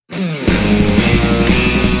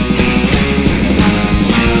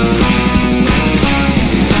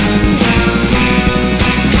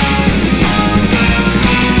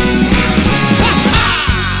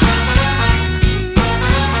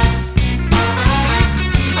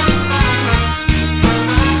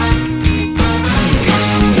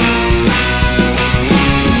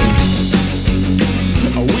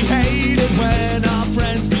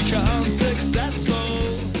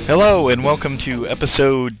Hello and welcome to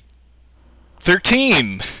episode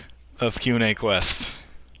 13 of Q&A Quest.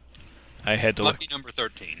 I had to Lucky number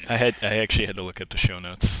 13. I actually had to look at the show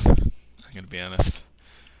notes. I'm going to be honest.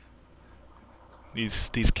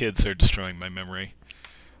 These kids are destroying my memory.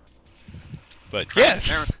 But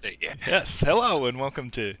yes. Yes. Hello and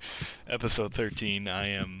welcome to episode 13. I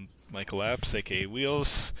am Michael Apps, aka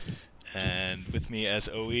Wheels, and with me as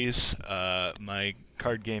always, my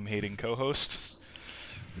card game hating co-host.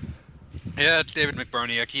 Yeah, it's David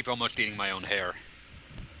McBurney. I keep almost eating my own hair.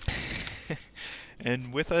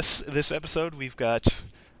 And with us this episode, we've got...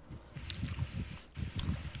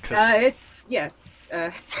 Cassandra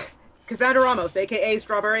Ramos, aka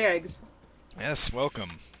Strawberry Eggs. Yes,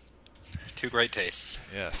 welcome. Two great tastes.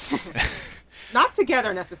 Yes. Not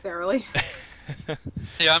together, necessarily.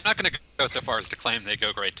 Yeah, I'm not going to go so far as to claim they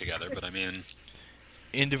go great together, but I mean...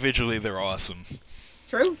 Individually, they're awesome.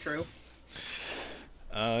 True.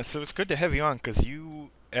 So it's good to have you on, because you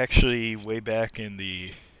actually, way back in the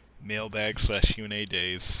mailbag/Q&A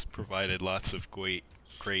days, provided lots of great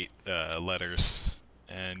letters,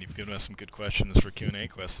 and you've given us some good questions for Q&A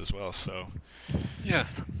Quest as well, so... Yeah.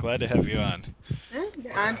 Glad to have you on.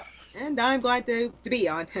 I'm glad to be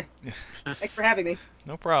on. Thanks for having me.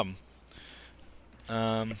 No problem.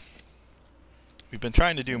 We've been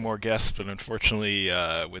trying to do more guests, but unfortunately,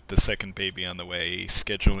 with the second baby on the way,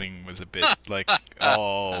 scheduling was a bit,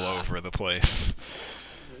 all over the place.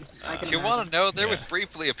 You want to know, there was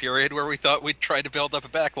briefly a period where we thought we'd try to build up a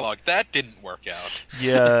backlog. That didn't work out.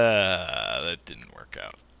 Yeah, that didn't work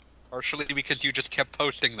out. Partially because you just kept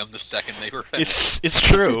posting them the second they were finished. It's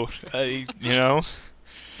true. You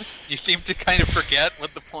seem to kind of forget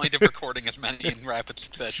what the point of recording as many in rapid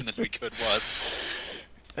succession as we could was.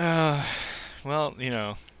 Well,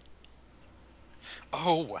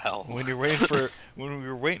 Oh well. when we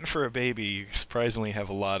were waiting for a baby, you surprisingly have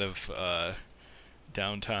a lot of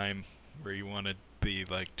downtime where you want to be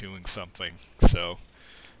doing something. So,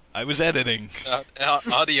 I was editing.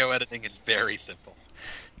 Audio editing is very simple.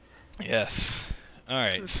 Yes. All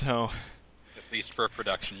right. So, at least for a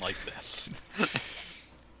production like this.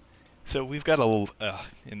 So we've got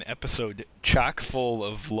an episode chock full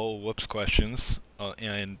of Lowell Whoops questions,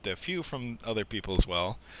 and a few from other people as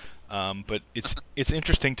well. But it's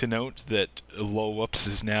interesting to note that Lowell Whoops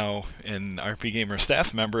is now an RP Gamer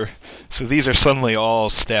staff member, so these are suddenly all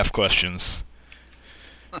staff questions,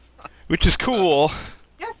 which is cool.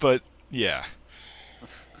 Yes. But yeah.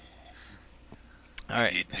 All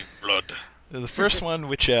right. Need new blood. The first one,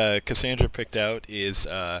 which Cassandra picked out, is.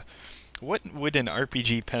 What would an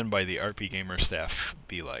RPG pen by the RP Gamer staff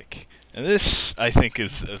be like? And this, I think,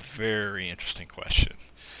 is a very interesting question.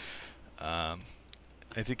 I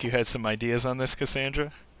think you had some ideas on this,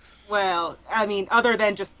 Cassandra? Well, I mean, other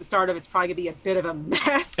than just the start of it's probably going to be a bit of a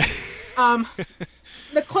mess.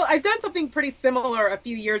 I've done something pretty similar a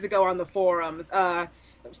few years ago on the forums.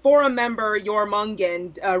 Forum member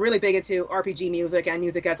Jormungen, really big into RPG music and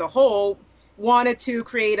music as a whole, wanted to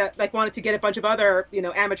get a bunch of other,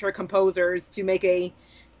 amateur composers to make a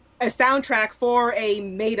soundtrack for a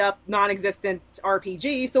made-up, non-existent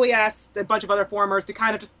RPG. So he asked a bunch of other formers to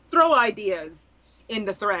kind of just throw ideas in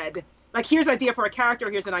the thread. Here's an idea for a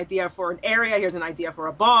character, here's an idea for an area, here's an idea for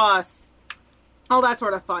a boss, all that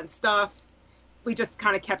sort of fun stuff. We just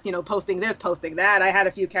kind of kept, posting this, posting that. I had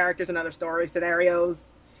a few characters and other story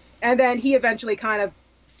scenarios. And then he eventually kind of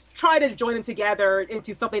try to join them together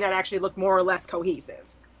into something that actually looked more or less cohesive.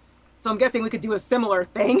 So I'm guessing we could do a similar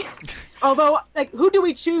thing. Although, who do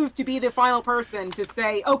we choose to be the final person to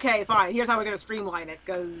say, okay, fine, here's how we're going to streamline it?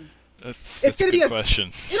 Because it's going to be a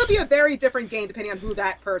question. It'll be a very different game depending on who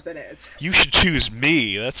that person is. You should choose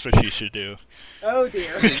me. That's what you should do. Oh,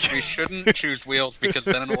 dear. We shouldn't choose Wheels because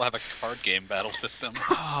then it'll have a card game battle system.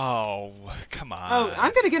 Oh, come on. Oh,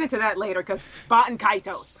 I'm going to get into that later because Baten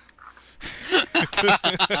Kaitos.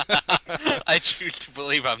 I choose to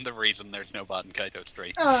believe I'm the reason there's no Baten Kaitos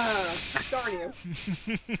 3. Darn you.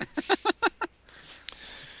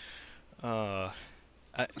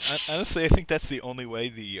 Honestly, I think that's the only way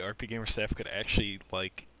the RP Gamer staff could actually,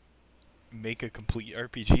 make a complete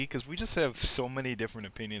RPG, because we just have so many different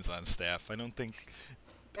opinions on staff. I don't think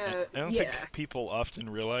people often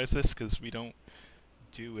realize this, because we don't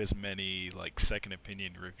do as many, second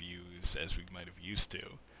opinion reviews as we might have used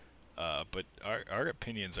to. But our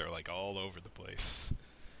opinions are all over the place.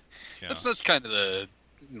 That's kind of the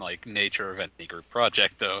nature of any group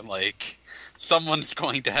project, though. Someone's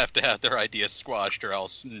going to have their ideas squashed, or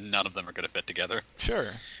else none of them are going to fit together. Sure,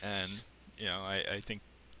 and I think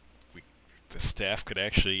the staff could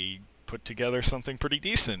actually put together something pretty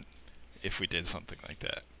decent if we did something like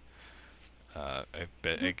that.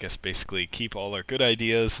 I guess basically keep all our good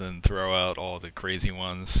ideas and throw out all the crazy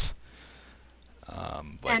ones.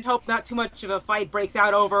 And hope not too much of a fight breaks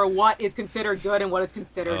out over what is considered good and what is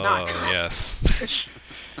considered not good. Oh, yes.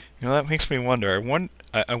 That makes me wonder.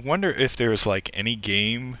 I wonder if there's like any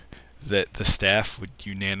game that the staff would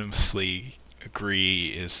unanimously agree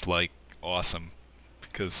is like awesome.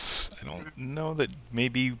 Because I don't know that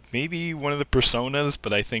maybe one of the Personas,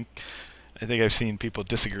 but I think I've seen people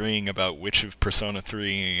disagreeing about which of Persona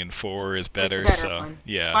 3 and 4 is better. So one.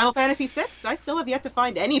 yeah. Final Fantasy VI. I still have yet to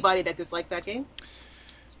find anybody that dislikes that game.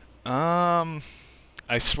 I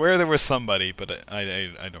swear there was somebody, but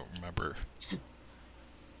I don't remember.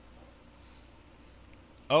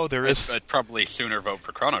 Oh, there is. I'd probably sooner vote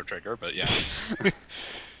for Chrono Trigger, but yeah.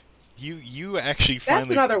 You actually finally.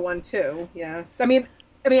 That's another one too. Yes, I mean,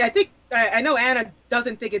 I think I know Anna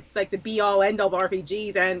doesn't think it's like the be all end all of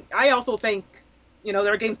RPGs, and I also think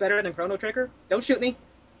there are games better than Chrono Trigger. Don't shoot me.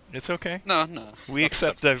 It's okay. No. We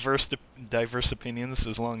accept diverse opinions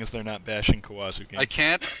as long as they're not bashing Kawazu games.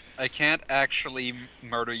 I can't actually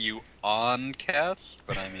murder you on cast,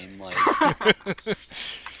 but I mean, like,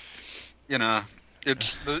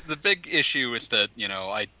 it's the big issue is that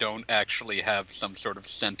I don't actually have some sort of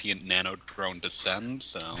sentient nano drone to send,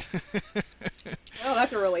 so. Oh,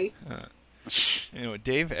 that's a relief.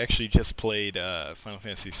 Dave actually just played Final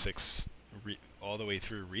Fantasy VI all the way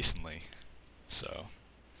through recently, so.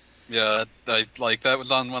 Yeah, that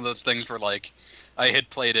was on one of those things where like I had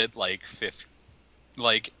played it I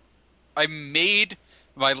made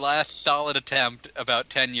my last solid attempt about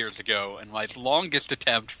 10 years ago, and my longest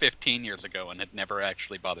attempt 15 years ago, and had never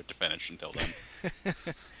actually bothered to finish until then.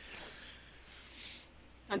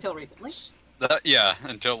 Until recently.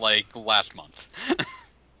 Until like last month.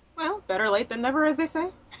 Well, better late than never, as they say.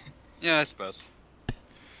 Yeah, I suppose.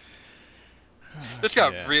 This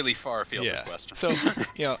got really far afield of the question. So,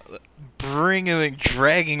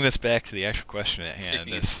 dragging this back to the actual question at hand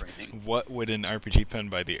is, what would an RPG pen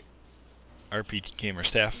by the RPG Gamer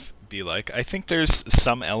staff be like? I think there's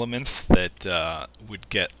some elements that would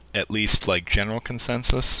get at least like general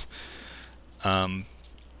consensus. So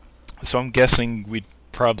I'm guessing we'd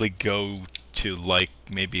probably go to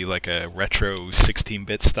maybe a retro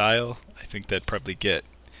 16-bit style. I think that'd probably be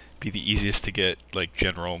the easiest to get like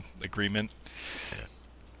general agreement.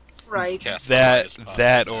 Right.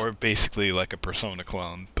 That or basically like a Persona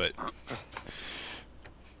clone, but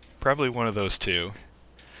probably one of those two.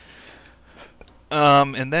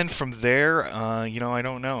 And then from there, I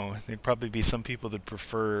don't know. There'd probably be some people that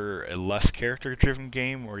prefer a less character-driven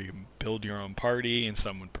game where you build your own party, and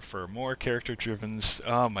some would prefer more character-driven.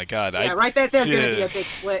 Oh my God! Yeah, right. There's going to be a big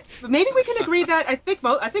split. But maybe we can agree that I think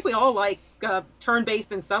we all like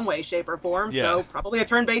turn-based in some way, shape, or form. Yeah. So probably a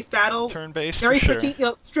turn-based battle. Turn-based, very for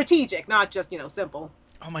sure. Strategic, not just simple.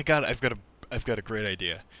 Oh my God! I've got a great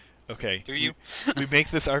idea. Okay. Do you? We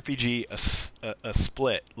make this RPG a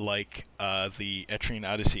split like the Etrian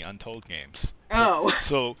Odyssey Untold games. Oh.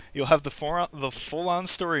 So you'll have the full-on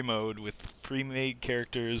story mode with pre-made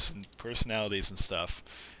characters and personalities and stuff,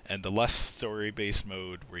 and the less story-based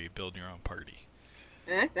mode where you build your own party.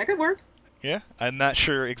 That could work. Yeah, I'm not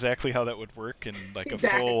sure exactly how that would work in a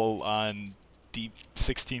full-on deep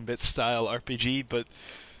 16-bit style RPG, but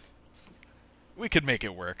we could make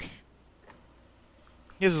it work.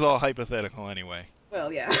 This is all hypothetical anyway.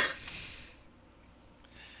 Well, yeah.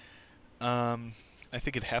 I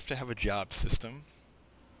think it'd have to have a job system.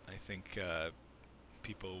 I think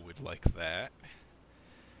people would like that.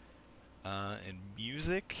 And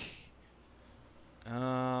music.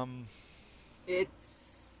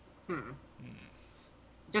 It's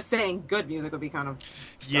just saying good music would be kind of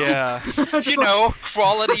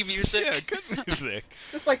quality music. Yeah, good music.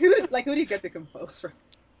 Just who do you get to compose? Right?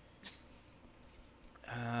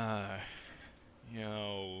 I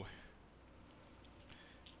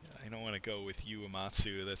don't want to go with Yu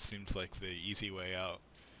Uematsu. That seems like the easy way out.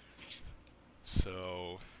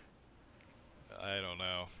 So, I don't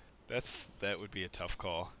know. That would be a tough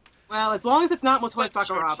call. Well, as long as it's not Motoi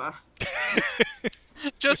Sakuraba.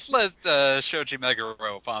 Just let Shoji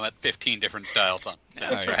Meguro vomit 15 different styles on the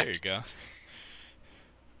soundtrack. There you go.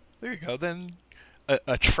 There you go. Then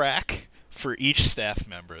a track for each staff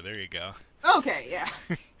member. There you go. Okay, yeah.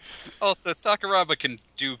 Also, Sakuraba can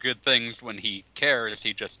do good things when he cares.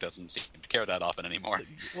 He just doesn't seem to care that often anymore.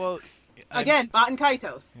 Well, again, Baten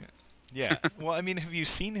Kaitos. Yeah. Well, I mean, have you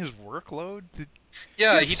seen his workload?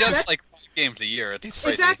 Yeah, he does 5 games a year. It's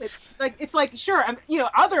crazy. Exactly. Sure.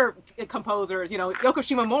 Other composers, Yoko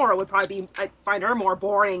Shimomura would probably I'd find her more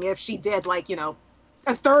boring if she did a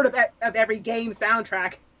third of every game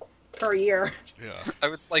soundtrack. per year. Yeah. I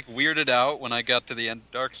was like weirded out when I got to the end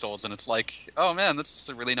of Dark Souls, and it's like, oh man, this is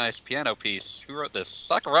a really nice piano piece. Who wrote this?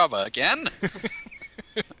 Sakuraba again?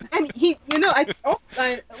 And he,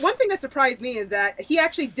 one thing that surprised me is that he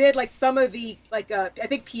actually did like some of the I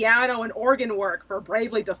think piano and organ work for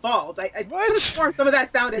Bravely Default. I could have sworn some of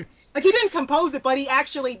that sounded like he didn't compose it, but he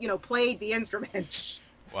actually played the instruments.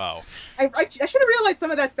 Wow. I should have realized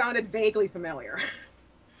some of that sounded vaguely familiar.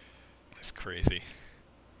 That's crazy.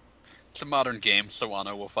 It's a modern game, so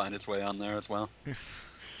Wano will find its way on there as well.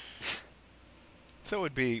 So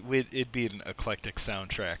it'd be an eclectic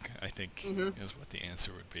soundtrack, I think, is what the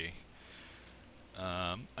answer would be.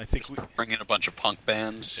 I think we bring in a bunch of punk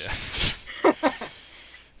bands.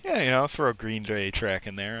 Yeah. Yeah, throw a Green Day track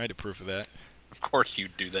in there. I'd approve of that. Of course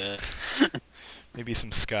you'd do that. Maybe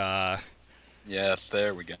some ska. Yes,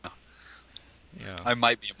 there we go. Yeah. I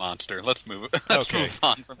might be a monster. Let's move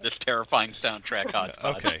on from this terrifying soundtrack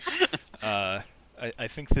hodgepodge. Okay. I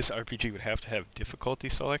think this RPG would have to have difficulty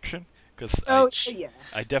selection. Yeah.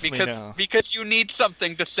 I definitely know. Because you need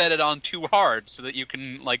something to set it on too hard so that you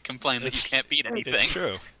can complain that you can't beat anything. It's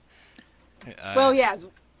true. Well, yeah.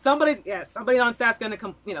 Somebody on staff's gonna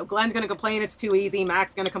Glenn's gonna complain it's too easy.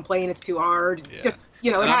 Mac's gonna complain it's too hard. Yeah. Just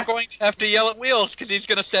I'm going to have to yell at Wheels because he's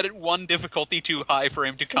gonna set it one difficulty too high for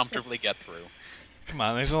him to comfortably get through. Come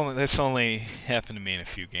on, that's only happened to me in a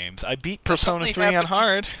few games. I beat Persona 3 on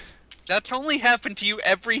hard. That's only happened to you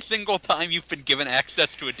every single time you've been given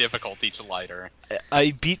access to a difficulty slider.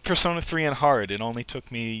 I beat Persona 3 on hard. It only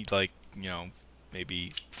took me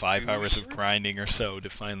maybe 5 hours of grinding or so to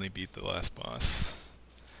finally beat the last boss.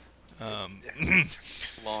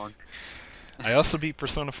 Long. I also beat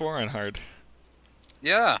Persona 4 on hard.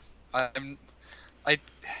 Yeah,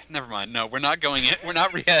 never mind. No, we're not going in. We're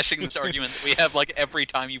not rehashing this argument that we have every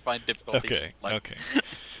time you find difficulty. Okay.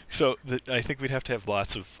 So I think we'd have to have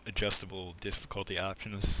lots of adjustable difficulty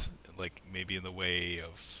options, maybe in the way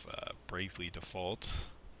of Bravely Default,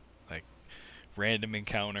 like random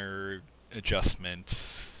encounter adjustment.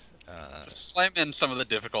 Just slam in some of the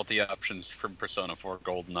difficulty options from Persona 4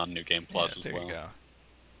 Golden on New Game Plus as well. There you go.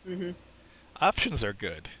 Mm-hmm. Options are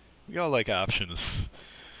good. We all like options.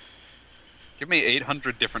 Give me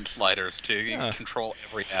 800 different sliders to control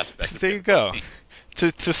every aspect. There you go.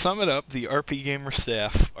 To sum it up, the RP Gamer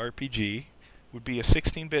Staff RPG would be a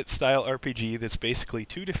 16-bit style RPG that's basically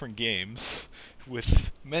 2 different games with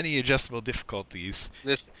many adjustable difficulties.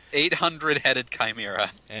 This 800-headed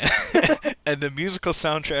chimera. And a musical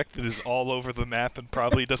soundtrack that is all over the map and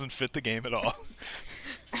probably doesn't fit the game at all.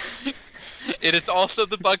 It is also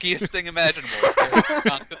the buggiest thing imaginable. It's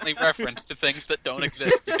constantly referenced to things that don't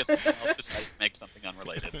exist because someone else decided to make something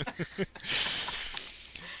unrelated.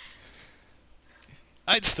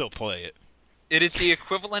 I'd still play it. It is the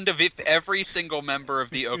equivalent of if every single member of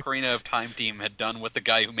the Ocarina of Time team had done what the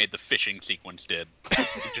guy who made the fishing sequence did.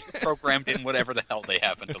 He just programmed in whatever the hell they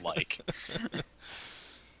happened to like.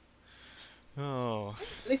 Oh.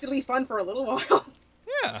 At least it'll be fun for a little while.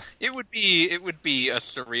 Yeah. It would be a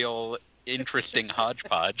surreal, interesting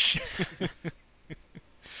hodgepodge.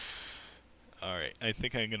 Alright, I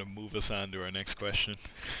think I'm going to move us on to our next question.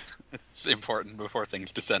 It's important before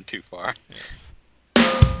things descend too far. Yes.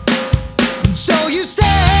 So you say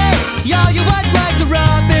all your white flags are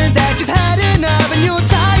up and that you've had enough and you're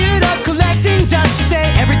tired of collecting dust. You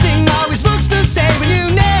say everything always looks the same when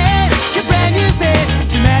you name your brand new face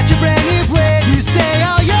to match your brand new place. You say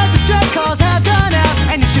all your distress calls have gone out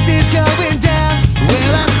and your ship is going down.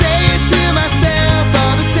 Well, I say it to myself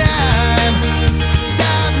all the time.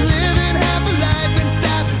 Stop living half a life and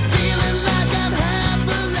stop feeling like I'm half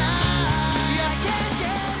alive. I can't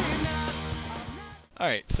get enough.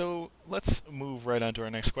 Alright, so let's move right on to our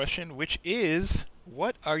next question, which is,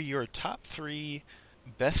 what are your top 3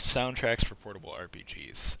 best soundtracks for portable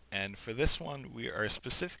RPGs? And for this one, we are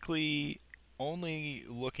specifically only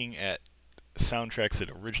looking at soundtracks that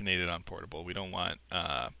originated on portable. We don't want...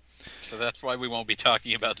 So that's why we won't be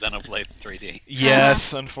talking about Xenoblade 3D.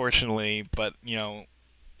 Yes, unfortunately, but,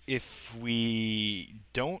 if we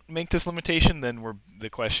don't make this limitation, then the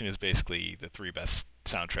question is basically the 3 best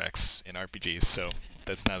soundtracks in RPGs, so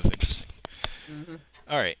that's not as interesting. Mm-hmm.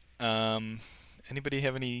 Alright, anybody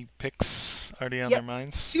have any picks already on their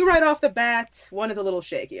minds? 2 right off the bat, one is a little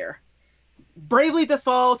shakier. Bravely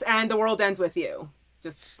Default and The World Ends With You.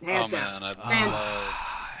 Just hands down.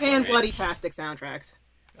 And bloody-tastic soundtracks.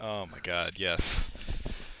 Oh my god, yes.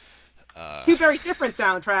 2 very different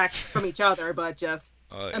soundtracks from each other, but just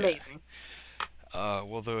amazing.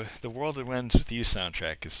 Well, the World Ends With You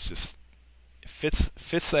soundtrack is just... It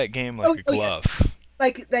fits that game like a glove. Yeah.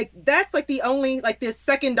 like that's like the only like this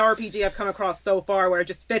second RPG I've come across so far where it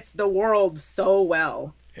just fits the world so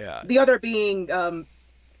well. Yeah. The other being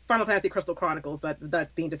Final Fantasy Crystal Chronicles, but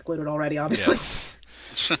that's being excluded already, obviously. Yes.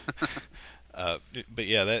 But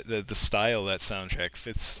yeah, the style of that soundtrack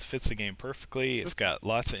fits the game perfectly. It's got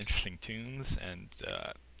lots of interesting tunes, and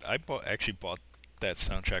I actually bought that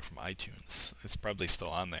soundtrack from iTunes. It's probably still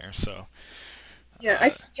on there. So Yeah,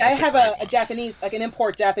 I have a Japanese, like an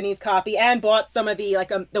import Japanese copy, and bought some of the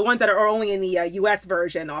like the ones that are only in the US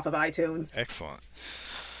version off of iTunes. Excellent.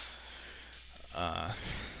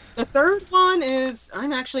 The third one is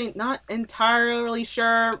I'm actually not entirely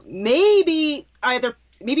sure. Maybe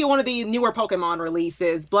one of the newer Pokemon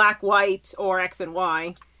releases, Black, White, or X and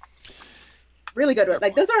Y. Really good.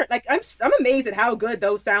 Like those are like I'm amazed at how good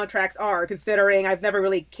those soundtracks are, considering I've never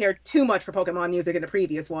really cared too much for Pokemon music in the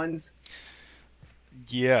previous ones.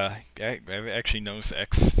 Yeah, I've actually noticed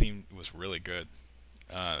X theme was really good.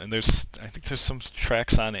 And I think there's some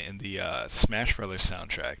tracks on it in the Smash Brothers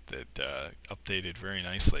soundtrack that updated very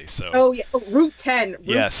nicely. So. Oh yeah, Route 10. Route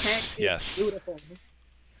Yes, 10 is yes. beautiful.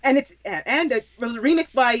 And it was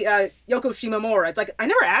remixed by Yoko Shimomura. It's like I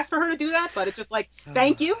never asked for her to do that, but it's just like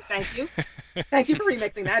thank you for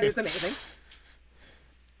remixing that. It was amazing.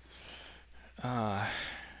 I'm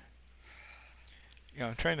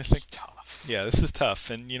trying to think. Tough. Yeah, this is tough,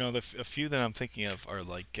 and a few that I'm thinking of are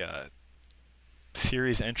like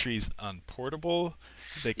series entries on Portable.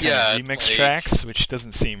 They kind of remix tracks, which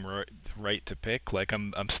doesn't seem right to pick. Like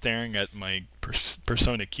I'm staring at my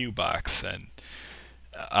Persona Q box, and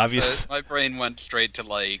obvious. My brain went straight to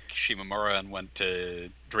like Shimomura and went to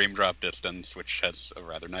Dream Drop Distance, which has a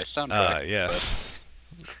rather nice soundtrack. Yes.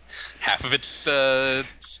 Half of it's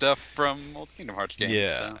stuff from old Kingdom Hearts games.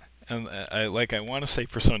 Yeah. So. And I want to say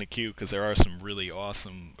Persona Q because there are some really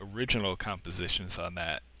awesome original compositions on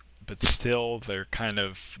that, but still they're kind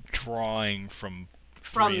of drawing from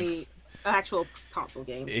the actual console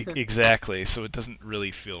games. Exactly, so it doesn't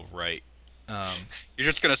really feel right. You're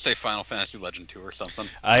just gonna say Final Fantasy Legend 2 or something?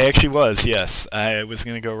 I actually was, yes. I was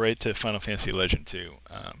gonna go right to Final Fantasy Legend 2,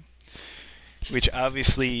 which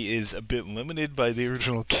obviously is a bit limited by the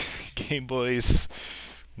original Game Boy's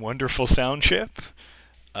wonderful sound chip.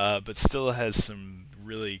 But still has some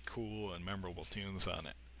really cool and memorable tunes on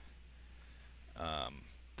it.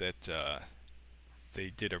 That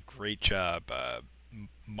they did a great job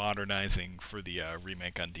modernizing for the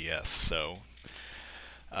remake on DS. So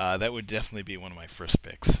that would definitely be one of my first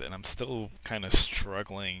picks. And I'm still kind of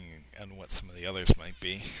struggling on what some of the others might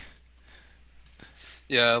be.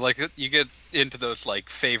 Yeah, like you get into those like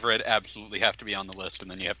favorite absolutely have to be on the list,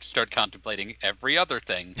 and then you have to start contemplating every other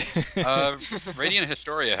thing. Radiant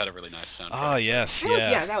Historia had a really nice soundtrack. Oh yes,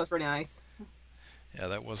 yeah, that was really nice. Yeah,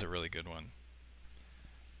 that was a really good one.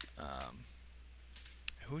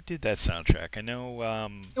 Who did that soundtrack? I know.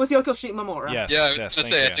 It was Yoko Shimomura. Yes, yeah, I was yes, gonna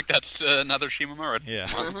say I think that's another Shimomura.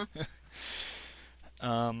 Yeah.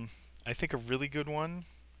 I think a really good one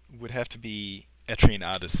would have to be Etrian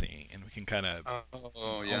Odyssey, and we can kind of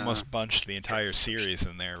almost bunch the entire series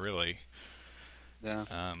in there, really. Yeah.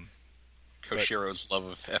 Koshiro's love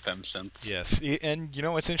of FM synths. Yes, and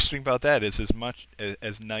what's interesting about that is as much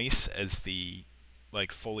as nice as the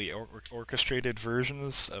like fully orchestrated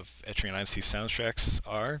versions of Etrian Odyssey soundtracks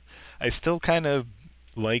are, I still kind of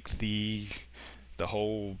like the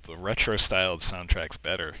retro styled soundtracks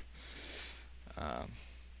better.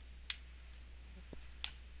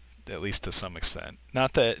 At least to some extent.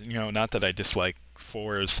 Not that I dislike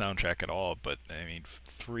 4's soundtrack at all, but I mean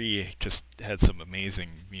 3 just had some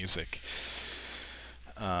amazing music.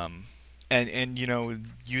 And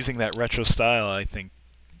using that retro style, I think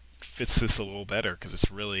fits this a little better because it's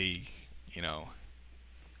really,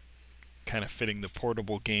 kind of fitting the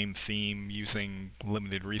portable game theme, using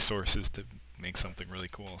limited resources to make something really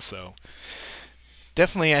cool. So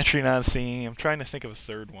definitely Etrian Odyssey. I'm trying to think of a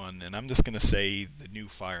third one, and I'm just going to say the new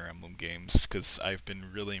Fire Emblem games because I've been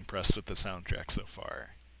really impressed with the soundtrack so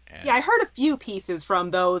far. And yeah, I heard a few pieces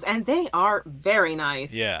from those, and they are very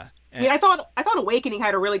nice. Yeah. I mean, I thought Awakening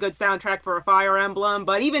had a really good soundtrack for a Fire Emblem,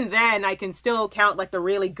 but even then, I can still count like the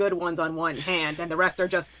really good ones on one hand, and the rest are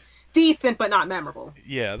just decent but not memorable.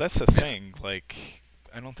 Yeah, that's the thing. Like,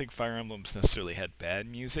 I don't think Fire Emblem's necessarily had bad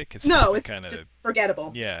music. It's kind of just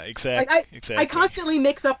forgettable. Yeah, exactly. Like exactly. I constantly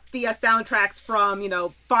mix up the soundtracks from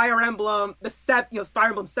Fire Emblem, Fire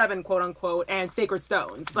Emblem 7, quote unquote, and Sacred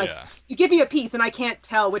Stones. Like you give me a piece and I can't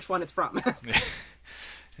tell which one it's from.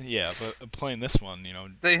 Yeah, but playing this one,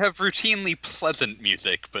 they have routinely pleasant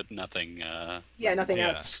music, but nothing. Nothing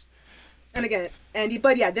else. And again,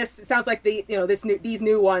 but yeah, this sounds like these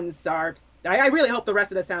new ones are I really hope the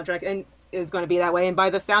rest of the soundtrack is going to be that way, and by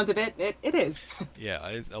the sounds of it, it is.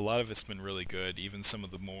 Yeah, a lot of it's been really good. Even some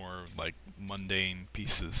of the more like mundane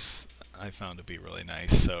pieces I found to be really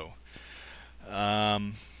nice. So,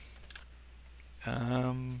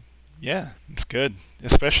 yeah, it's good.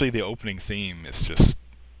 Especially the opening theme is just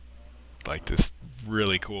like this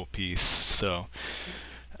really cool piece. So,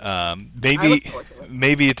 I maybe look forward to it.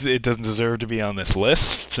 maybe it doesn't deserve to be on this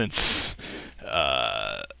list since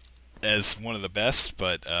as one of the best,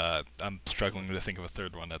 but I'm struggling to think of a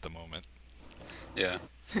third one at the moment. Yeah.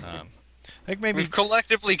 Like maybe We've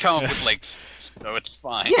collectively come up with like, so it's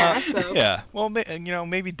fine. Yeah, so yeah. Well,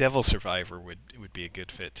 maybe Devil Survivor would be a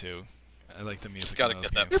good fit too. I like the music. Gotta in those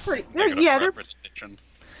get that. games. They're pretty. Pick it up Yeah, for they're representation.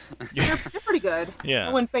 they're pretty good. Yeah.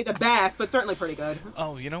 I wouldn't say the best, but certainly pretty good.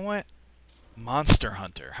 Oh, you know what? Monster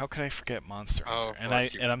Hunter. How could I forget Monster Oh, Hunter? of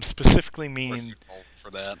course And I'm specifically Of course mean you're old for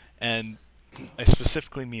that. and I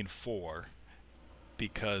specifically mean 4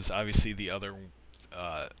 because obviously the other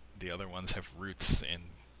ones have roots in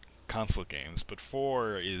console games, but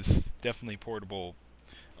 4 is definitely portable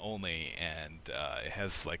only, and it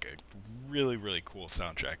has like a really, really cool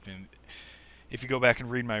soundtrack. And if you go back and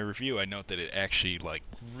read my review, I note that it actually like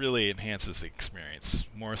really enhances the experience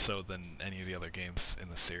more so than any of the other games in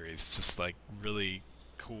the series. Just like really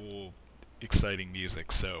cool, exciting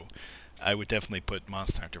music. So I would definitely put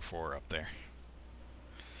Monster Hunter 4 up there.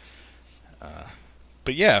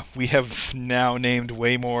 But yeah, we have now named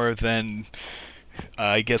way more than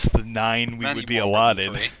I guess the 9 we Many would be more than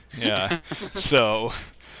allotted. 3. Yeah. So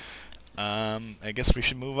I guess we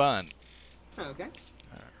should move on. Okay.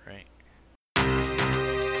 All right.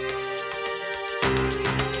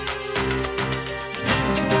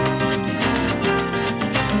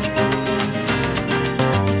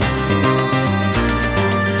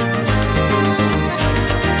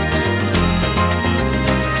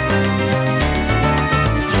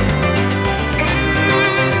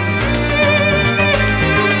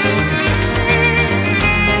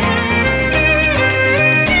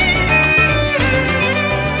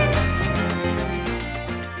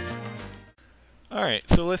 All right,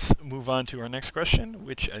 so let's move on to our next question,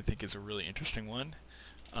 which I think is a really interesting one,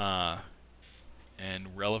 and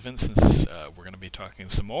relevant since we're going to be talking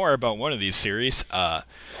some more about one of these series.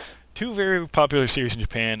 2 very popular series in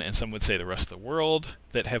Japan, and some would say the rest of the world,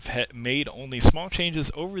 that have made only small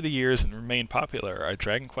changes over the years and remain popular are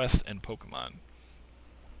Dragon Quest and Pokemon.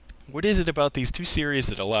 What is it about these 2 series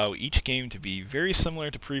that allow each game to be very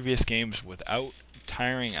similar to previous games without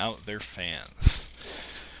tiring out their fans?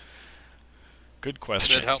 Good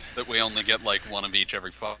question. It helps that we only get like one of each every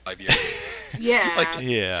 5 years. Yeah. Like,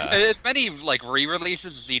 Yeah. As many like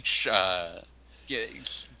re-releases as each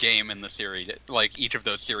game in the series, like each of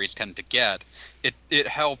those series tend to get, it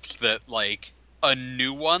helps that like a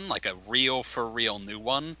new one, like a real for real new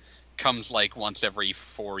one, comes like once every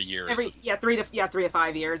 4 years. 3 to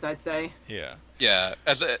 5 years, I'd say. Yeah. Yeah,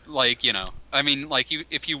 as a, like, you know, I mean, like,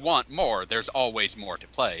 if you want more, there's always more to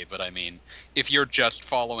play, but I mean, if you're just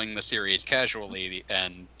following the series casually,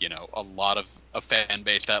 and, you know, a lot of a fan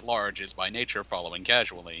base at large is by nature following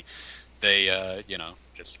casually, they, you know,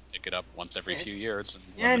 just pick it up once every few years. And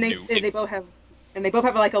Yeah, and when they both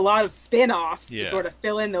have like a lot of spin-offs Yeah. to sort of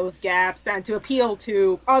fill in those gaps and to appeal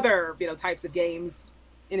to other, types of games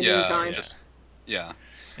in the meantime. Yeah.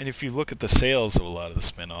 And if you look at the sales of a lot of the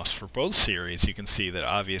spin-offs for both series, you can see that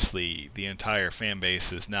obviously the entire fan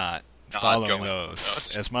base is not following going those for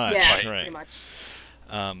those. as much. Yeah, Right. pretty much.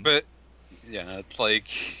 But, yeah, it's like,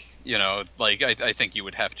 you know, like, I think you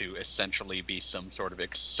would have to essentially be some sort of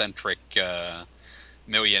eccentric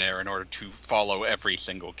millionaire in order to follow every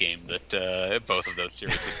single game that both of those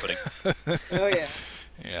series is putting. Oh yeah.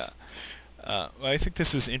 Yeah. Well, I think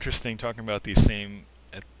this is interesting talking about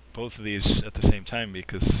both of these at the same time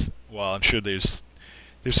because while I'm sure there's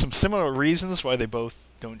some similar reasons why they both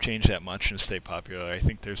don't change that much and stay popular, I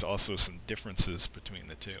think there's also some differences between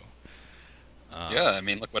the 2. Yeah, I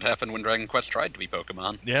mean, look what happened when Dragon Quest tried to be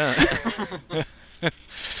Pokemon. Yeah.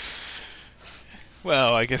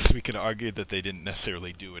 Well, I guess we could argue that they didn't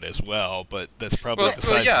necessarily do it as well, but that's probably Well,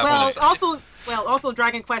 besides yeah, the point. Also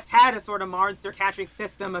Dragon Quest had a sort of monster catching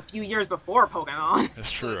system a few years before Pokemon.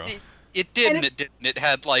 That's true. It did, And and it didn't. It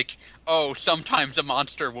had, like, sometimes a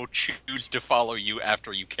monster will choose to follow you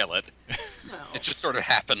after you kill it. Well, It just sort of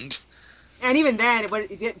happened. and even then,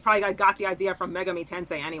 it probably got the idea from Megami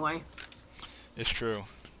Tensei anyway. It's true.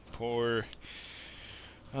 Poor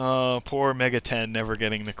Mega 10 never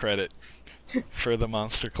getting the credit for the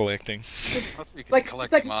monster collecting. Mostly because Like-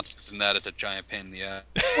 collecting it's like- monsters and that is a giant pain in the ass.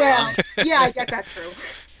 Well, yeah, I guess that's true.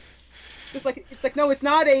 Just like it's like, no, it's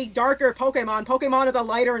not a darker Pokemon. Pokemon is a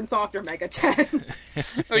lighter and softer Megaten.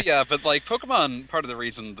 Oh yeah, but like Pokemon, part of the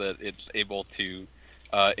reason that it's able to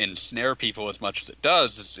ensnare people as much as it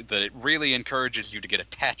does is that it really encourages you to get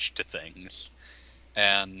attached to things,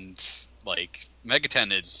 and like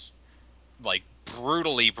Megaten is like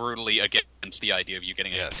brutally against the idea of you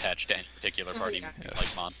getting attached to any particular party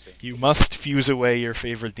like monster. You must fuse away your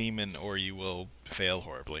favorite demon, or you will fail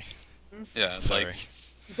horribly. Yeah, Sorry. like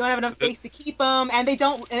You don't have enough space to keep them, and they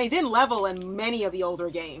didn't level in many of the older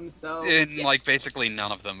games. So like basically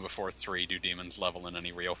none of them before 3 do demons level in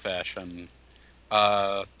any real fashion.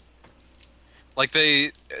 Like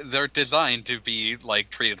they're designed to be like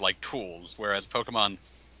treated like tools, whereas Pokemon,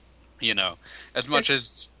 you know, as much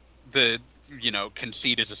as the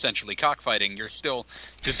conceit is essentially cockfighting, you're still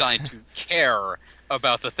designed to care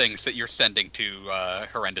about the things that you're sending to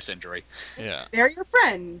horrendous injury. Yeah, they're your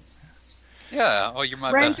friends. Yeah, oh, you're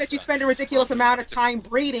my friends best that you friend. spend a ridiculous amount of time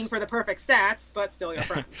breeding for the perfect stats, but still your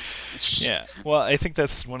friends. yeah. Well, I think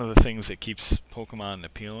that's one of the things that keeps Pokemon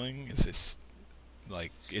appealing. Is it's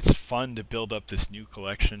like it's fun to build up this new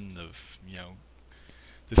collection of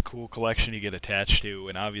this cool collection you get attached to,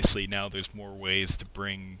 and obviously now there's more ways to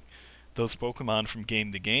bring those Pokemon from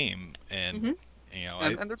game to game, and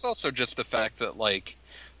and there's also just the fact that like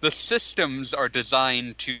the systems are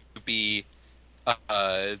designed to be.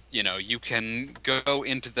 You can go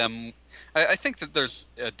into them. I think that there's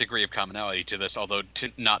a degree of commonality to this, although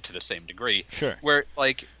not to the same degree. Sure. Where,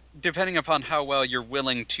 like, depending upon how far you're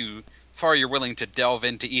willing to delve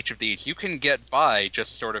into each of these, you can get by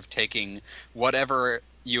just sort of taking whatever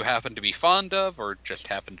you happen to be fond of or just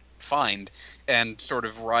happen to find and sort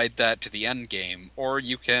of ride that to the end game. Or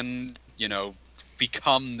you can,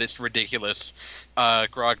 become this ridiculous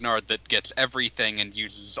Grognard that gets everything and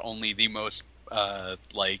uses only the most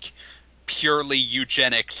purely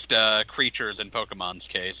eugenics creatures in Pokemon's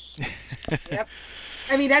case. Yep.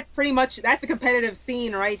 I mean, that's the competitive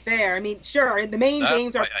scene right there. I mean, sure, in the main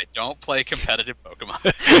games are... I don't play competitive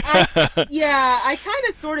Pokemon. I kind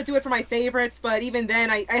of sort of do it for my favorites, but even then,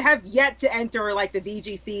 I have yet to enter, like, the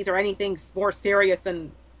VGCs or anything more serious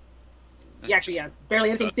than... barely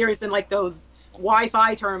anything serious than, like, those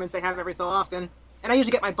Wi-Fi tournaments they have every so often. And I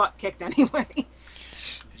usually get my butt kicked anyway.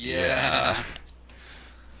 Yeah.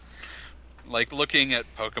 Like, looking at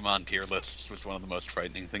Pokemon tier lists was one of the most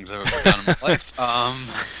frightening things I've ever done in my life.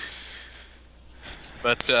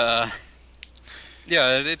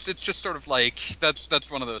 It's just sort of like,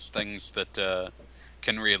 that's one of those things that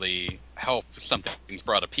can really help something's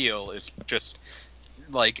broad appeal, is just,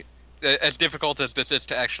 like, as difficult as this is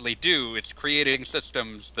to actually do, it's creating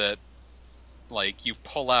systems that, like, you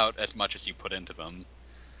pull out as much as you put into them.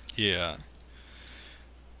 Yeah.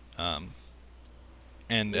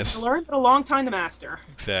 And it's learned a long time to master.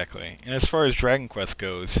 Exactly. And as far as Dragon Quest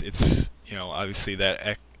goes, it's obviously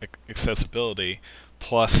that accessibility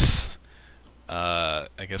plus I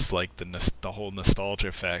guess like the whole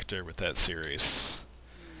nostalgia factor with that series.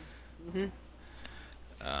 Mm-hmm.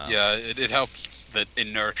 It helps that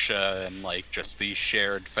inertia and like just the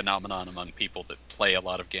shared phenomenon among people that play a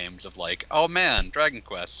lot of games of like, oh man, Dragon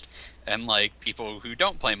Quest, and like people who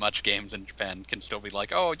don't play much games in Japan can still be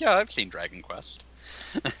like, oh yeah, I've seen Dragon Quest.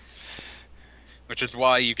 Which is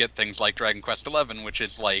why you get things like Dragon Quest XI, which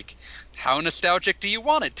is like, how nostalgic do you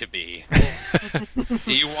want it to be?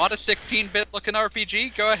 Do you want a 16-bit looking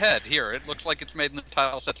RPG? Go ahead. Here, it looks like it's made in the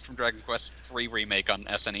tile sets from Dragon Quest III Remake on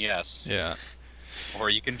SNES. Yeah. Or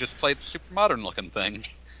you can just play the super modern looking thing.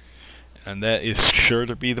 And that is sure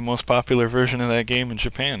to be the most popular version of that game in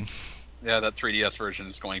Japan. Yeah, that 3DS version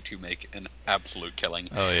is going to make an absolute killing.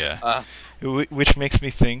 Oh yeah. Which makes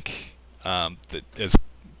me think that as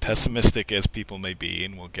pessimistic as people may be,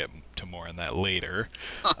 and we'll get to more on that later,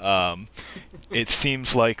 it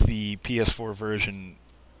seems like the PS4 version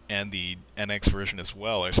and the NX version as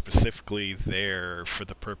well are specifically there for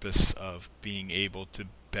the purpose of being able to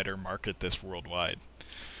better market this worldwide.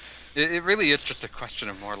 It really is just a question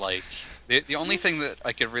of more like... The only thing that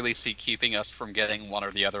I could really see keeping us from getting one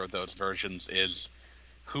or the other of those versions is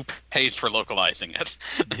who pays for localizing it.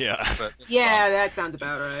 Yeah. That sounds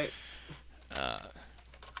about right.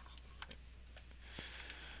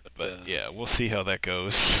 But yeah, we'll see how that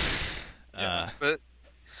goes. But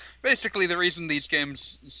basically, the reason these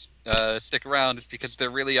games stick around is because they're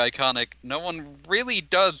really iconic. No one really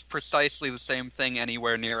does precisely the same thing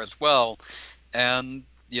anywhere near as well, and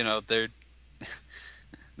they've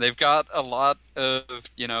got a lot of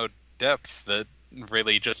depth that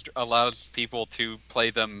really just allows people to play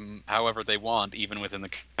them however they want, even within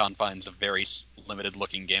the confines of very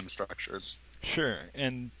limited-looking game structures. Sure,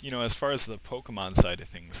 and as far as the Pokemon side of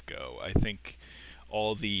things go, I think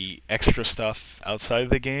all the extra stuff outside of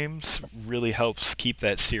the games really helps keep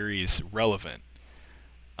that series relevant.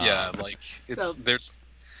 Yeah, Um, like So- there's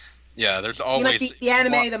You always like the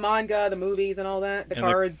anime, the manga, the movies, and all that, the and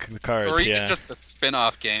cards. the cards, or even yeah. just the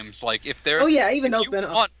spin-off games. Like if there, Oh yeah, even if those you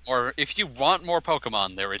spin-offs. want more, if you want more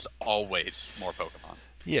Pokemon, there is always more Pokemon.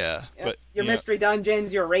 Yeah, Yep. but Your mystery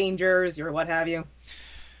dungeons, your rangers, your what have you.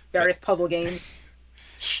 Various puzzle games.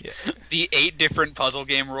 yeah. The 8 different puzzle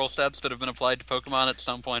game rule sets that have been applied to Pokemon at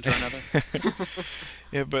some point or another.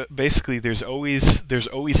 Yeah, but basically, there's always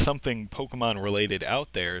something Pokemon related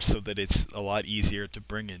out there, so that it's a lot easier to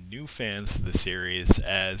bring in new fans to the series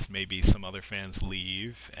as maybe some other fans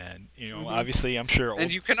leave, and obviously, I'm sure.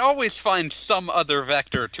 And you can always find some other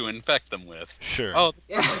vector to infect them with. Sure. Oh, this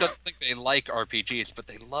person doesn't think they like RPGs, but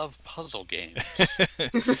they love puzzle games.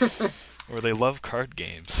 Or they love card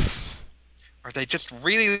games. Or they just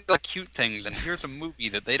really like cute things, and here's a movie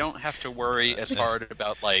that they don't have to worry as hard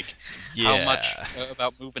about, like, how much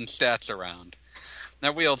about moving stats around.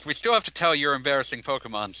 Now, Wheels, we still have to tell your embarrassing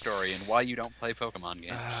Pokemon story and why you don't play Pokemon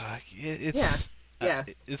games. It's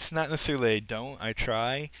Yes. It's not necessarily I don't. I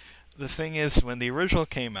try. The thing is, when the original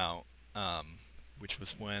came out, which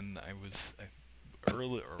was when I was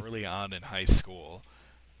early on in high school,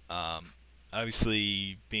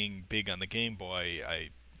 obviously being big on the Game Boy, I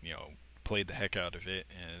played the heck out of it,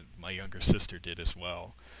 and my younger sister did as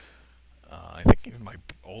well. I think even my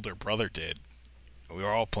older brother did. We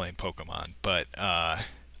were all playing Pokemon, but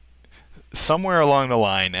somewhere along the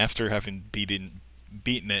line, after having beaten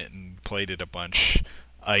it and played it a bunch,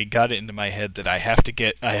 I got it into my head that I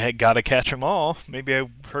had gotta catch them all. Maybe I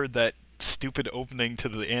heard that stupid opening to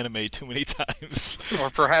the anime too many times. Or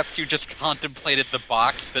perhaps you just contemplated the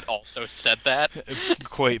box that also said that.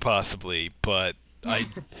 Quite possibly, but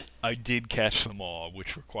I did catch them all,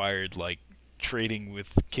 which required like trading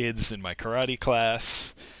with kids in my karate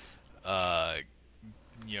class, So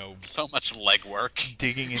much legwork.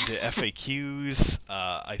 digging into FAQs.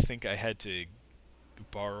 I think I had to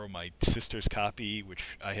borrow my sister's copy, which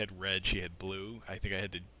I had red, she had blue. I think I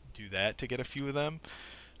had to do that to get a few of them.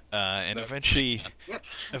 And That eventually, Yep.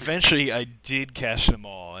 I did catch them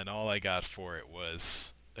all, and all I got for it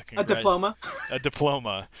was A diploma. a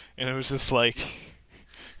diploma, and it was just like,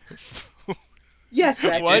 Yes,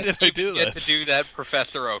 that's Why it. did I You do get this? to do that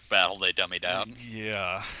Professor Oak battle they dummied out.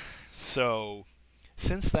 Yeah. So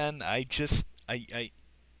since then, I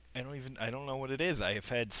don't know what it is. I have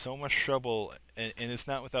had so much trouble, and it's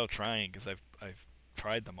not without trying, because I've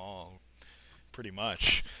tried them all, pretty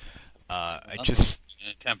much. I just An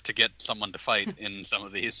attempt to get someone to fight in some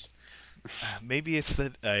of these. maybe it's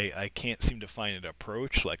that I can't seem to find an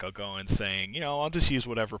approach. Like I'll go in saying, I'll just use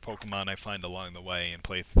whatever Pokemon I find along the way and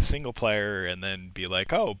play the single player, and then be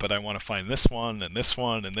like, oh, but I want to find this one and this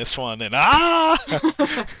one and this one, and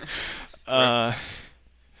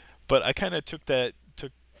but I kind of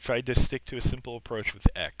tried to stick to a simple approach with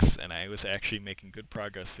X, and I was actually making good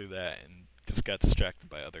progress through that, and just got distracted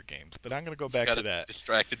by other games. But I'm gonna go back Got to that.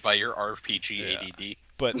 distracted by your RPG Yeah. ADD.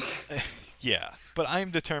 But yeah, but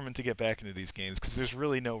I'm determined to get back into these games because there's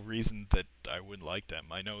really no reason that I wouldn't like them.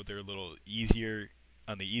 I know they're a little easier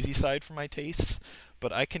on the easy side for my tastes,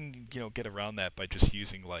 but I can get around that by just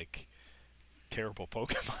using like terrible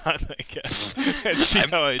Pokemon, I guess. And see I'm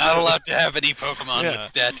how I not do. allowed to have any Pokemon Yeah. with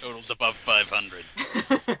stat totals above 500.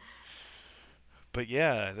 But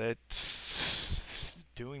yeah, that's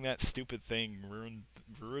doing that stupid thing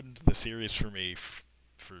ruined the series for me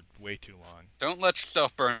for way too long. Don't let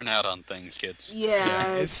yourself burn out on things, kids.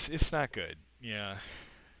 Yeah. It's not good. Yeah.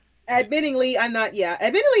 Admittingly, I'm not. Yeah.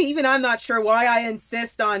 Admittingly, even I'm not sure why I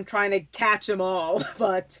insist on trying to catch them all.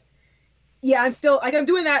 But yeah, I'm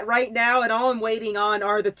doing that right now, and all I'm waiting on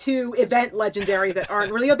are the 2 event legendaries that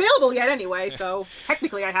aren't really available yet anyway. So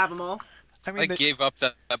technically, I have them all. I I mean, gave up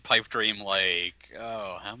that pipe dream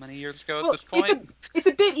how many years ago at Well, this point? it's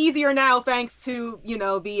a bit easier now thanks to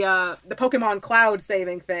the Pokemon Cloud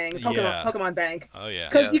saving thing, Yeah. Pokemon Bank, oh yeah.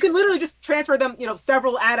 because Yeah. you can literally just transfer them,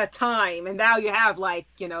 several at a time, and now you have the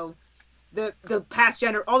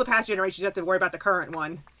all the past generations. You have to worry about the current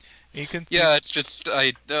one. You can. Yeah, it's just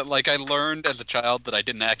I learned as a child that I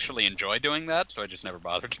didn't actually enjoy doing that, so I just never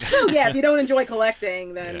bothered. Well, yeah, if you don't enjoy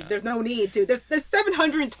collecting, then Yeah. there's no need to. There's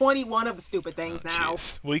 721 of the stupid things Oh, now.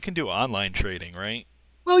 jeez. Well, you can do online trading, right?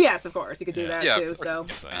 Well, yes, of course, you could do Yeah. that Yeah, of too. course. So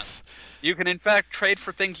That's nice. You can in fact trade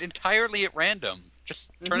for things entirely at random. Just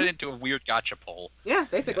turn Mhm. it into a weird gotcha poll. yeah,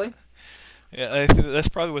 basically. Yeah, that's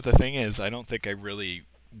probably what the thing is. I don't think I really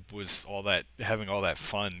was having all that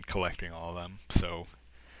fun collecting all of them. So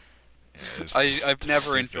I've never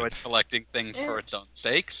stupid. enjoyed collecting things for its own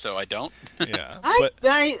sake, so I don't. Yeah, but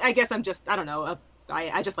I guess I'm just, I don't know.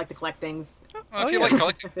 I just like to collect things. Well, if yeah. you like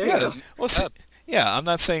collecting, There you go. well, see, bad. yeah, I'm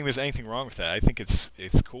not saying there's anything wrong with that. I think it's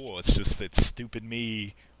cool. It's just that stupid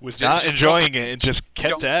me was Ju- not just enjoying don't- it and just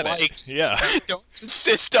kept don't at like- it. Yeah, don't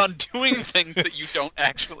insist on doing things that you don't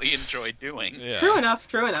actually enjoy doing. yeah, True enough.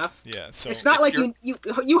 True enough. yeah. So It's not It's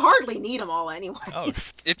like you hardly need them all anyway. oh,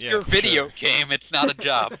 It's yeah, your for video sure. game. It's not a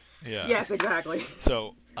job. Yeah. Yes, exactly.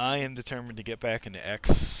 So I am determined to get back into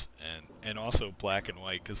X and also Black and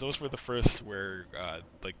White because those were the first where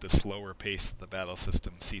like the slower pace of the battle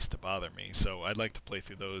system ceased to bother me. So I'd like to play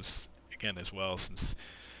through those again as well since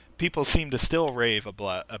people seem to still rave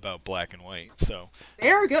about Black and White. So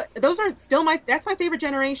They're good. Those are still that's my favorite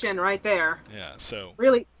generation right there. yeah, so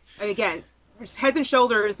Really, again, heads and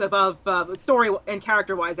shoulders above story and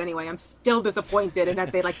character wise. Anyway, I'm still disappointed in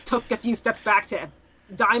that they like took a few steps back to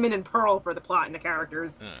Diamond and Pearl for the plot and the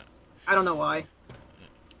characters. I don't know why.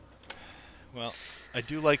 well, I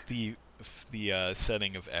do like the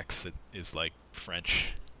setting of X that is like French.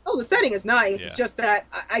 Oh, the setting is nice. Yeah. It's just that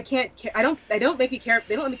I can't. They don't make me care.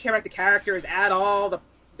 They don't let me care about the characters at all.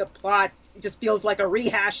 The plot it just feels like a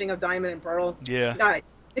rehashing of Diamond and Pearl. Yeah.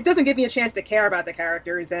 It doesn't give me a chance to care about the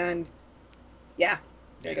characters, and yeah,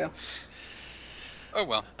 there you go. Oh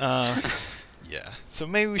well. Yeah. So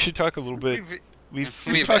maybe we should talk a little bit. We've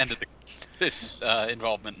talked- ended this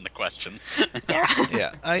involvement in the question.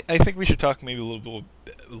 Yeah, I think we should talk maybe a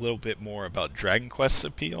little bit more about Dragon Quest's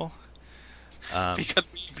appeal.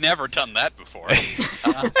 Because we've never done that before.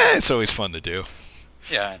 It's always fun to do.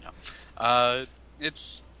 Yeah, I know.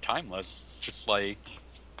 It's timeless. It's just like,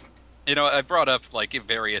 I brought up like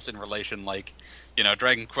various in relation, like,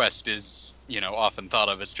 Dragon Quest is, often thought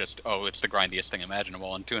of as just, it's the grindiest thing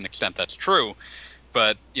imaginable, and to an extent that's true.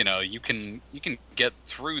 But you can get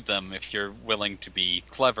through them if you're willing to be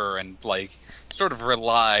clever and like sort of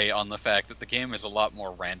rely on the fact that the game is a lot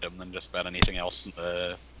more random than just about anything else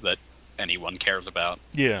that anyone cares about.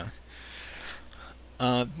 Yeah.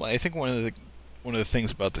 I think one of the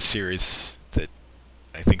things about the series that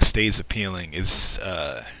I think stays appealing is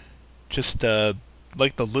just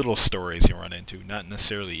like the little stories you run into, not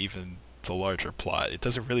necessarily even the larger plot. It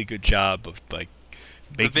does a really good job of like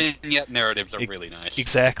The vignette narratives are really nice.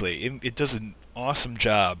 Exactly. It does an awesome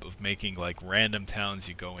job of making like random towns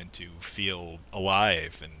you go into feel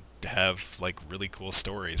alive and have like really cool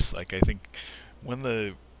stories. Like I think one of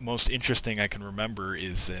the most interesting I can remember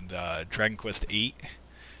is in Dragon Quest VIII.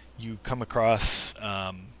 You come across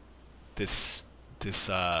this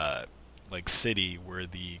like city where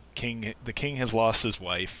the king has lost his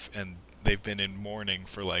wife and they've been in mourning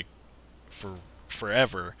for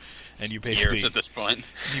forever, and you basically years at this point.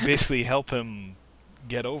 you basically help him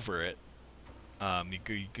get over it.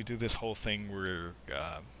 You could do this whole thing where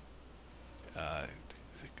I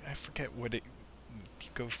forget what it. He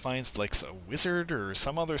go finds like a wizard or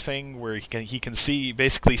some other thing where he can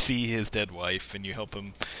basically see his dead wife, and you help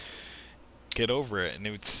him get over it. And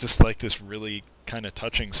it's just like this really kind of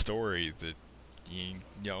touching story that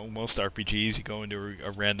most RPGs you go into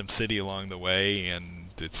a random city along the way and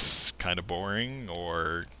it's kind of boring,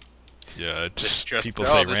 or just people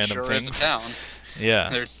say this random sure things. Is a town. Yeah.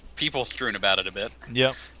 There's people strewn about it a bit.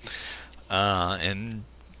 Yep. And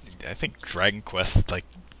I think Dragon Quest like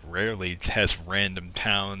rarely has random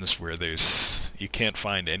towns where you can't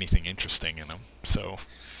find anything interesting in them. So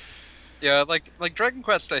Yeah, like Dragon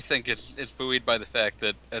Quest, I think is buoyed by the fact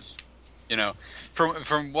that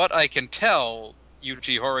from what I can tell,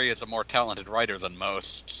 Yuji Horii is a more talented writer than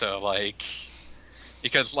most. So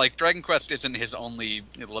because Dragon Quest isn't his only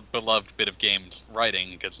beloved bit of games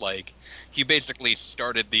writing, because he basically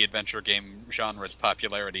started the adventure game genre's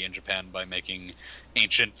popularity in Japan by making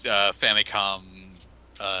ancient Famicom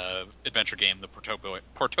adventure game, the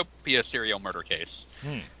Portopia Serial Murder Case.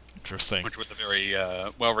 Interesting. Which was a very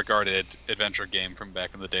well-regarded adventure game from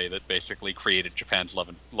back in the day that basically created Japan's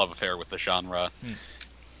love affair with the genre.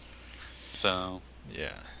 So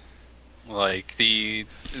yeah, the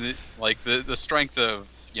strength of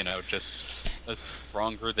just a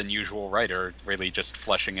stronger than usual writer, really just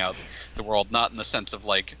fleshing out the world, not in the sense of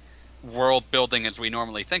world building as we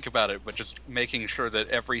normally think about it, but just making sure that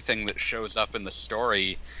everything that shows up in the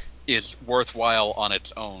story is worthwhile on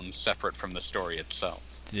its own, separate from the story itself.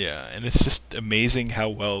 Yeah, and it's just amazing how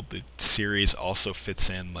well the series also fits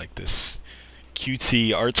in this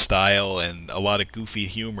cutesy art style and a lot of goofy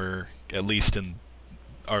humor, at least in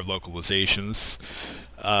our localizations,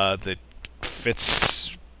 that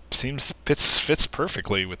fits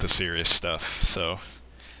perfectly with the serious stuff. So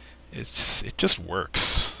it just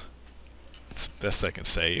works. That's the best I can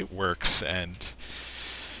say. It works, and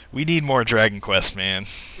we need more Dragon Quest, man.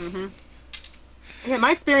 Mm-hmm. Yeah,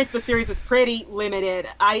 my experience with the series is pretty limited.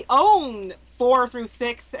 I own 4 through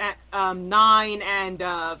 6, 9,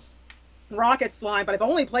 and Rocket Slime, but I've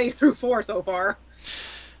only played through 4 so far.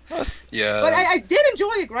 Yeah. But I did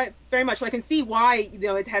enjoy it very much. So I can see why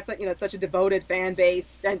it has such a devoted fan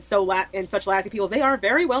base and such lasting people. They are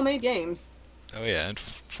very well made games. Oh yeah, and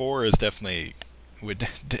 4 is definitely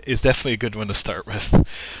a good one to start with.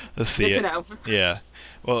 Let's see. Good to know. Yeah.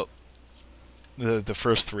 Well, the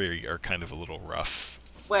first 3 are kind of a little rough.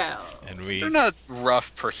 Well, And they're not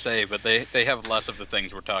rough per se, but they have less of the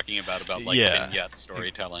things we're talking about like Yeah. vignette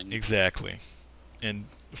storytelling. Exactly. And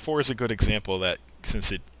 4 is a good example of that,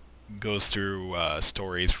 since it goes through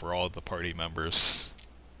stories for all the party members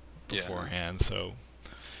beforehand. So,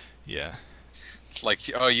 yeah. It's like,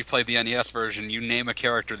 oh, you played the NES version, you name a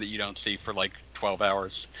character that you don't see for like 12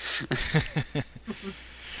 hours.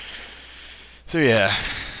 So yeah.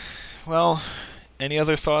 Well, any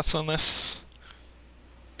other thoughts on this?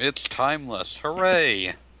 It's timeless.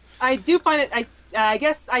 Hooray! I do find it. I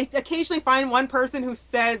guess I occasionally find one person who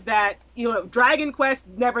says that Dragon Quest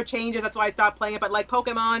never changes. That's why I stopped playing it. But like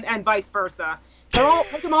Pokemon and vice versa,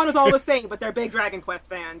 Pokemon is all the same, but they're big Dragon Quest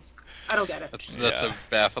fans. I don't get it. That's a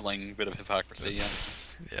baffling bit of hypocrisy.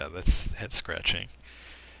 That's head scratching.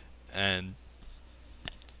 And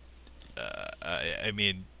I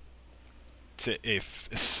mean, if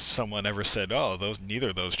someone ever said, "Oh, neither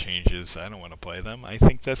of those changes, I don't want to play them," I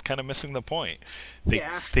think that's kind of missing the point. They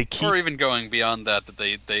keep, or even going beyond that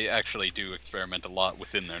they actually do experiment a lot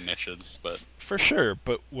within their niches, but for sure.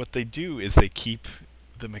 But what they do is they keep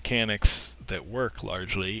the mechanics that work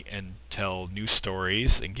largely and tell new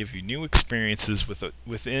stories and give you new experiences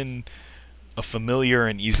within a familiar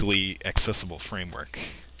and easily accessible framework.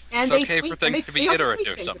 And it's okay for things to be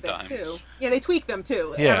iterative sometimes. Too. Yeah, they tweak them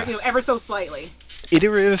too. Yeah. Ever so slightly.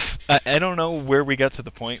 Iterative. I don't know where we got to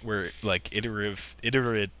the point where like iterative.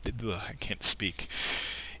 I can't speak.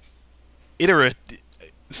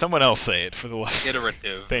 Someone else say it for the love.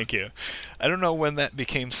 Iterative. Thank you. I don't know when that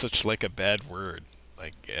became such like a bad word.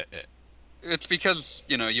 Like. It's because,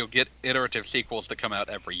 you'll get iterative sequels to come out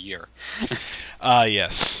every year.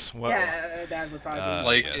 Yes. Well, yeah, that would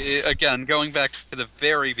probably be. Again, going back to the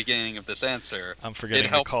very beginning of this answer, I'm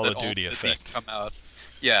forgetting the Call of Duty effect. These come out.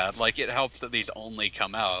 Yeah, it helps that these only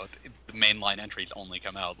come out, the mainline entries only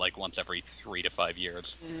come out, once every 3 to 5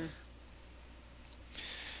 years. Mm.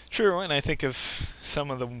 Sure, when I think of some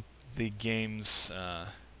of the games,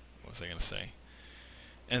 what was I going to say?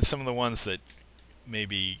 And some of the ones that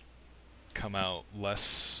maybe come out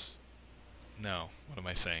less. No, what am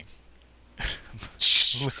I saying?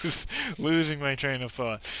 Losing my train of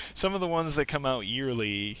thought. Some of the ones that come out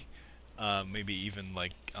yearly, maybe even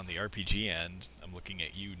like on the RPG end. I'm looking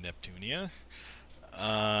at you, Neptunia.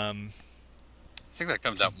 I think that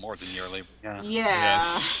comes out more than yearly. Yeah.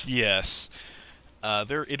 Yeah. Yes.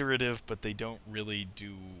 They're iterative, but they don't really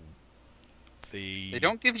do. They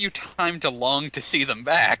don't give you time to long to see them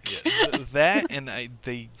back. Yeah, that and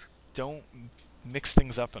they don't mix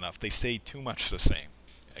things up enough. They stay too much the same,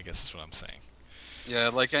 I guess is what I'm saying. Yeah,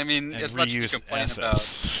 as much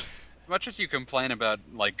as you complain about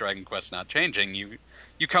like Dragon Quest not changing, you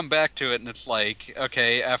come back to it and it's like,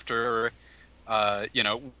 okay, after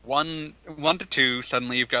 1 to 2,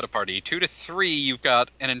 suddenly you've got a party. 2 to 3, you've got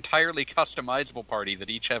an entirely customizable party that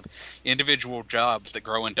each have individual jobs that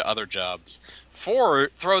grow into other jobs.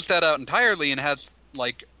 4 throws that out entirely and has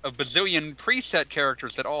like a bazillion preset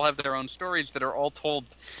characters that all have their own stories that are all told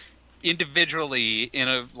individually in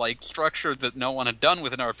a structure that no one had done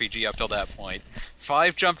with an RPG up till that point.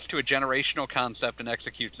 5 jumps to a generational concept and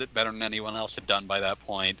executes it better than anyone else had done by that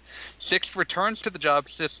point. 6 returns to the job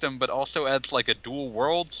system but also adds a dual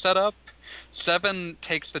world setup. 7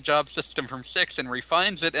 takes the job system from 6 and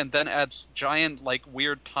refines it and then adds giant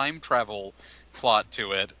weird time travel plot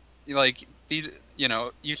to it.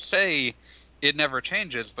 You say it never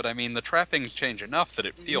changes, but I mean the trappings change enough that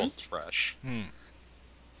it feels fresh.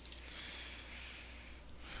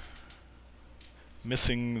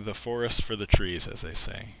 Missing the forest for the trees, as they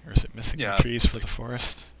say. Or is it missing the trees for the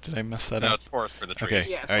forest? Did I mess that up? No, it's forest for the trees.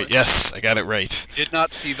 Okay, Yeah, alright, yes, I got it right. Did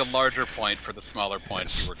not see the larger point for the smaller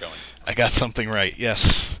points you were going. I got something right,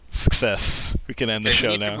 yes. Success. We can end the show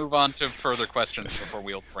now. We need now. to move on to further questions before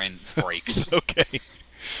Wheel's brain breaks. Okay.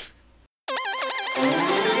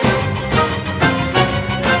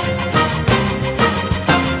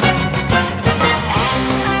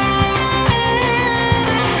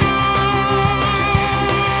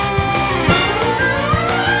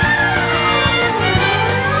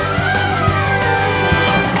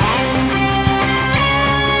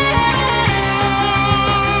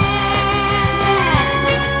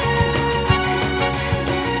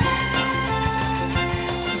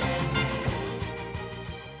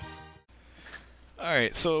 All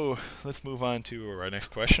right, so let's move on to our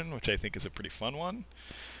next question, which I think is a pretty fun one.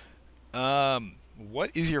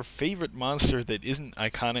 What is your favorite monster that isn't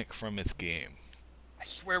iconic from its game? I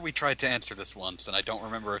swear we tried to answer this once, and I don't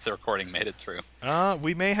remember if the recording made it through.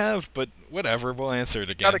 We may have, but whatever, we'll answer it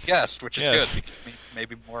again. Got a guest, which is Yes. good, because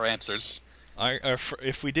maybe more answers.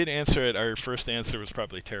 If we did answer it, our first answer was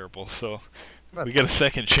probably terrible, so we That's- get a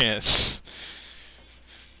second chance.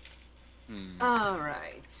 All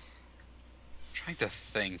right. Trying to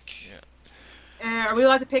think. Yeah. Are we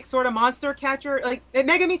allowed to pick sort of monster catcher? Like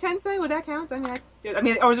Megami Tensei, would that count? I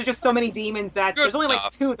mean, or is it just so many demons that Good there's only like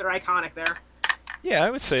enough. 2 that are iconic there? Yeah, I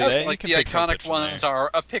would say that. Like You the can pick something iconic from ones there. are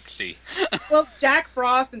a pixie. Well, Jack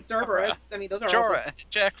Frost and Cerberus. I mean, those are Jorah, also...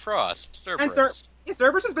 Jack Frost, And Cerberus.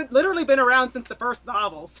 Cerberus has literally been around since the first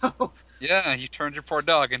novel, so... Yeah, you turned your poor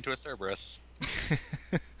dog into a Cerberus.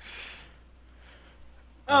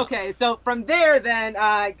 Okay, so from there, then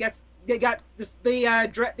I guess they got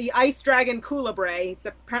the ice dragon Culebre. It's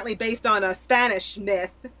apparently based on a Spanish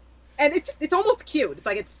myth, and it's almost cute. It's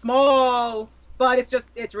like it's small, but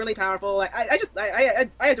it's really powerful. Like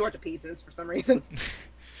I adore it to pieces for some reason.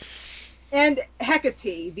 And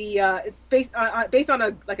Hecate, it's based on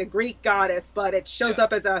a Greek goddess, but it shows Yeah.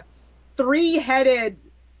 up as a 3-headed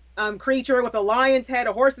creature with a lion's head,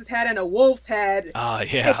 a horse's head, and a wolf's head. Ah,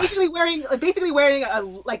 yeah. And basically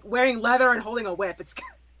wearing leather and holding a whip. It's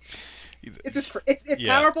just it's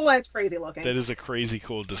Yeah. powerful and it's crazy looking. That is a crazy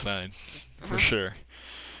cool design, for sure.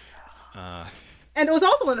 And it was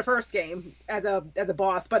also in the first game as a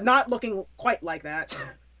boss, but not looking quite like that.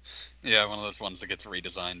 Yeah, one of those ones that gets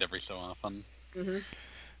redesigned every so often. hmm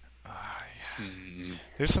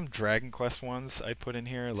There's some Dragon Quest ones I put in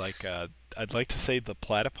here, like I'd like to say the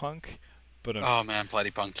Platypunk, but Oh man,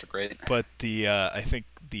 Platypunks are great. the I think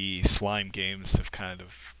the Slime games have kind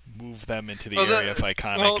of moved them into the Well, area of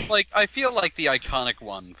iconic. Well, like I feel like the iconic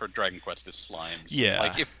one for Dragon Quest is Slimes. Yeah.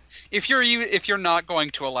 Like if you're not going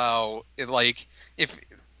to allow if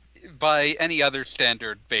by any other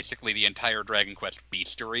standard, basically the entire Dragon Quest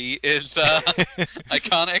beastery is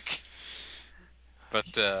iconic.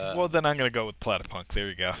 But Well, then I'm gonna go with Platypunk. There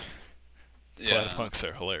you go. yeah, Platypunks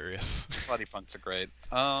are hilarious. Platypunks are great.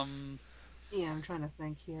 Yeah, I'm trying to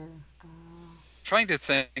think here. Trying to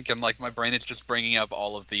think, and like my brain is just bringing up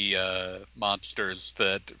all of the monsters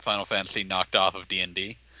that Final Fantasy knocked off of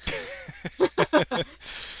D&D.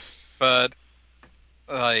 But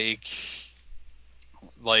like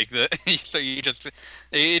the so you just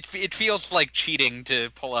it feels like cheating to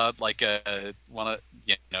pull out like a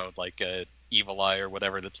evil eye or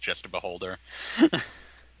whatever that's just a beholder.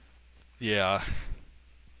 Yeah.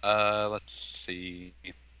 Let's see.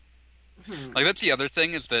 Like that's the other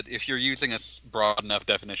thing is that if you're using a broad enough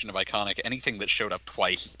definition of iconic, anything that showed up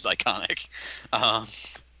twice is iconic.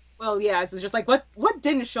 Well, yeah, it's just like what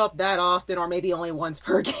didn't show up that often, or maybe only once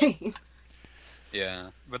per game. Yeah,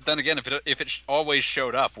 but then again, if it always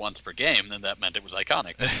showed up once per game, then that meant it was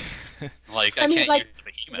iconic. Like I mean, can't like, use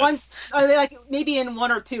Behemoth. Once, like maybe in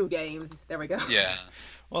 1 or 2 games. There we go. Yeah.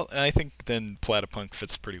 Well, I think then Platypunk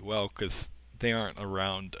fits pretty well because they aren't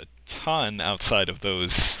around a ton outside of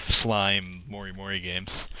those Slime Mori Mori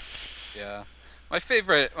games. Yeah. My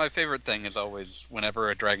favorite thing is always whenever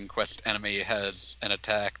a Dragon Quest enemy has an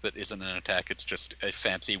attack that isn't an attack, it's just a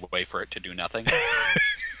fancy way for it to do nothing.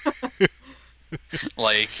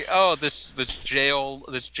 Like, oh, this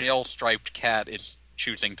jail striped cat is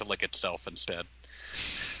choosing to lick itself instead.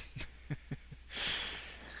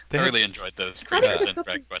 I really enjoyed those creatures in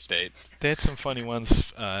Dragon Quest VIII. They had some funny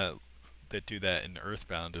ones that do that in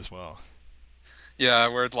Earthbound as well. Yeah,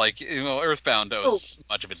 where Earthbound owes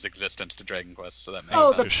much of its existence to Dragon Quest, so that makes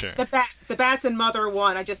Oh, sense. For sure. the Bats and Mother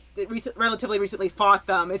one. I just relatively recently fought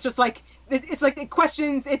them. It's just like it's like it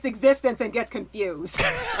questions its existence and gets confused.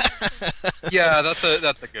 Yeah, that's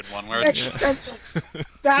a good one. Where it's, Existential.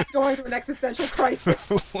 Bats going through an existential crisis.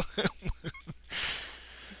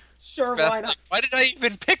 Sure, Beth's why not? like, why did I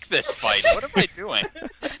even pick this fight? What am I doing?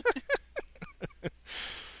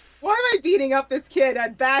 Why am I beating up this kid?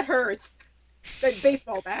 That hurts. That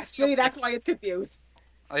baseball bat. Maybe that's why it's confused.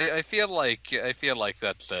 I feel like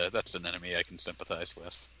that's an enemy I can sympathize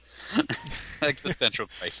with. Existential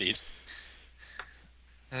crises.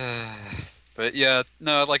 But yeah,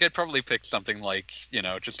 no, like I'd probably pick something like,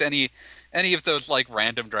 just any of those like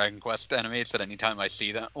random Dragon Quest enemies that anytime I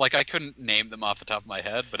see them, like I couldn't name them off the top of my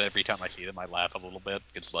head, but every time I see them I laugh a little bit.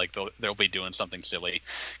 It's like they'll be doing something silly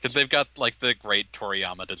because they've got like the great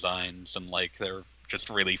Toriyama designs and like they're just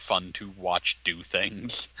really fun to watch do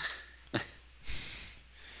things.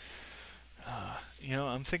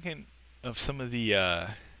 I'm thinking of some of the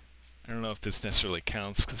I don't know if this necessarily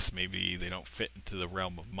counts because maybe they don't fit into the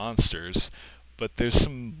realm of monsters, but there's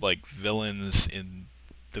some like villains in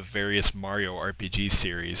the various Mario RPG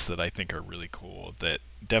series that I think are really cool that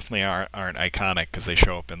definitely aren't iconic because they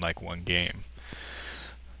show up in like one game.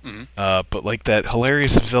 But like that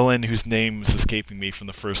hilarious villain whose name is escaping me from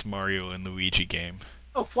the first Mario and Luigi game.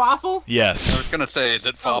 Oh, Fwaffle? Yes. I was gonna say, is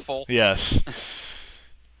it Fawful? Yes.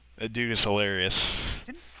 That dude is hilarious.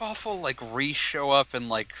 Didn't Fawful like re-show up in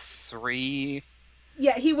like 3?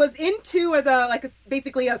 Yeah, he was in 2 as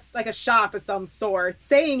basically a shop of some sort,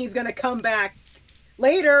 saying he's gonna come back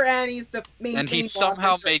later, and he's the main. And he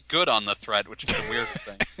somehow made good on the threat, which is the weird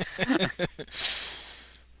thing.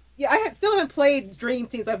 Yeah, still haven't played Dream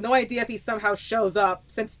Team, so I have no idea if he somehow shows up.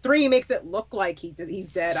 Since 3 makes it look like he's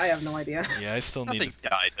dead, I have no idea. Yeah, I still need. Nothing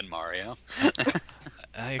dies in Mario.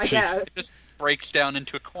 I guess. It just breaks down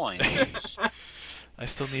into a coin. I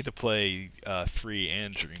still need to play 3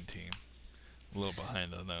 and Dream Team. A little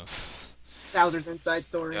behind on those. Bowser's Inside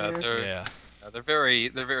Story. Yeah, they're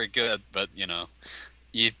very good, but you know,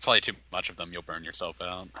 you play too much of them, you'll burn yourself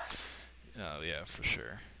out. Oh yeah, for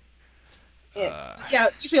sure. Yeah,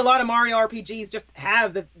 usually a lot of Mario RPGs just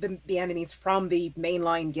have the enemies from the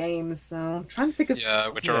mainline games. So I'm trying to think of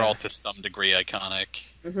which are all to some degree iconic.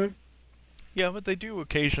 Mm-hmm. Yeah, but they do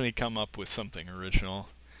occasionally come up with something original.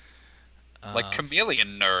 Like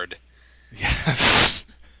Chameleon Nerd. Yes.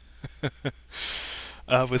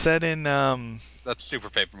 Was that in That's Super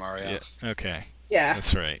Paper Mario. Yeah, okay. Yeah.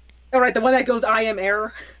 That's right. All right, the one that goes "I am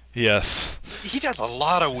error." Yes. He does a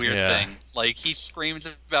lot of weird things. Like, he screams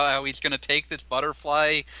about how he's going to take this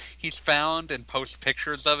butterfly he's found and post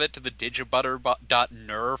pictures of it to the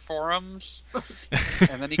digibutter.ner forums.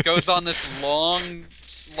 And then he goes on this long,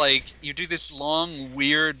 like, you do this long,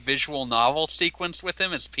 weird visual novel sequence with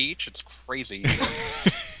him as Peach. It's crazy.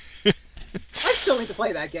 I still need to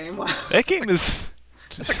play that game. Wow. That game is...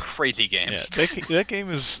 It's a crazy game. Yeah, that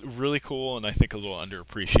game is really cool, and I think a little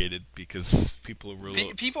underappreciated because people are really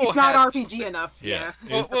It's not RPG enough. Yeah.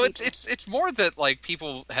 Yeah. Well, it's more that like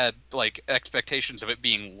people had like expectations of it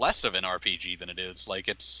being less of an RPG than it is. Like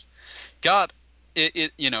it's got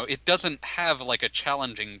it you know, it doesn't have like a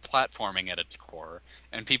challenging platforming at its core,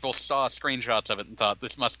 and people saw screenshots of it and thought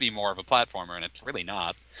this must be more of a platformer, and it's really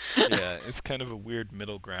not. Yeah, it's kind of a weird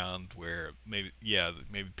middle ground where maybe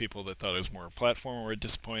people that thought it was more a platformer were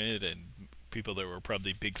disappointed, and people that were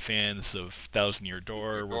probably big fans of Thousand Year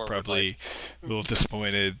Door were probably a little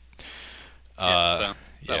disappointed. Yeah.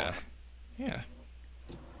 But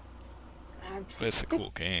it's a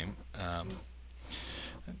cool game.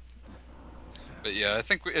 But yeah, I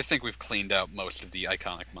think we've cleaned out most of the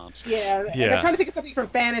iconic monsters. Yeah. I'm trying to think of something from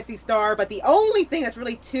Phantasy Star, but the only thing that's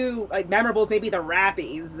really too memorable is maybe the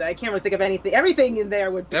Rappies. I can't really think of anything. Everything in there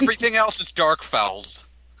would be... Everything else is Dark Fowls.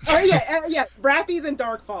 Oh yeah, Rappies and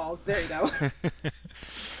Dark Falls. There you go.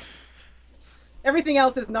 Everything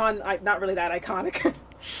else is not really that iconic.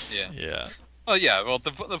 Yeah. Yeah. Oh yeah, well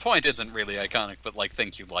the point isn't really iconic, but like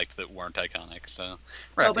things you liked that weren't iconic. So,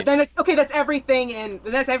 oh, but then that's everything in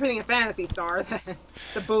Phantasy Star,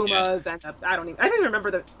 the Boomas and I don't even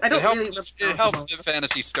remember the. I don't really remember. It helps that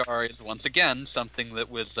Phantasy Star is once again something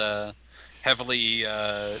that was heavily,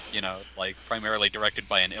 like primarily directed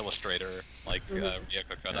by an illustrator like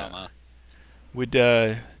Ryoko Kodama. Would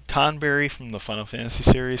Tonberry from the Final Fantasy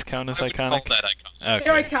series count as iconic? Call that iconic. Okay.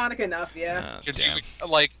 They're iconic enough, yeah.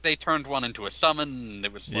 Because they turned one into a summon, and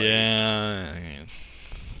it was like... Yeah.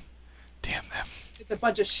 Damn them. It's a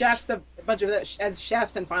bunch of chefs, as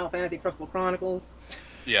chefs in Final Fantasy Crystal Chronicles.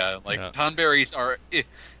 Yeah, Tonberries are...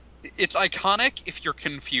 It's iconic if you're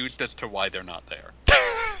confused as to why they're not there.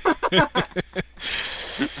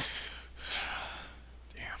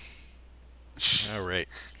 Damn. All right.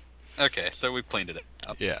 Okay, so we've cleaned it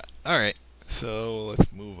up. Yeah. All right. So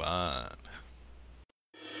let's move on.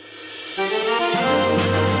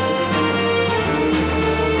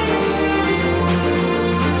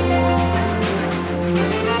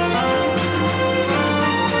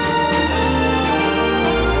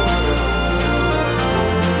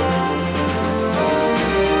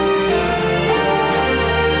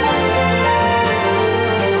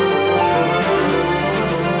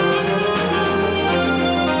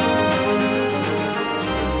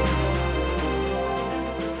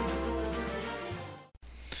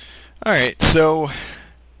 Alright, so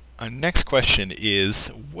our next question is,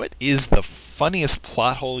 what is the funniest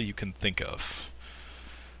plot hole you can think of?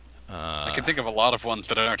 I can think of a lot of ones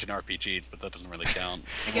that aren't in RPGs, but that doesn't really count.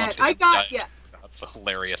 Again, I got the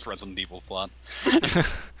hilarious Resident Evil plot.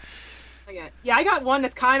 I got one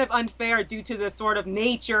that's kind of unfair due to the sort of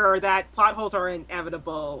nature that plot holes are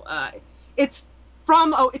inevitable. It's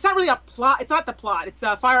it's not really a plot. It's not the plot. It's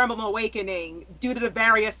Fire Emblem Awakening due to the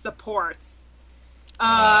various supports.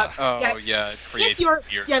 It creates weird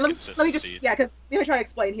let me just consistencies. because let me try to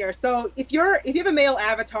explain here. So if you have a male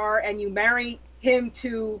avatar and you marry him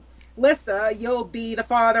to Lissa, you'll be the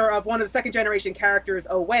father of one of the second generation characters,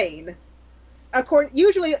 Owain.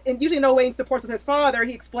 Usually in Owain's supports with his father,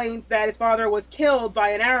 he explains that his father was killed by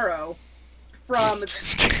an arrow from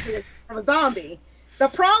a zombie. The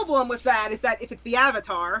problem with that is that if it's the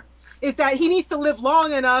avatar, is that he needs to live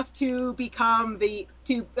long enough to become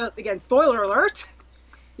again, spoiler alert,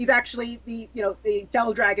 he's actually the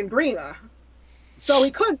Fell Dragon Grima. So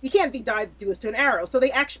he can't be died due to an arrow. So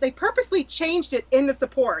they purposely changed it in the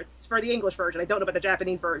supports for the English version. I don't know about the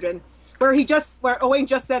Japanese version, where Owain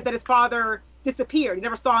just says that his father disappeared. He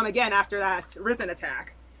never saw him again after that Risen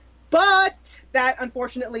attack. But that,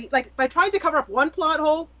 unfortunately, by trying to cover up one plot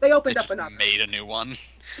hole, they opened up another. Made a new one.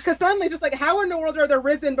 Because suddenly it's just how in the world are there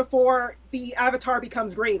Risen before the Avatar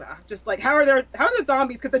becomes Grima? Just how are the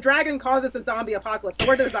zombies? Because the dragon causes the zombie apocalypse. So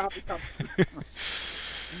where do the zombies come from?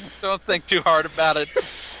 Don't think too hard about it.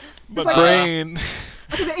 My brain.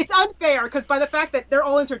 It's unfair because by the fact that they're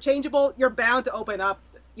all interchangeable, you're bound to open up,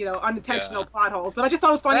 unintentional plot holes. But I just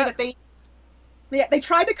thought it was funny that they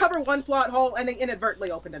tried to cover one plot hole and they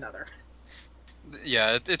inadvertently opened another.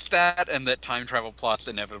 Yeah, it's that, and that time travel plots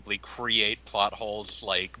inevitably create plot holes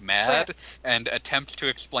like mad, and attempts to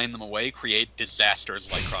explain them away create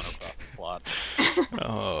disasters like Chrono Cross's plot.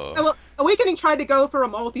 Oh. Well, Awakening tried to go for a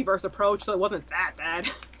multiverse approach, so it wasn't that bad.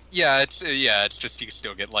 Yeah, it's just you can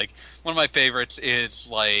still get one of my favorites is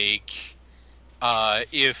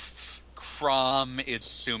if Chrom is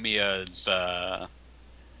Sumia's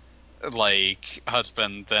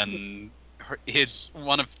husband, then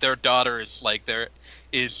one of their daughters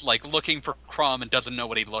looking for Chrom and doesn't know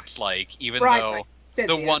what he looks like, even though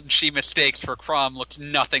the one she mistakes for Chrom looks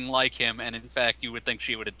nothing like him, and in fact you would think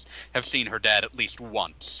she would have seen her dad at least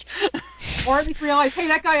once. Or at least realize, hey,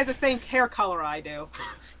 that guy has the same hair color I do.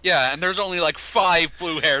 Yeah, and there's only 5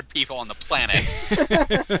 blue-haired people on the planet.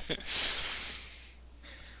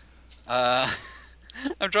 I'm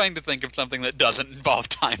trying to think of something that doesn't involve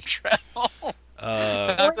time travel.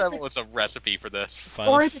 Time travel is a recipe for this.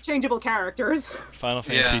 Or interchangeable characters. Final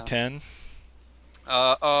Fantasy X.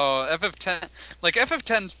 FF10.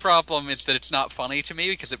 FF10's problem is that it's not funny to me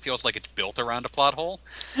because it feels like it's built around a plot hole.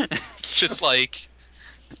 It's just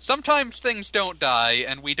sometimes things don't die,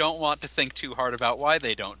 and we don't want to think too hard about why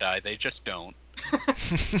they don't die. They just don't.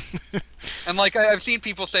 And I've seen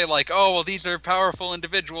people say oh, well, these are powerful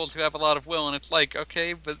individuals who have a lot of will, and it's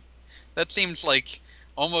okay, but that seems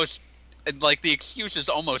almost the excuse is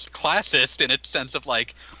almost classist in its sense of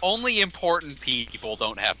only important people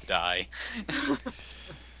don't have to die.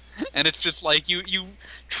 And it's just you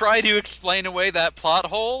try to explain away that plot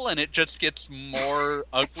hole, and it just gets more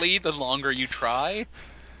ugly the longer you try.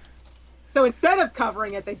 So instead of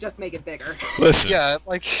covering it, they just make it bigger. Listen. Yeah,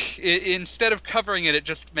 instead of covering it, it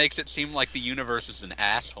just makes it seem like the universe is an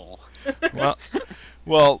asshole.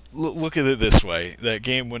 Well, look at it this way: that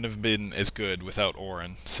game wouldn't have been as good without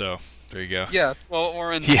Auron. So there you go. Yes, well,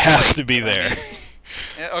 Auron. He has to be there.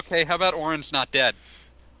 Okay, how about Auron's not dead?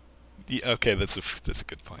 Yeah, okay, that's a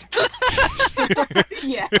good point.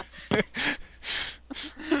 Yeah.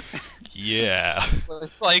 Yeah.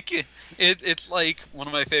 It's one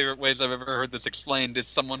of my favorite ways I've ever heard this explained is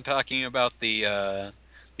someone talking about the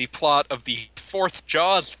plot of the 4th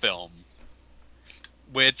Jaws film,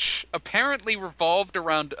 which apparently revolved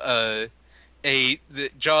around the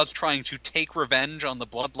Jaws trying to take revenge on the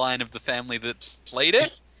bloodline of the family that slayed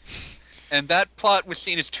it, and that plot was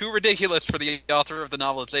seen as too ridiculous for the author of the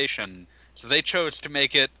novelization. So they chose to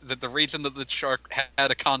make it that the reason that the shark had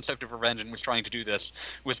a concept of revenge and was trying to do this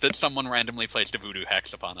was that someone randomly placed a voodoo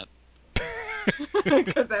hex upon it.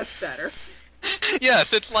 Because that's better.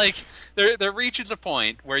 Yes, it's there reaches a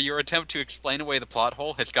point where your attempt to explain away the plot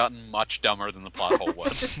hole has gotten much dumber than the plot hole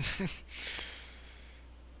was.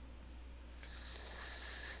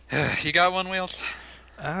 You got one, Wheels?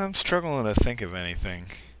 I'm struggling to think of anything.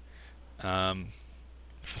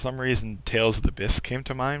 For some reason, Tales of the Abyss came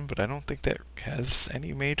to mind, but I don't think that has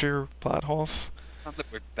any major plot holes. Not that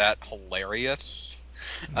we're that hilarious.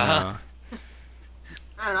 I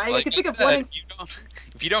don't know. I can think of one.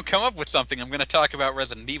 If you don't come up with something, I'm going to talk about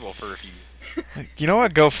Resident Evil for a few minutes. You know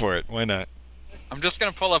what? Go for it. Why not? I'm just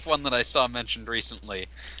going to pull up one that I saw mentioned recently.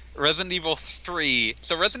 Resident Evil 3.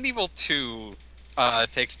 So Resident Evil 2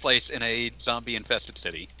 takes place in a zombie-infested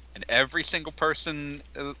city. And every single person,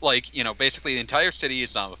 basically the entire city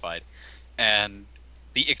is zombified. And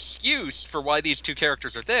the excuse for why these two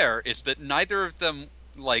characters are there is that neither of them,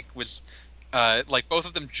 was like both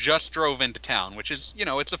of them just drove into town, which is,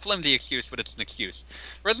 it's a flimsy excuse, but it's an excuse.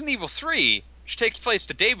 Resident Evil 3, which takes place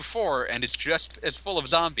the day before and is just as full of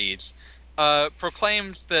zombies,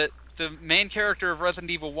 proclaims that the main character of Resident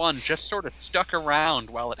Evil 1 just sort of stuck around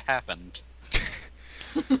while it happened.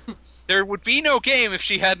 There would be no game if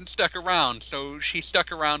she hadn't stuck around, so she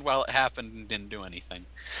stuck around while it happened and didn't do anything.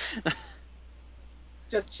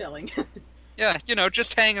 Just chilling. Yeah,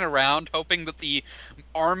 just hanging around, hoping that the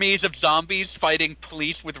armies of zombies fighting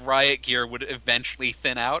police with riot gear would eventually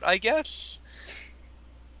thin out, I guess?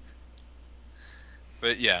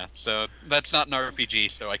 But yeah, so that's not an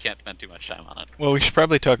RPG, so I can't spend too much time on it. Well, we should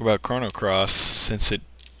probably talk about Chrono Cross, since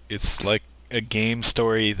it's like a game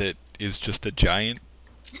story that is just a giant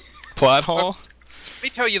plot hole. Let me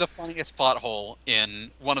tell you the funniest plot hole in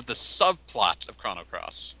one of the subplots of Chrono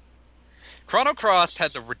Cross. Chrono Cross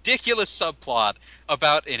has a ridiculous subplot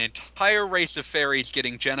about an entire race of fairies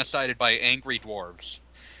getting genocided by angry dwarves.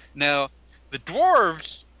 Now, the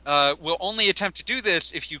dwarves will only attempt to do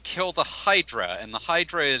this if you kill the Hydra, and the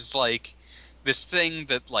Hydra is like this thing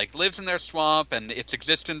that like lives in their swamp, and its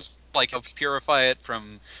existence like helps purify it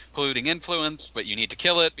from polluting influence, but you need to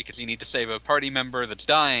kill it because you need to save a party member that's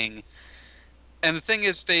dying. And the thing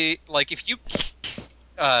is, they like if you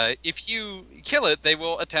kill it, they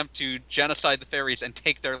will attempt to genocide the fairies and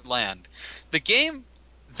take their land. The game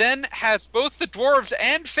then has both the dwarves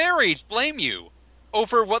and fairies blame you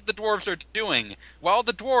over what the dwarves are doing, while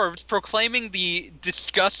the dwarves, proclaiming the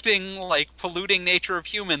disgusting, like, polluting nature of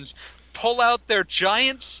humans, pull out their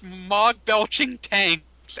giant smog-belching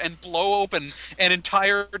tanks and blow open an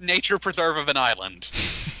entire nature preserve of an island.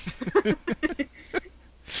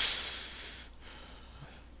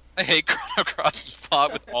 I hate Chrono Cross's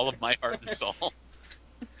plot with all of my heart and soul.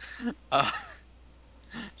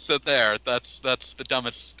 So there, that's the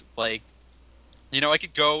dumbest, like... I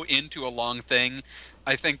could go into a long thing.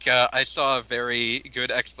 I think I saw a very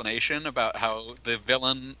good explanation about how the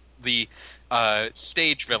villain, the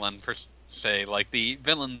stage villain per se, like the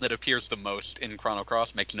villain that appears the most in Chrono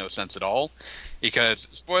Cross makes no sense at all. Because,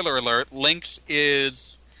 spoiler alert, Lynx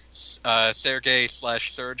is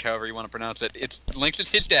Sergei/Serge, however you want to pronounce it. Lynx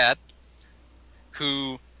is his dad,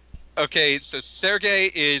 who... Okay, so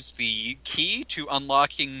Sergei is the key to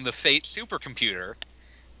unlocking the Fate supercomputer,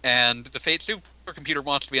 and the Fate supercomputer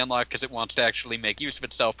wants to be unlocked because it wants to actually make use of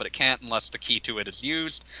itself, but it can't unless the key to it is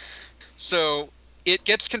used. So it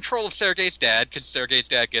gets control of Sergei's dad, because Sergei's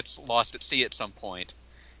dad gets lost at sea at some point.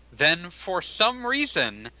 Then, for some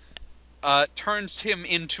reason, turns him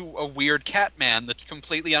into a weird cat man that's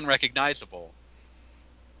completely unrecognizable.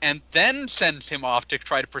 And then sends him off to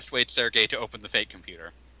try to persuade Sergei to open the Fate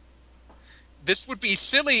computer. This would be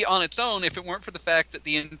silly on its own if it weren't for the fact that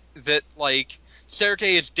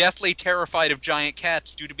Sergei is deathly terrified of giant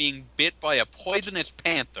cats due to being bit by a poisonous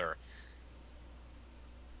panther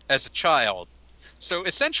as a child. So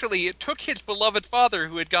essentially, it took his beloved father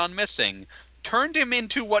who had gone missing, turned him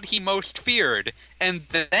into what he most feared, and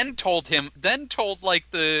then told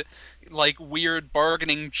the weird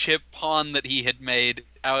bargaining chip pawn that he had made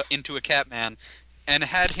out into a Catman, and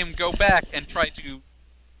had him go back and try to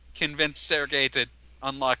convince Sergei to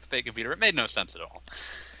unlock the Fate computer. It made no sense at all.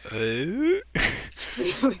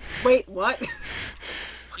 Wait, what?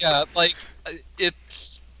 Yeah,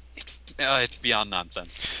 it's beyond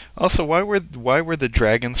nonsense. Also, why were the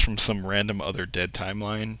dragons from some random other dead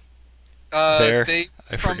timeline there? I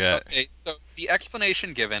forget. Okay, so the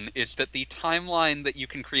explanation given is that the timeline that you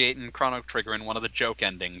can create in Chrono Trigger in one of the joke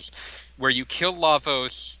endings, where you kill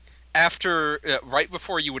Lavos after, right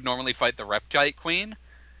before you would normally fight the Reptite Queen,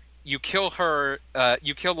 you kill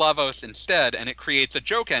Lavos instead, and it creates a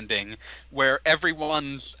joke ending where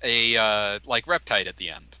everyone's a Reptite at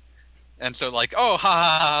the end. And so oh, ha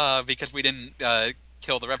ha ha, because we didn't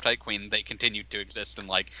kill the Reptite Queen, they continued to exist, and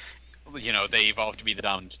they evolved to be the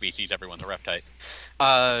dominant species, everyone's a Reptite.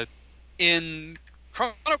 In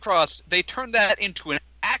Chrono Cross, they turned that into an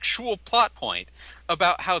actual plot point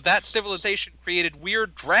about how that civilization created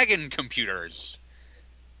weird dragon computers.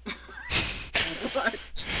 What?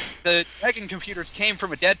 The dragon computers came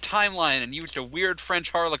from a dead timeline and used a weird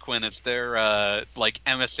French harlequin as their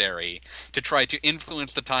emissary to try to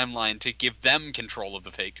influence the timeline to give them control of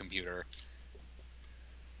the Fate computer.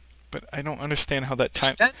 But I don't understand how that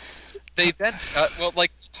time... the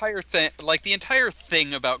entire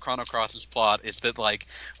thing about Chrono Cross's plot is that,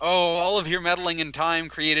 all of your meddling in time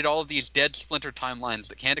created all of these dead splinter timelines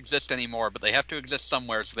that can't exist anymore, but they have to exist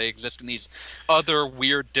somewhere, so they exist in these other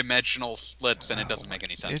weird dimensional splits, and it doesn't make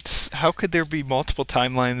any sense. How could there be multiple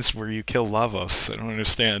timelines where you kill Lavos? I don't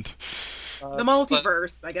understand. The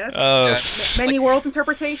multiverse, I guess. Oh. Many worlds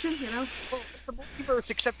interpretation, the multiverse,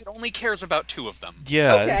 except it only cares about two of them.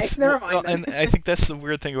 Yeah. Okay, never mind Well, then. and I think that's the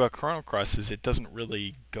weird thing about Chrono Cross is it doesn't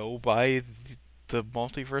really go by the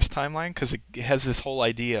multiverse timeline because it has this whole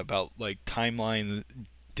idea about like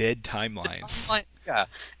dead The timelines. timeline, yeah,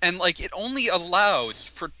 and like it only allows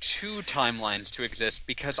for two timelines to exist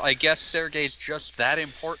because I guess Sergei's just that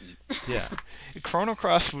important. Yeah. Chrono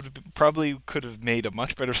Cross probably could have made a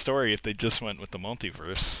much better story if they just went with the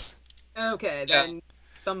multiverse. Okay, Yeah. then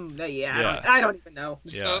I Yeah. don't even know.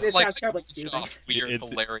 Yeah. So, It like, sounds terribly I confusing. off weird, It-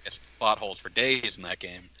 hilarious plot holes for days in that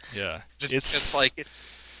game. Yeah. Just it's like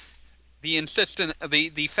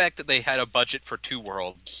the fact that they had a budget for two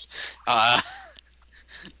worlds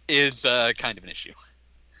is kind of an issue,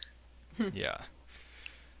 Yeah.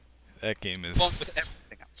 That game along with is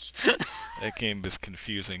everything else. that game is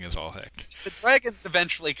confusing as all heck. The dragons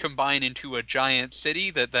eventually combine into a giant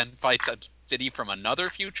city that then fights a city from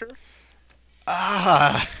another future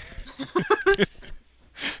Ah.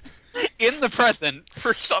 in the present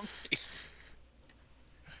for some reason.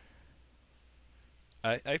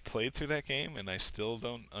 I played through that game and I still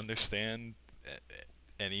don't understand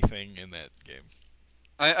anything in that game.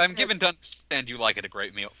 I'm given to understand you like it a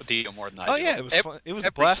great deal more than I Oh do. yeah, it was fun. It was a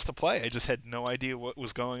every- blast to play. I just had no idea what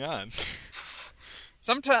was going on.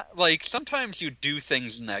 Sometimes you do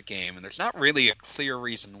things in that game, and there's not really a clear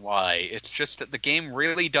reason why. It's just that the game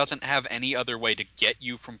really doesn't have any other way to get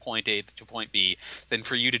you from point A to point B than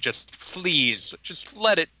for you to just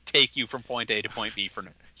let it take you from point A to point B for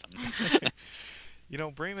no reason. You know,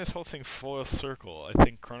 bringing this whole thing full circle, I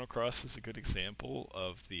think Chrono Cross is a good example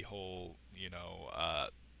of the whole,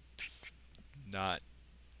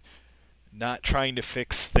 not trying to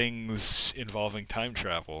fix things involving time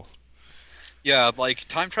travel. Yeah, like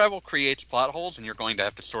time travel creates plot holes, and you're going to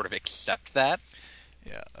have to sort of accept that.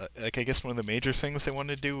 Yeah, like I guess one of the major things they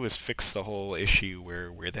wanted to do was fix the whole issue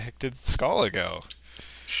where the heck did Scala go?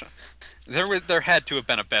 There had to have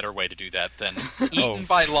been a better way to do that than eaten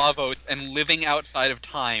by Lavos and living outside of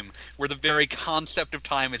time, where the very concept of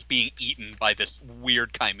time is being eaten by this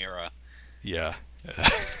weird chimera. Yeah.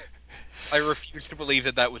 I refuse to believe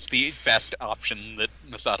that was the best option that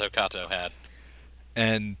Masato Kato had.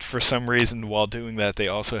 And for some reason, while doing that, they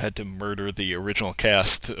also had to murder the original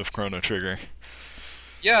cast of Chrono Trigger.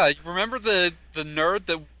 Yeah, you remember the nerd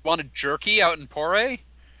that wanted jerky out in Pore?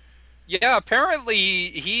 Yeah, apparently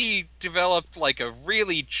he developed like a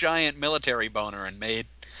really giant military boner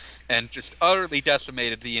and just utterly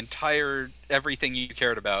decimated the entire everything you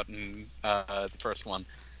cared about in the first one.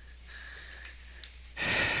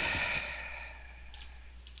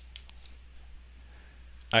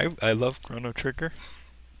 I love Chrono Trigger.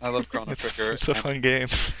 I love Chrono Trigger. It's a fun game.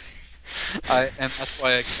 And that's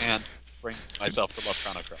why I can't bring myself to love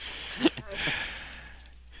Chrono Cross.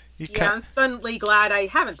 Yeah, I'm suddenly glad I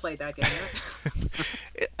haven't played that game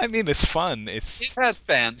yet. I mean, it's fun. It has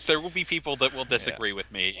fans. There will be people that will disagree Yeah.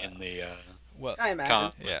 with me in the Well, I imagine.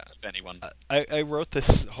 comments, Yeah. if anyone. I wrote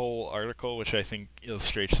this whole article, which I think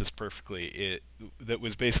illustrates this perfectly. That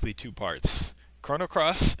was basically two parts: Chrono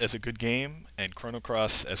Cross as a good game, and Chrono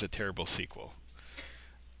Cross as a terrible sequel.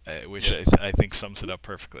 Which Yeah. I think sums it up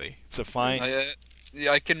perfectly. It's a fine.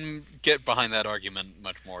 I can get behind that argument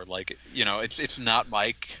much more. Like, it's not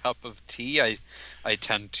my cup of tea. I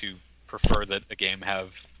tend to prefer that a game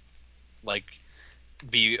have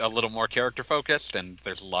be a little more character focused, and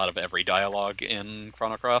there's a lot of every dialogue in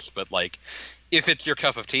Chrono Cross. But if it's your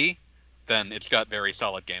cup of tea, then it's got very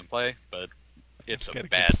solid gameplay. But it's a got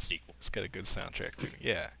bad good, sequel. It's got a good soundtrack too.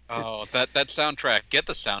 Yeah. Oh, that soundtrack! Get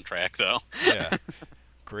the soundtrack though. Yeah.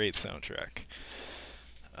 Great soundtrack.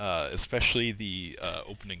 Especially the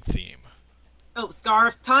opening theme. Oh,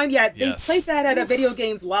 Scarf Time. Yeah, they Yes. played that at a Video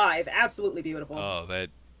Games Live. Absolutely beautiful. Oh, that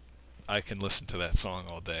I can listen to that song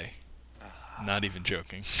all day. Not even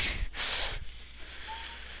joking.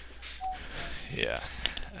 Yeah.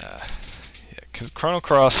 Yeah, 'cause Chrono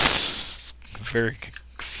Cross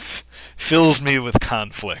fills me with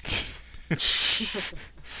conflict.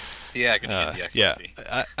 The agony and the Yeah. ecstasy.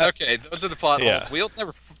 Okay, those are the plot Yeah. holes. Wheels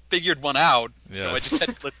never figured one out, so I Yes. just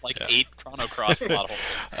had to list Yeah. 8 Chrono Cross plot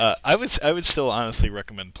holes. I would still honestly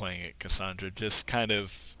recommend playing it, Cassandra. Just kind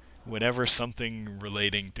of whenever something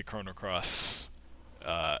relating to Chrono Cross,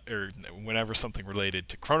 or whenever something related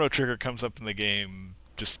to Chrono Trigger comes up in the game,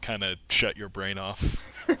 just kind of shut your brain off.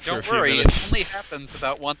 for a Don't few worry, it minutes. only happens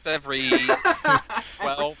about once every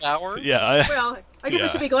 12 hours. Yeah. Well, I guess I Yeah.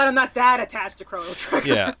 should be glad I'm not that attached to Chrono Trigger.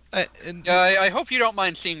 Yeah. I hope you don't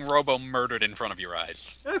mind seeing Robo murdered in front of your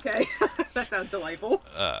eyes. Okay, that sounds delightful.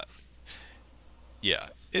 Yeah.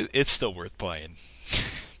 It's still worth playing.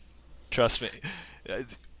 Trust me.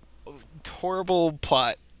 Horrible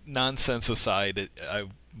plot nonsense aside, I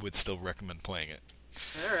would still recommend playing it.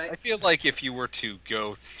 All right. I feel like if you were to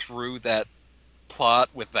go through that plot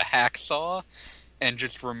with the hacksaw and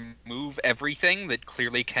just remove everything that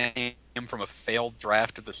clearly came from a failed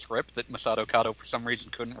draft of the script that Masato Kato for some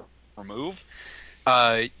reason couldn't remove,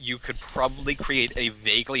 you could probably create a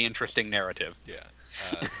vaguely interesting narrative. Yeah.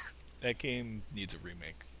 That game needs a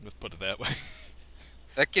remake. Let's put it that way.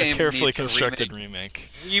 That game A carefully needs constructed remake.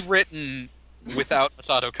 rewritten without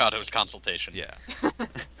Masato Kato's consultation. Yeah.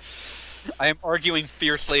 I am arguing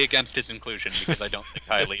fiercely against his inclusion because I don't think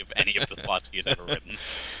highly of any of the plots he has ever written.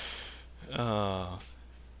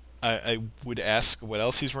 I would ask what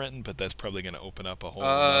else he's written, but that's probably going to open up a whole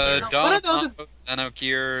What Dawn are of those- Combo,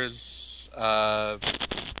 Xenogears,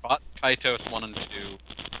 Bot Kaitos 1 and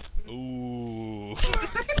 2. Ooh. The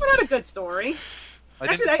second one had a good story. I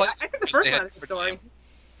Actually, didn't play I think the because first they one had had a good story. different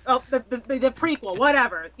Oh, the prequel,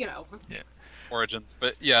 whatever, Origins,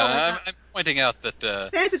 but yeah, Oh my I'm, God. I'm pointing out that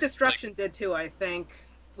Sands of Destruction did too, I think.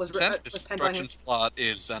 Was Sense was penned by him. Destruction's plot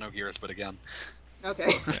is Xenogears, but again.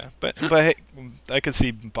 Okay. Yeah, but hey, I could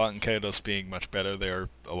see Bot and Kaitos being much better. They're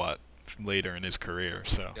a lot later in his career,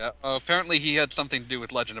 so. Yeah. Apparently, he had something to do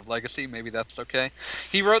with Legend of Legacy. Maybe that's okay.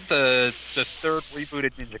 He wrote the third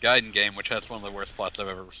rebooted Ninja Gaiden game, which has one of the worst plots I've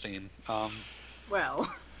ever seen.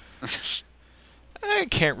 Well, I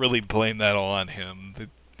can't really blame that all on him.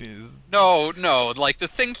 No, like the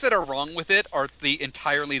things that are wrong with it are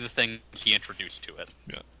entirely the things he introduced to it.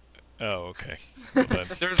 Oh, okay. Well, then.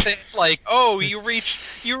 There are things like,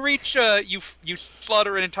 you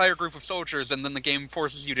slaughter an entire group of soldiers, and then the game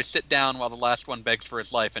forces you to sit down while the last one begs for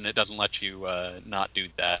his life, and it doesn't let you not do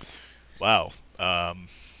that. Wow.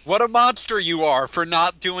 What a monster you are for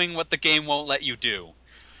not doing what the game won't let you do.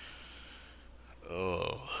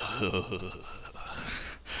 Oh.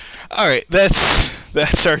 All right,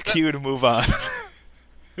 that's our cue to move on.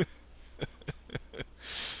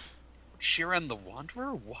 Shiren the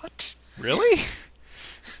Wanderer? What? Really?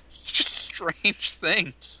 It's just strange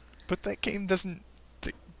things. But that game doesn't.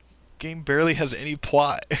 The game barely has any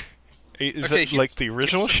plot. Is Okay, it like the here's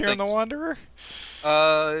original the Sharon the thing. Wanderer?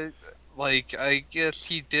 Like, I guess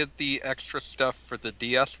he did the extra stuff for the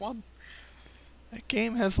DS one? That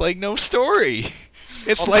game has like no story.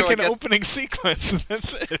 It's Also, like I an guess- opening sequence, and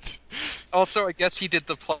that's it. Also, I guess he did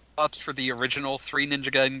the plots for the original 3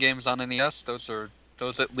 Ninja Gaiden games on NES.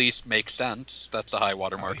 Those at least make sense. That's a high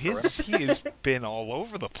watermark for him. He has been all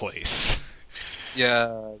over the place.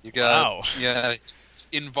 Yeah, you got. Wow. Yeah, he's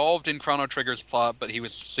involved in Chrono Trigger's plot, but he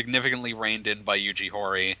was significantly reined in by Yuji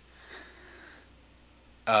Horii.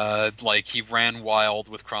 Like he ran wild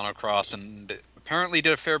with Chrono Cross, and apparently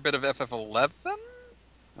did a fair bit of FF11.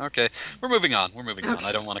 Okay, we're moving on.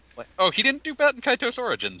 I don't want to play. Oh, he didn't do Baten Kaitos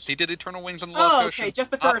Origins. He did Eternal Wings and the Lost Oh, Ocean. okay, just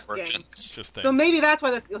the not first game. Origins. Just so that. maybe that's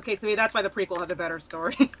why the prequel has a better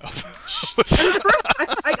story. I, mean, the first,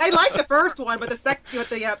 I like the first one, but the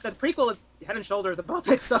prequel is head and shoulders above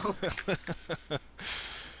it. So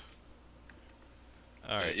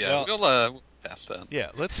All right. Yeah, well, we'll pass that. yeah.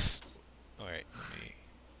 Let's. All right. Let me,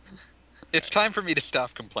 It's time for me to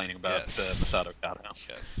stop complaining about Yes. Masato Kato.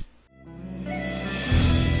 yes.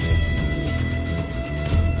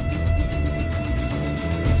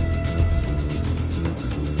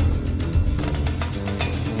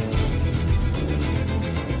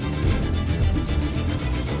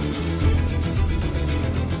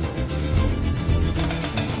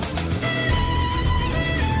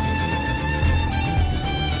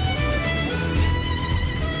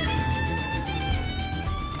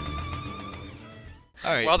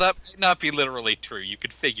 All right. While that might not be literally true, you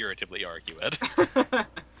could figuratively argue it.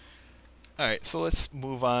 All right. So let's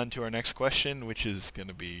move on to our next question, which is going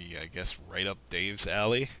to be, I guess, right up Dave's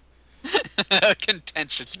alley.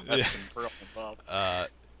 Contentious question for all involved.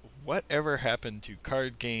 Whatever happened to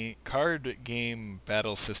card game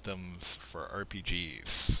battle systems for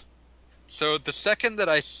RPGs? So the second that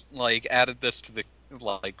I added this to the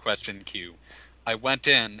question queue, I went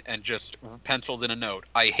in and just penciled in a note.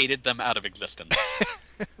 I hated them out of existence.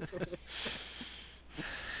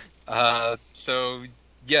 So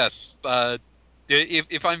yes,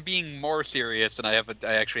 if I'm being more serious, and I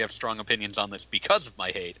actually have strong opinions on this because of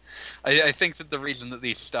my hate, I think that the reason that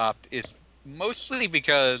these stopped is mostly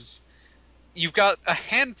because you've got a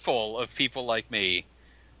handful of people like me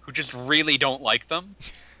who just really don't like them,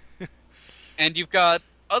 and you've got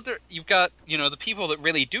the people that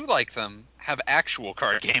really do like them have actual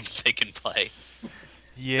card games they can play.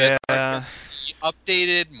 Yeah. That are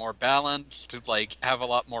updated, more balanced, to have a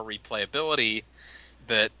lot more replayability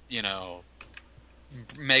that,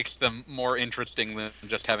 makes them more interesting than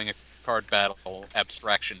just having a card battle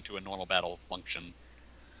abstraction to a normal battle function.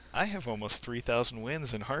 I have almost 3,000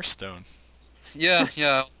 wins in Hearthstone. Yeah,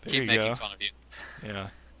 There keep you making go. fun of you. Yeah,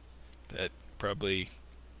 that probably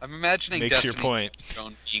I'm imagining makes your Destiny point. and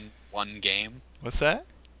Hearthstone being one game. What's that?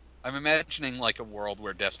 I'm imagining like a world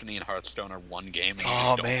where Destiny and Hearthstone are one game and you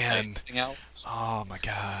Oh, just don't man. play anything else. Oh my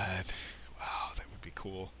god. Wow, that would be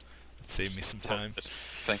cool. It'd save me some time. This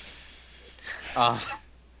thing.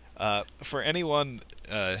 For anyone,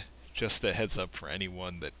 just a heads up for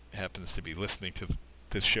anyone that happens to be listening to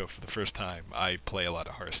this show for the first time, I play a lot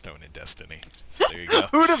of Hearthstone and Destiny. So there you go.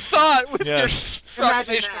 Who'd have thought with Yes. your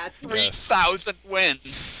Imagine structure that. 3,000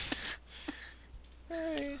 wins?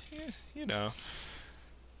 You know.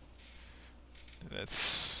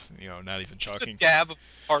 That's, not even Just talking. a dab of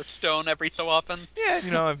Hearthstone every so often. Yeah,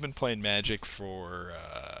 I've been playing Magic for,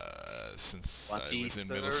 since I 20 was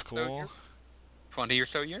in or middle so school. years? 20 or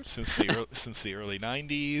so years? Since the early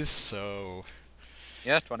 90s, so...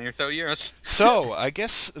 Yeah, 20 or so years. So, I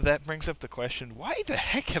guess that brings up the question, why the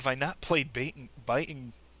heck have I not played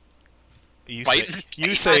Biting... You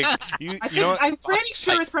say... You know what? I'm pretty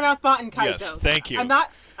sure it's pronounced Baten Kaitos. Yes, thank you. I'm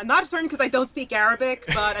not certain because I don't speak Arabic,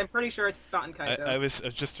 but I'm pretty sure it's Baten Kaitos. I was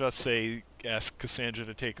just about to say, ask Cassandra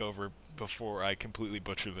to take over before I completely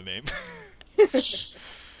butcher the name.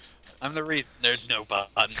 I'm the reason there's no Baten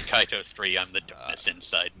Kaitos 3. I'm the darkness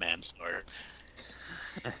inside Manslaughter.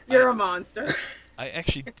 You're a monster. I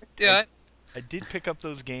actually... Yeah, I did pick up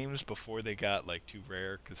those games before they got too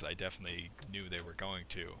rare, because I definitely knew they were going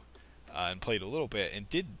to, and played a little bit, and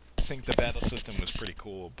did think the battle system was pretty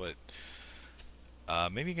cool. But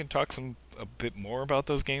maybe you can talk a bit more about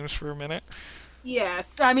those games for a minute.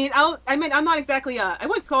 Yes, I'm not exactly I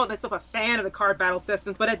wouldn't call myself a fan of the card battle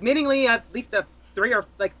systems, but admittingly, at least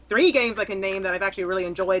three games I can name that I've actually really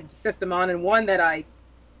enjoyed the system on, and one that I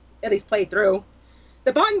at least played through.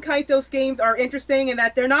 The Baten Kaitos games are interesting in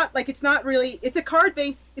that they're not it's a card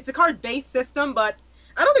based system, but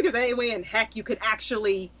I don't think there's any way in heck you could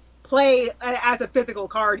actually play as a physical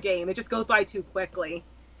card game. It just goes by too quickly.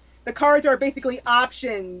 The cards are basically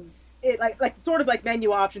options, sort of like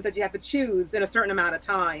menu options that you have to choose in a certain amount of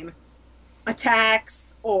time.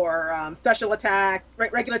 Attacks or special attack,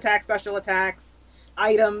 regular attack, special attacks,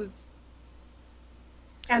 items.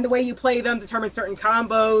 And the way you play them determines certain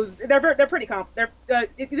combos. They're pretty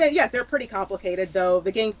they're pretty complicated, though.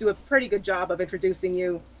 The games do a pretty good job of introducing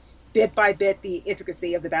you bit by bit the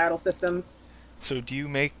intricacy of the battle systems. So do you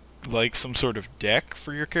make some sort of deck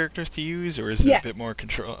for your characters to use, or is it Yes. a bit more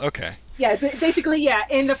control? Okay. Yeah, basically, yeah.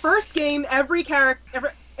 In the first game, every character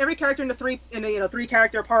in the three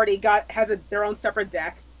character party has their own separate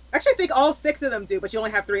deck. Actually, I think all 6 of them do, but you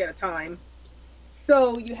only have 3 at a time.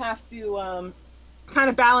 So you have to kind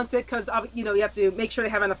of balance it because you have to make sure they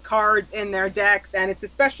have enough cards in their decks, and it's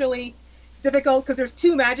especially difficult because there's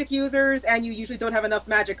 2 magic users, and you usually don't have enough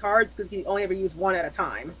magic cards because you only ever use 1 at a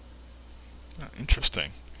time. Oh,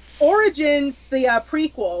 interesting. Origins, the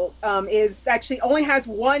prequel, is actually only has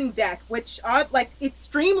 1 deck, which it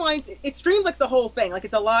streamlines the whole thing.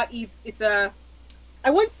 It's a lot easy. I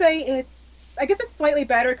wouldn't say I guess it's slightly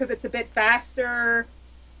better because it's a bit faster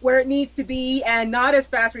where it needs to be and not as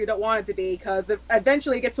fast where you don't want it to be, because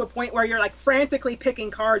eventually it gets to a point where you're frantically picking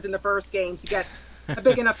cards in the first game to get a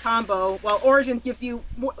big enough combo, while Origins gives you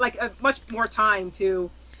much more time to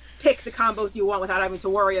pick the combos you want without having to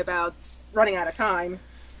worry about running out of time.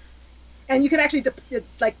 And you can actually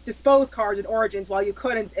dispose cards in Origins while you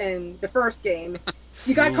couldn't in the first game.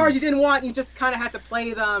 You got cards you didn't want, you just kind of had to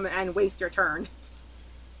play them and waste your turn.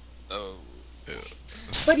 Oh.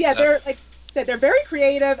 But yeah, they're very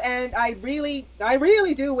creative, and I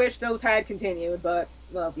really do wish those had continued. But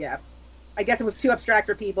well, yeah, I guess it was too abstract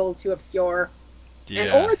for people, too obscure. Yeah.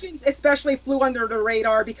 And Origins especially flew under the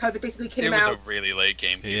radar because it basically came out. It was a really late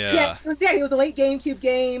game. Yeah. It was a late GameCube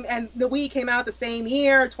game, and the Wii came out the same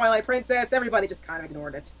year. Twilight Princess, everybody just kind of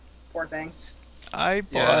ignored it. Poor thing. I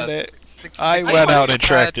bought it. The I went out and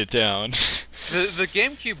tracked it down. The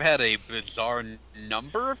GameCube had a bizarre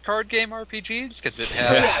number of card game RPGs because it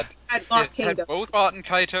had Lost it had Kingdom. both Baten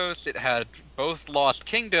Kaitos, it had both Lost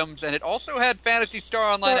Kingdoms, and it also had Phantasy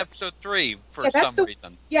Star Online Episode 3 for some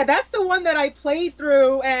reason. Yeah, that's the one that I played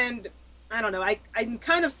through, and I don't know, I'm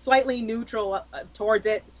kind of slightly neutral towards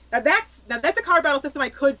it. That's a card battle system I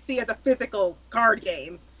could see as a physical card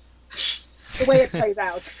game. The way it plays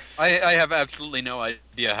out. I have absolutely no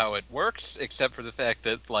idea how it works, except for the fact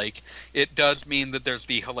that, it does mean that there's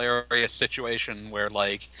the hilarious situation where,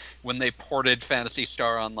 when they ported Phantasy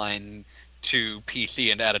Star Online to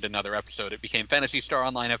PC and added another episode, it became Phantasy Star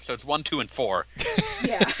Online Episodes 1, 2, and 4.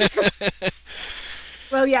 Yeah.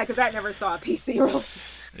 Well, yeah, because that never saw a PC release.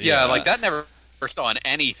 Yeah, that never saw in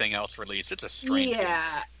anything else released. It's a strange game.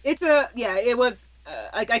 It was.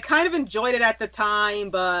 I kind of enjoyed it at the time,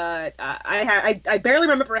 but I barely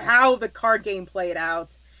remember how the card game played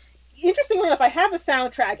out. Interestingly enough, I have a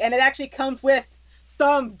soundtrack, and it actually comes with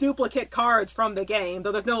some duplicate cards from the game,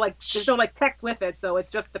 though there's no text with it, so it's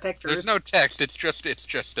just the pictures. There's no text. It's just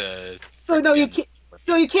a. So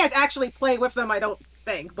you can't actually play with them, I don't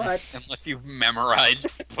think, but unless you've memorized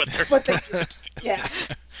what they're yeah.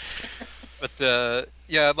 But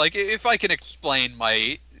yeah, like if I can explain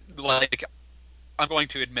my I'm going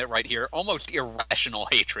to admit right here, almost irrational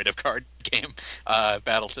hatred of card game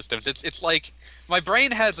battle systems. It's like my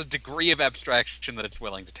brain has a degree of abstraction that it's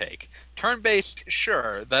willing to take. Turn-based,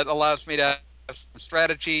 sure, that allows me to have some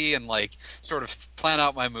strategy and like sort of plan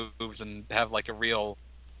out my moves and have like a real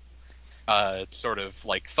sort of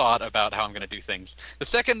like thought about how I'm going to do things. The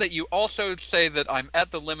second that you also say that I'm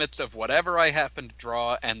at the limits of whatever I happen to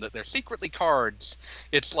draw and that they're secretly cards,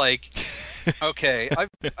 it's like, okay,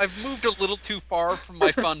 I've moved a little too far from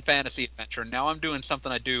my fun fantasy adventure. Now I'm doing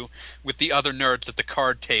something I do with the other nerds at the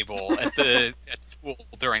card table at school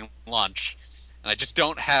during lunch, and I just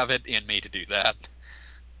don't have it in me to do that.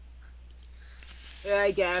 Yeah,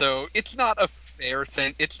 I guess. So it's not a fair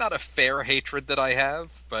thing. It's not a fair hatred that I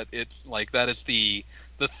have, but it's like that is the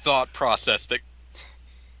thought process that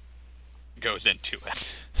goes into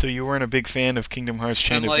it. So you weren't a big fan of Kingdom Hearts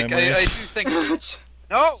Chain And of like Memories? I do think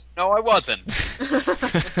no, I wasn't.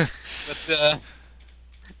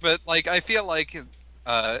 But like I feel like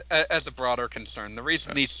as a broader concern, the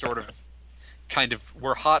reason these sort of kind of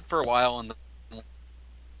were hot for a while and then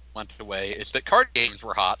went away is that card games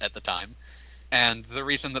were hot at the time. And the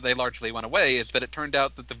reason that they largely went away is that it turned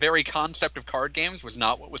out that the very concept of card games was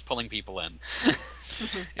not what was pulling people in.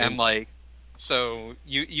 And like, so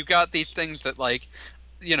you got these things that like,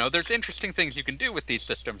 you know, there's interesting things you can do with these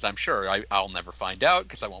systems, I'm sure. I'll never find out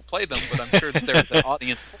because I won't play them, but I'm sure that there's an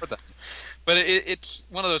audience for them. But it's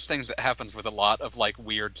one of those things that happens with a lot of like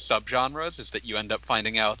weird subgenres, is that you end up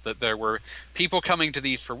finding out that there were people coming to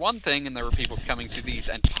these for one thing and there were people coming to these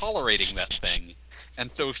and tolerating that thing.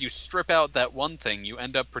 And so if you strip out that one thing, you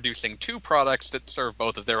end up producing two products that serve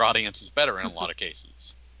both of their audiences better in a lot of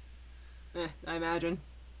cases. I imagine.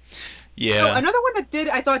 Yeah. So another one that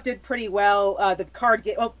I thought did pretty well, the card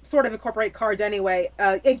game, well, sort of incorporate cards anyway,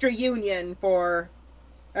 Yggdra Union for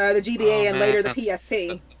the GBA and later the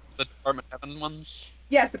PSP. The Department Heaven ones?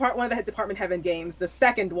 Yes, one of the Department Heaven games. The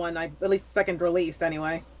second one, at least the second released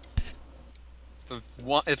anyway.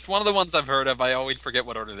 It's one of the ones I've heard of. I always forget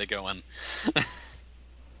what order they go in.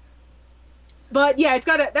 But yeah, it's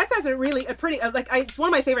one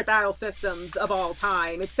of my favorite battle systems of all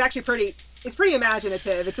time. It's actually pretty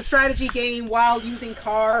imaginative. It's a strategy game while using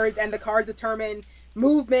cards, and the cards determine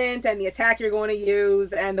movement and the attack you're going to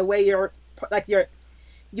use and the way your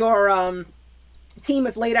team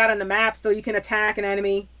is laid out on the map so you can attack an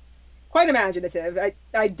enemy. Quite imaginative.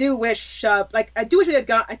 I do wish we had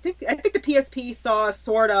got. I think the PSP saw a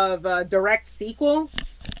sort of direct sequel.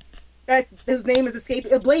 His name is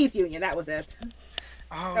escaping. Blaze Union. That was it.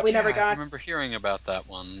 Oh, that we never got. I remember hearing about that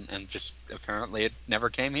one, and just apparently it never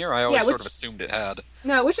came here. I always sort of assumed it had.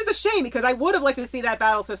 No, which is a shame because I would have liked to see that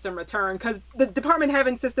battle system return. Because the Department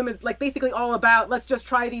Heaven system is like basically all about let's just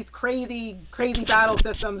try these crazy battle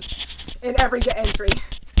systems in every entry.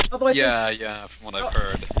 Although I think, from what I've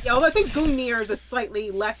heard. Yeah, although I think Gungnir is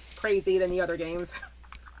slightly less crazy than the other games.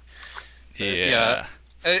 Yeah.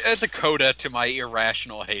 As a coda to my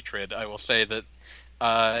irrational hatred, I will say that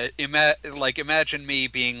imagine me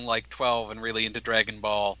being like 12 and really into Dragon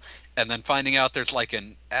Ball, and then finding out there's like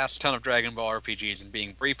an ass ton of Dragon Ball RPGs and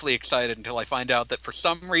being briefly excited until I find out that for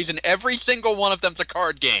some reason every single one of them's a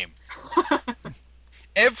card game.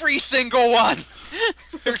 Every single one!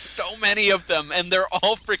 There's so many of them, and they're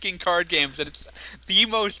all freaking card games, and it's the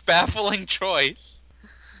most baffling choice.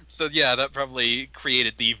 So yeah, that probably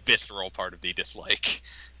created the visceral part of the dislike.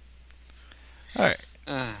 Alright.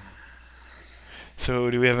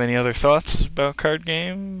 So do we have any other thoughts about card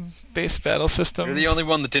game-based battle systems? You're the only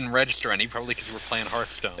one that didn't register any, probably because you were playing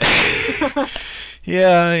Hearthstone.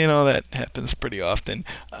 Yeah, that happens pretty often.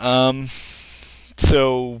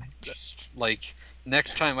 So... Just,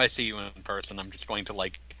 next time I see you in person, I'm just going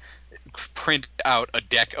to, print out a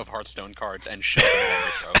deck of Hearthstone cards and shove them down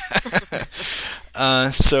your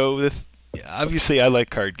throat. So, obviously I like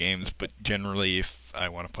card games, but generally if I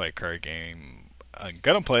want to play a card game, I'm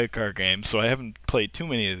going to play a card game, so I haven't played too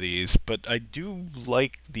many of these, but I do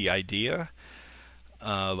like the idea.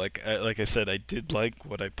 Like I said, I did like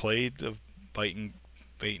what I played of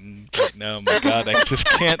Baton. No, my God, I just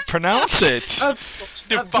can't pronounce it.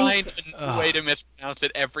 To find a way to mispronounce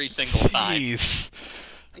it every single time. Jeez.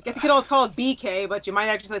 I guess you could always call it BK, but you might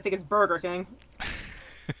actually think it's Burger King.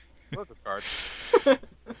 Burger card.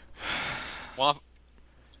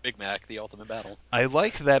 Big Mac, the ultimate battle. I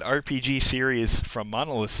like that RPG series from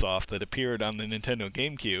Monolith Soft that appeared on the Nintendo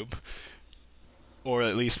GameCube, or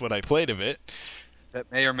at least what I played of it.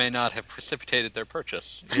 That may or may not have precipitated their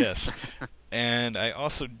purchase. Yes. And I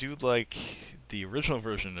also do like the original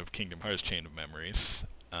version of Kingdom Hearts Chain of Memories.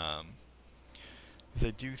 'Cause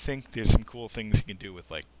I do think there's some cool things you can do with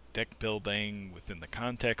like deck building within the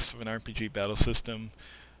context of an RPG battle system.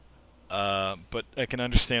 But I can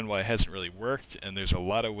understand why it hasn't really worked, and there's a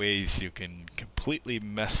lot of ways you can completely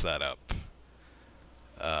mess that up.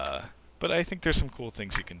 But I think there's some cool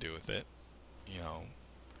things you can do with it. You know,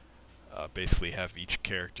 basically have each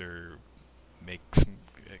character make some,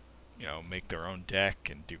 make their own deck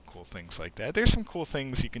and do cool things like that. There's some cool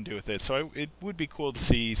things you can do with it, so it would be cool to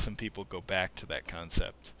see some people go back to that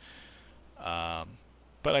concept.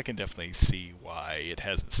 But I can definitely see why it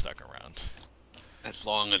hasn't stuck around. As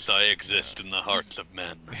long as I exist in the hearts of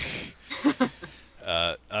men.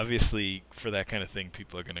 Obviously, for that kind of thing,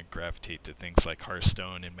 people are going to gravitate to things like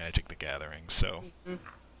Hearthstone and Magic the Gathering, so...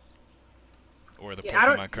 Or the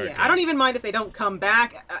Pokemon card game. I don't even mind if they don't come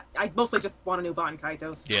back. I mostly just want a new Bon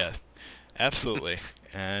Kaitos. Yeah, absolutely.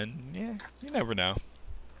 And, yeah, you never know.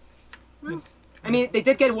 Well, I mean, they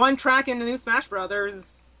did get one track in the new Smash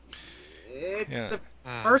Brothers. It's the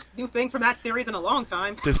first new thing from that series in a long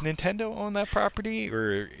time. Does Nintendo own that property,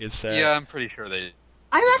 or is that... Yeah, I'm pretty sure they...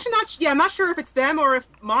 I'm actually not... Yeah, I'm not sure if it's them or if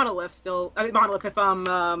Monolith still... I mean, Monolith, if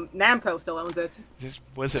Namco still owns it.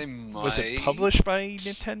 Was it published by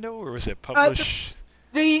Nintendo, or was it published...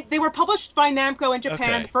 They were published by Namco in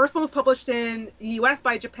Japan. Okay. The first one was published in the US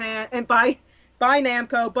by Japan and by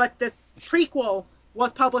Namco, but this prequel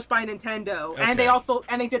was published by Nintendo. Okay.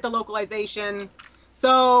 And they did the localization.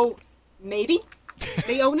 So maybe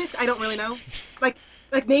they own it. I don't really know. Like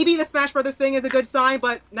maybe the Smash Brothers thing is a good sign,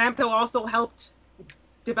 but Namco also helped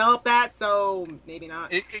develop that, so maybe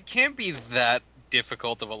not. It can't be that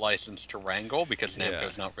difficult of a license to wrangle because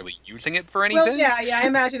Namco's not really using it for anything. Well, yeah, I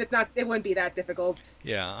imagine it wouldn't be that difficult.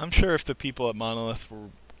 Yeah, I'm sure if the people at Monolith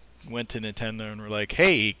went to Nintendo and were like,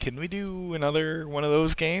 "Hey, can we do another one of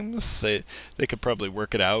those games?" They could probably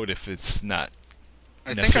work it out if it's not.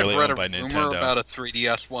 I think I've read a by rumor Nintendo. about a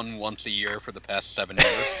 3DS one once a year for the past 7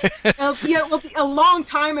 years. A long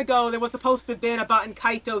time ago there was supposed to have been a Baton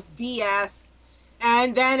Kaitos DS,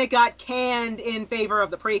 and then it got canned in favor of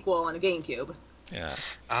the prequel on a GameCube. Yeah.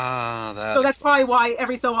 So that's probably why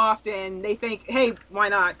every so often they think, hey, why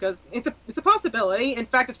not? Because it's a possibility. In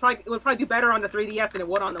fact, it would probably do better on the 3DS than it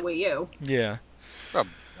would on the Wii U. Yeah.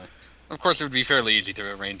 Probably. Of course, it would be fairly easy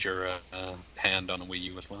to arrange your hand on a Wii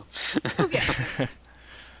U as well. Yeah.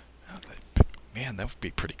 Man, that would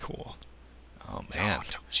be pretty cool. Oh, man. Oh,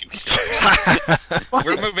 don't you start.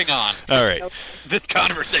 We're moving on. All right. This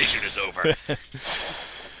conversation is over.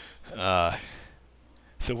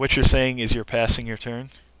 So what you're saying is you're passing your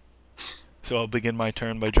turn? So I'll begin my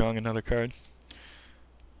turn by drawing another card?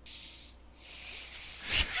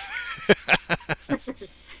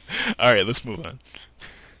 Alright, let's move on.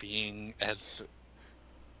 Being as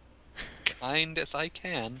kind as I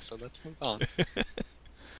can, so let's move on.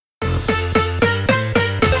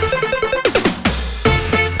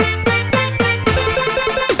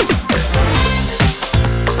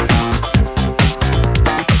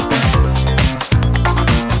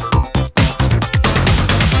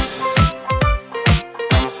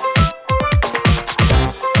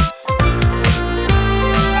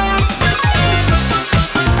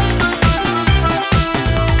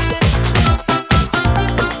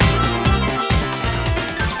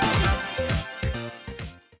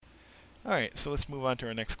 Alright, so let's move on to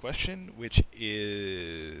our next question, which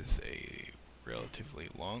is a relatively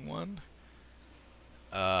long one.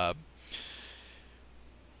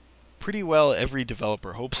 Pretty well every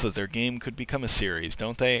developer hopes that their game could become a series,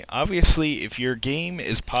 don't they? Obviously, if your game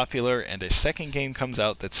is popular and a second game comes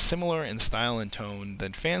out that's similar in style and tone,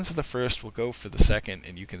 then fans of the first will go for the second,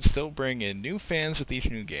 and you can still bring in new fans with each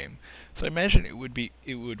new game. So I imagine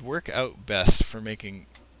it would work out best for making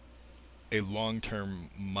a long-term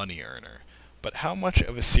money earner. But how much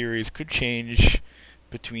of a series could change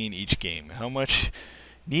between each game? How much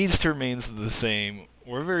needs to remain the same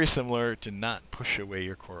or very similar to not push away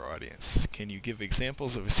your core audience? Can you give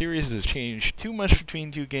examples of a series that has changed too much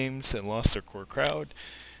between two games and lost their core crowd?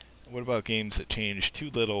 What about games that changed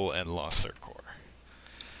too little and lost their core?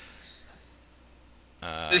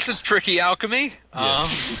 This is tricky, Alchemy.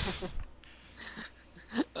 Yes.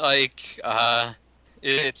 Like,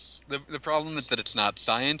 it's the problem is that it's not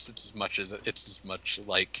science. It's as much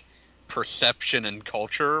like perception and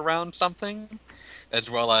culture around something, as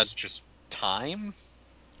well as just time.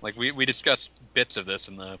 Like we discussed bits of this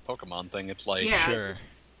in the Pokemon thing. It's like Yeah, Sure.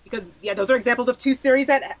 because those are examples of two series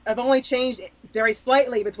that have only changed very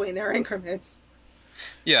slightly between their increments.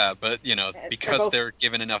 yeah, but they're because both- they're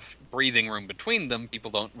given enough breathing room between them, people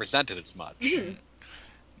don't resent it as much. Mhm.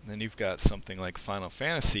 Then you've got something like Final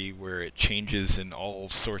Fantasy where it changes in all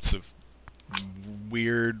sorts of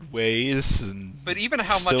weird ways, and But even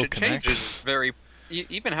how much still it connects. changes is very,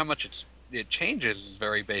 even how much it changes is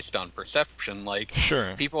very based on perception. Like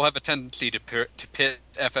Sure. people have a tendency to pit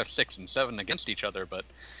FF6 and 7 against each other, but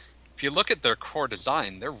if you look at their core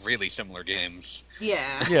design, they're really similar games.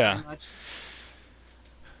 Yeah. Yeah. pretty much.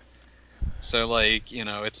 So like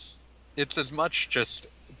it's as much just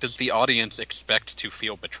does the audience expect to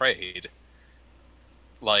feel betrayed?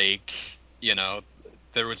 Like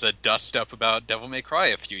there was a dust up about Devil May Cry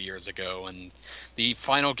a few years ago, and the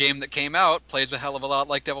final game that came out plays a hell of a lot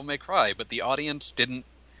like Devil May Cry, but the audience didn't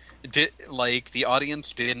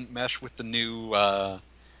mesh with the new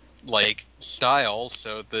style,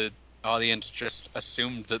 so the audience just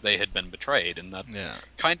assumed that they had been betrayed, and that Yeah.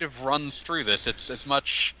 kind of runs through this. It's as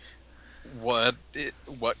much what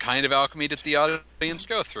kind of alchemy does the audience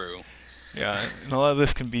go through? Yeah, and a lot of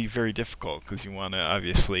this can be very difficult because you want to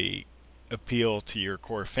obviously appeal to your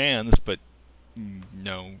core fans, but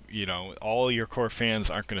all your core fans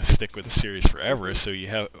aren't going to stick with the series forever. So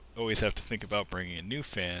you always have to think about bringing in new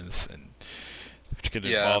fans, and which could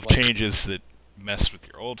Yeah, involve like- changes that mess with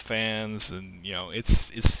your old fans, and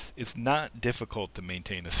it's not difficult to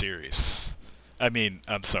maintain a series. I mean,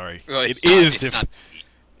 I'm sorry, Well, it it's is not difficult. easy.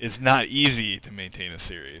 It's not easy to maintain a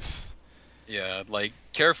series. Yeah, like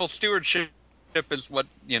careful stewardship is what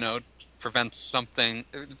prevents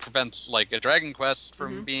like a Dragon Quest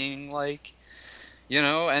from Mhm. being like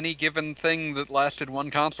any given thing that lasted one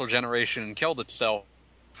console generation and killed itself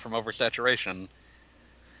from oversaturation.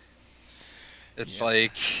 It's Yeah.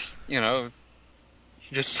 like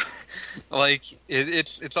just like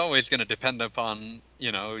it's always going to depend upon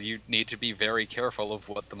you need to be very careful of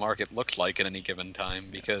what the market looks like at any given time,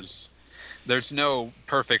 because there's no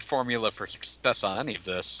perfect formula for success on any of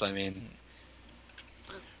this. I mean,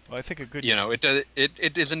 Well, I think a good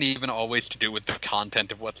it isn't even always to do with the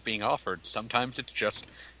content of what's being offered. Sometimes it's just,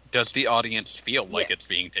 does the audience feel like Yeah. it's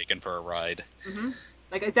being taken for a ride? Mhm.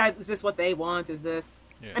 Like, is this what they want? Is this?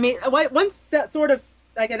 Yeah. I mean, sort of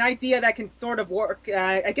like an idea that can sort of work.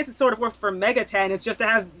 I guess it sort of worked for Megaten is just to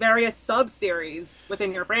have various sub-series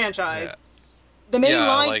within your franchise. Yeah. The main Yeah,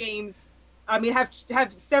 line like- games, I mean, have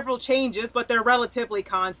several changes, but they're relatively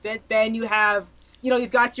constant. Then you have,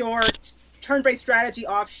 you've got your turn-based strategy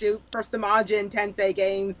offshoot, first the Majin Tensei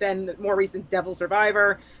games, then more recent Devil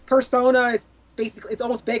Survivor. Persona is basically, it's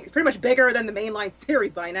almost pretty much bigger than the mainline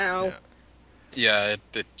series by now. Yeah. Yeah,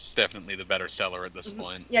 it's definitely the better seller at this Mhm.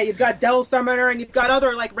 point. Yeah, you've got Devil Summoner, and you've got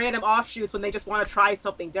other like random offshoots when they just want to try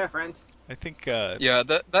something different. I think Yeah,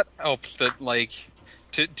 that helps. That like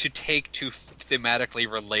to take two thematically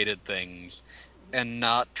related things and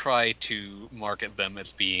not try to market them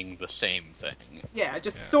as being the same thing. Yeah,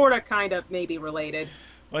 just Yeah. sort of, kind of, maybe related.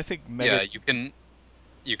 well, I think Yeah,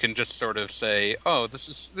 you can just sort of say, oh, this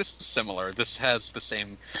is similar. This has the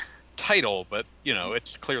same title, but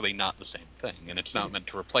it's clearly not the same thing, and it's not meant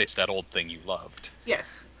to replace that old thing you loved.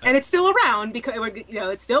 Yes, and it's still around because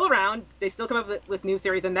it's still around. They still come up with new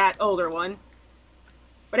series in that older one.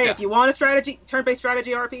 But hey, Yeah. if you want a turn-based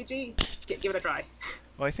strategy RPG, give it a try.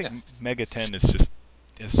 Well, I think Mega 10 has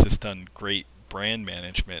just done great brand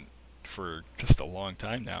management for just a long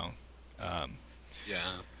time now.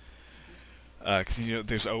 Yeah. Because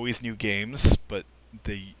there's always new games, but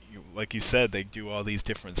like you said, they do all these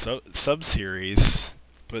different sub-series,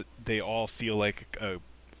 but they all feel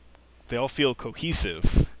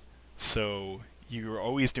cohesive. So you're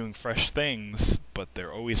always doing fresh things, but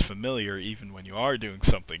they're always familiar, even when you are doing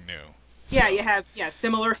something new. Yeah, So- you have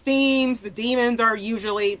similar themes. The demons are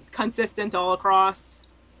usually consistent all across.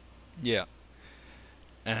 Yeah.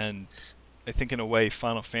 And I think in a way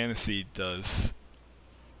Final Fantasy does,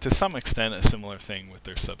 to some extent, a similar thing with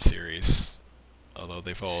their sub-series. Although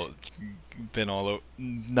they've all been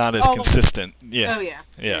not as All over. consistent. Yeah. Oh yeah.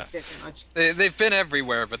 Yeah. Pretty much. They've been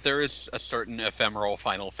everywhere, but there is a certain ephemeral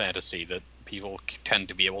Final Fantasy that people tend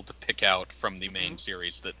to be able to pick out from the main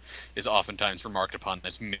series that is oftentimes remarked upon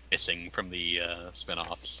as missing from the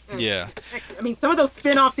spin-offs. Yeah. I mean, some of those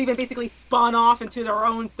spin-offs even basically spun off into their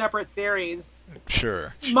own separate series.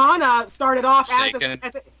 Sure. Mana started off Seiken.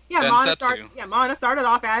 Yeah, Densetsu. Mana started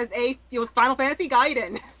off as it was Final Fantasy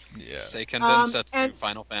Gaiden. Yeah. Seiken Um, Densetsu, and-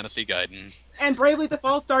 Final Fantasy Gaiden. And Bravely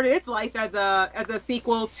Default started its life as a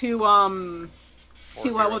sequel to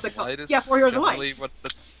what was it called? Yeah, Four Heroes of Light.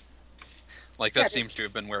 Like, Yeah, that seems to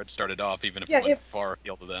have been where it started off, even if Yeah, it went if- far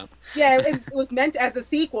afield of that. Yeah, it was meant as a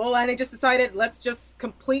sequel, and it just decided let's just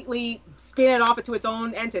completely spin it off into its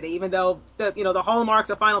own entity, even though the hallmarks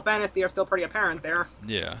of Final Fantasy are still pretty apparent there.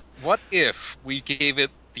 Yeah. What if we gave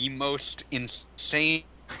it the most insane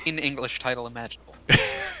English title imaginable?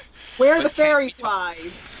 Where But the can't fairy we talk-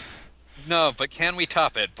 flies. No, but can we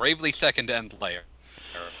top it? Bravely Second End Layer.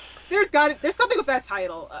 There's something with that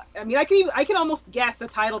title. I mean, I can almost guess the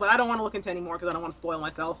title, but I don't want to look into anymore because I don't want to spoil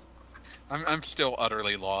myself. I'm still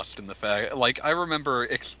utterly lost in the fact. Like, I remember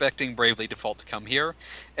expecting Bravely Default to come here,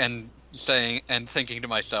 and thinking to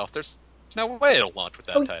myself, "There's no way it'll launch with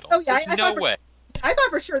that title. Oh yeah, There's no way." I thought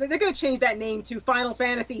for sure that they're going to change that name to Final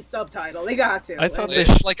Fantasy subtitle. They got to. I thought And-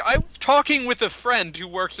 they Like, I was talking with a friend who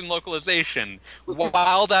works in localization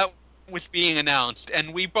while that was being announced,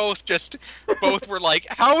 and we both were like,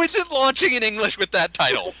 "How is it launching in English with that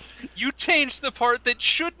title? You changed the part that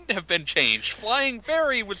shouldn't have been changed. Flying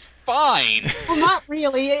Fairy was fine." Well, not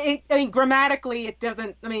really. I mean, grammatically, it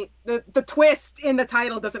doesn't. I mean, the twist in the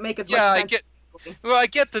title doesn't make as much Yeah, sense. I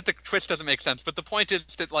get that the twist doesn't make sense, but the point is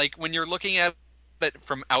that, like, when you're looking at it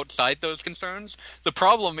from outside those concerns, the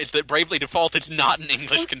problem is that Bravely Default is not an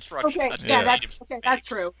English construction. Okay, That's yeah, native that's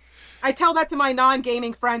true. I tell that to my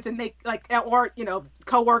non-gaming friends, and they or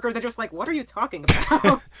coworkers. They're just like, "What are you talking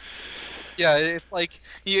about?" Yeah, it's like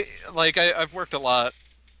I've worked a lot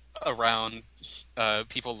around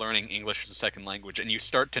people learning English as a second language, and you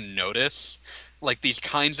start to notice like these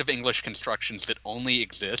kinds of English constructions that only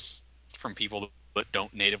exist from people that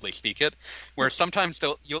don't natively speak it, where sometimes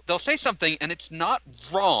they'll say something and it's not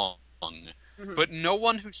wrong, but no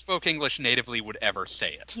one who spoke English natively would ever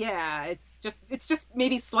say it. Yeah, it's just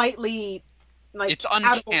maybe slightly like It's out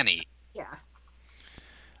of- uncanny. Yeah.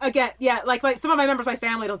 Again, yeah, like some of my members of my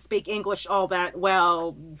family don't speak English all that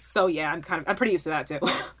well, so yeah, I'm pretty used to that too.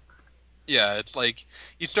 Yeah, it's like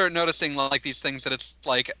you start noticing like these things that it's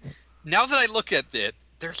like, now that I look at it,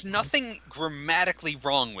 there's nothing grammatically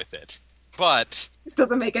wrong with it, but Just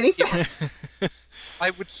doesn't make any sense.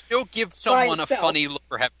 I would still give someone a itself. funny look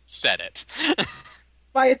for having said it.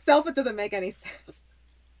 By itself, it doesn't make any sense.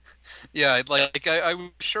 Yeah, like I was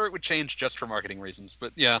sure it would change just for marketing reasons,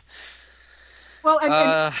 but yeah. Well, and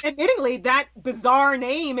admittingly, that bizarre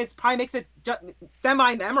name probably makes it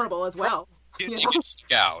semi-memorable as well. It You make know? it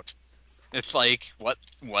stick out. It's like, what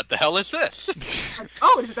the hell is this?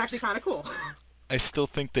 Oh, this is actually kind of cool. I still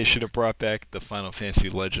think they should have brought back the Final Fantasy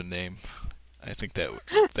Legend name. I think that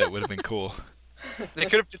would have been cool. They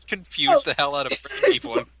could have just confused the hell out of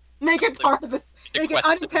people. And Make it part of the, make it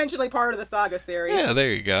question. unintentionally part of the Saga series. Yeah,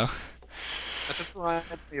 there you go. that just reminds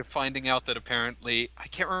me of finding out that apparently, I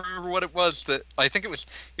can't remember what it was, that I think it was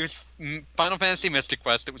Final Fantasy Mystic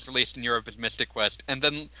Quest. It was released in Europe as Mystic Quest, and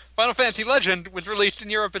then Final Fantasy Legend was released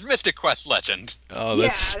in Europe as Mystic Quest Legend. Oh, Yeah,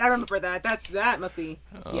 that's I remember that. That must be.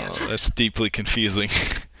 Yeah. that's deeply confusing.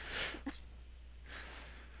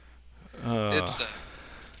 It's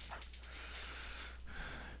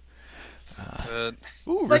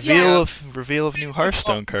Ooh, But reveal of new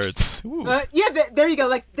Hearthstone cards. Ooh. Yeah, there you go.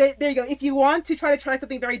 Like there you go. If you want to try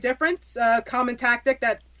something very different, common tactic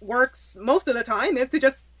that works most of the time is to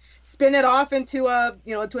just spin it off into a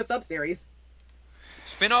sub series.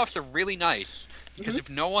 spin-offs are really nice because if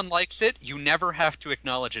no one likes it, you never have to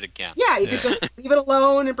acknowledge it again. Yeah, you can just leave it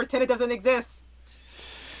alone and pretend it doesn't exist.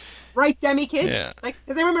 Right, Demi Kids? Yeah. Like,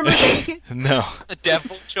 does anyone remember Demi Kids? No.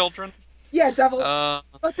 Devil Children. Yeah, Devil.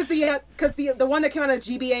 But Because the one that came out of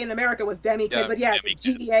GBA in America was Demi Kids, Yeah, but yeah, Demi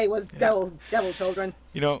Kids. GBA was Devil Children.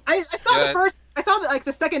 You know, I saw Yeah.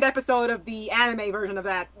 the second episode of the anime version of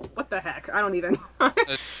that. What the heck? I don't even.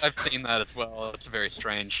 I've seen that as well. It's very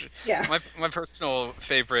strange. Yeah. My personal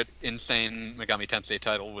favorite insane Megami Tensei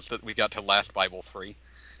title was that we got to Last Bible 3.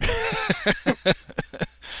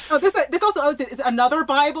 Oh, there's also is another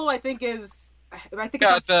Bible. I think Yeah,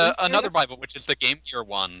 it's another Bible, which is the Game Gear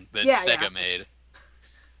one that Yeah, Sega yeah. made.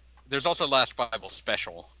 There's also Last Bible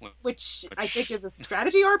Special. which I think is a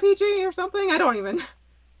strategy RPG or something. I don't even.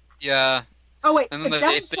 Yeah. Oh wait, And the then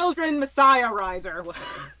Devil Children Messiah Riser.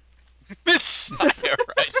 Messiah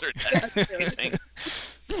Riser. That's Yeah. amazing.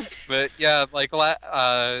 But yeah, like,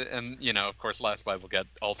 and of course, Last Bible got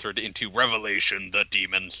altered into Revelation, the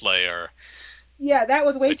Demon Slayer. Yeah, that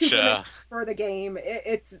was way too Which, good for the game.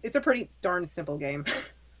 It's a pretty darn simple game.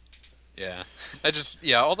 Yeah,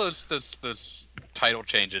 all those title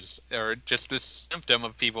changes are just this symptom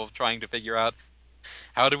of people trying to figure out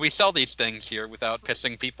how do we sell these things here without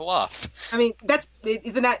pissing people off? I mean, that's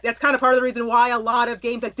kind of part of the reason why a lot of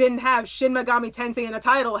games that didn't have Shin Megami Tensei in the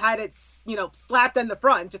title had it, slapped in the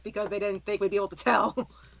front, just because they didn't think we'd be able to tell.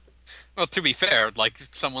 Well, to be fair, like,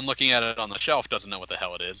 someone looking at it on the shelf doesn't know what the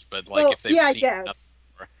hell it is, but, like, Well, if they've yeah, I seen guess. nothing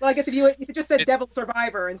before- Well, I guess if you just said Devil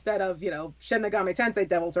Survivor instead of, Shin Megami Tensei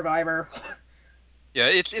Devil Survivor. Yeah,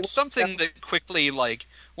 it's something that quickly, like,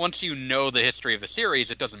 once you know the history of the series,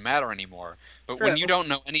 it doesn't matter anymore. But when True. you don't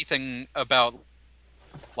know anything about,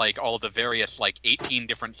 like, all of the various, like, 18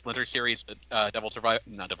 different Splinter series that Shin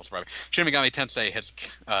Megami Tensei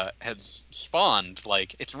has spawned,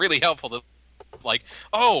 like, it's really helpful to, like,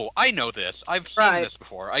 oh, I know this. I've seen Right. this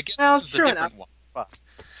before. I guess Well, this is a true different one.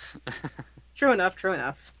 True enough.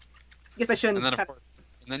 Guess I shouldn't. And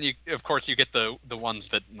then you, of course, you get the ones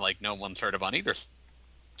that, like, no one's heard of on either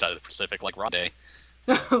side of the Pacific, like Ronde.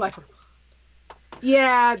 like,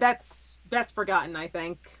 yeah, that's best forgotten, I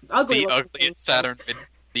think. Ugly The looking ugliest thing. Saturn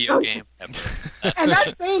video game ever. And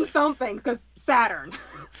that's saying something, because Saturn.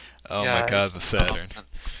 Oh Yeah, my god, it's- the Saturn.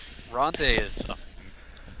 Ronde is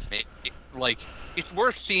like, it's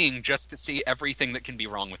worth seeing just to see everything that can be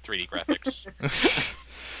wrong with 3D graphics.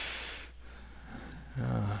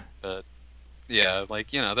 But yeah, like,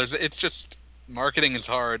 it's just, marketing is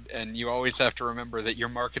hard, and you always have to remember that you're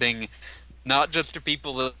marketing not just to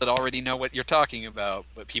people that already know what you're talking about,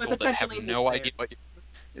 but people that have potentially no new idea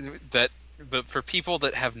but for people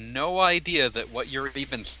that have no idea that what you're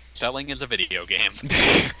even selling is a video game.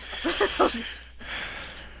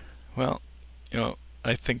 Well,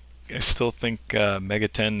 I still think Mega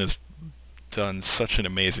 10 has done such an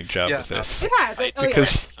amazing job Yeah, with this. It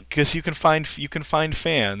has. Because you can find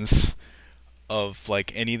fans of,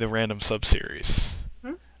 like, any of the random sub-series.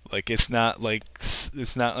 Hmm? Like, it's not like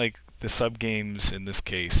the sub-games in this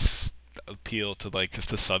case appeal to, like,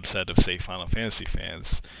 just a subset of, say, Final Fantasy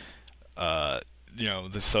fans. The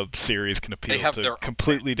sub-series can appeal have to their own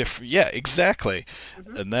completely different... Yeah, exactly.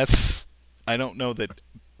 Mhm. And that's... I don't know that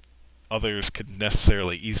others could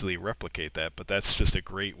necessarily easily replicate that, but that's just a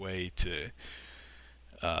great way to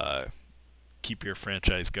keep your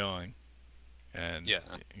franchise going and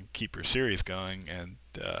keep your series going, and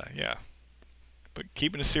yeah. But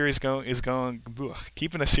keeping a series going is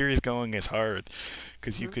hard,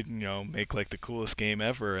 because you could make, like, the coolest game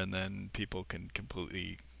ever, and then people can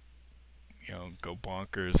completely go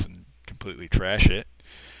bonkers and completely trash it.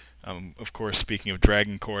 Of course, speaking of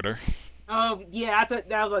Dragon Quarter. Oh, yeah, that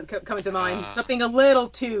was what coming to mind. Something a little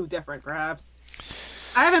too different, perhaps.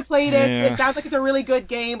 I haven't played it. Yeah. It sounds like it's a really good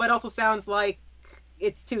game, but it also sounds like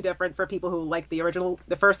it's too different for people who like the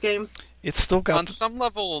first games. It's still got On some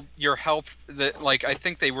level, your help, I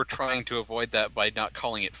think they were trying to avoid that by not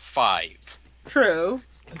calling it 5. True.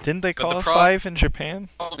 Didn't they But call the it problem- 5 in Japan?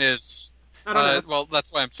 Problem is, I don't know. well,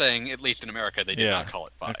 that's why I'm saying, at least in America, they did not call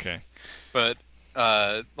it 5. Okay. But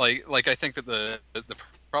like I think that the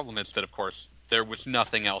problem is that, of course, there was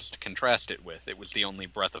nothing else to contrast it with. It was the only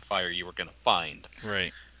breath of fire you were going to find.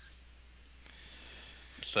 Right.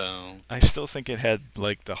 So I still think it had,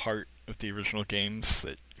 like, the heart of the original games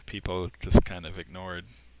that people just kind of ignored.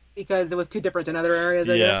 Because it was too different in other areas,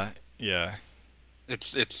 I guess. Yeah.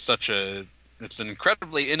 it's an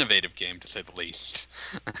incredibly innovative game, to say the least.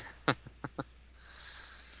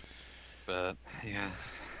 But yeah,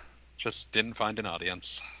 just didn't find an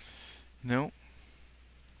audience. No.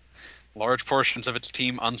 Large portions of its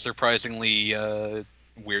team, unsurprisingly,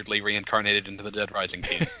 weirdly reincarnated into the Dead Rising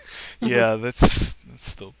team. Yeah, that's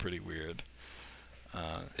still pretty weird.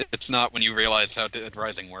 It's not when you realize how Dead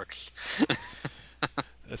Rising works.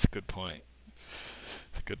 That's a good point.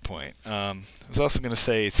 I was also going to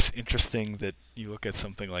say it's interesting that you look at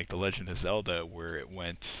something like The Legend of Zelda, where it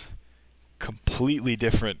went completely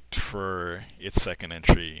different for its second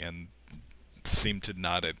entry and seemed to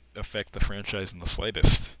not affect the franchise in the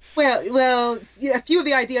slightest. Well, yeah, a few of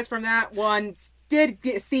the ideas from that one did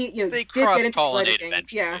They get into later cross-pollinated games.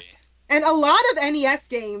 eventually. Yeah. And a lot of NES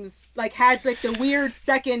games had the weird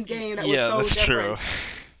second game that was so that's different. true.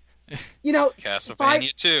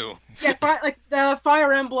 Castlevania 2. Yeah, like the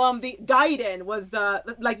Fire Emblem, the Gaiden was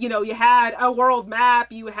you had a world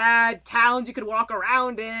map, you had towns you could walk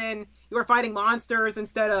around in, you were fighting monsters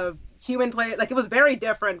instead of human play. Like, it was very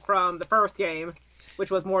different from the first game,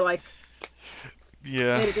 which was more like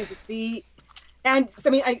made it to see. And I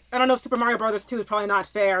mean, I don't know if Super Mario Brothers 2 is probably not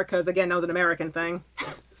fair because, again, that was an American thing.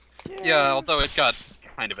 Yeah, although it got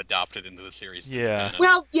kind of adopted into the series. Yeah.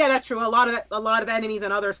 Well, yeah, that's true. A lot of enemies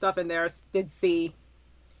and other stuff in there did So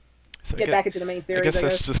get back into the main series. I guess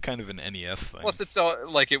that's just kind of an NES thing. Plus, it's all,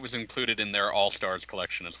 like, it was included in their All Stars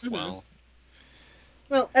collection as well.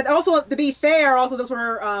 Well, and also to be fair, also those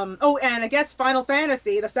were oh, and I guess Final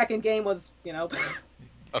Fantasy, the second game was,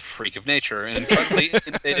 A freak of nature, an incredibly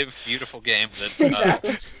innovative, beautiful game that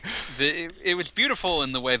exactly. it was beautiful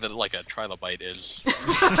in the way that like a trilobite is.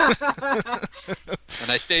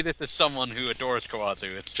 And I say this as someone who adores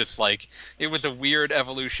Kawazu. It's just like it was a weird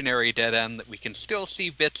evolutionary dead end that we can still see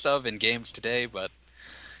bits of in games today, but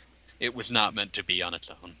it was not meant to be on its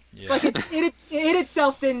own. Yeah. Like it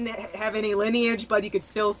itself didn't have any lineage, but you could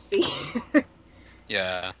still see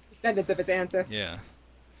Yeah. descendants of its ancestors. Yeah.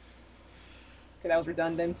 Okay, that was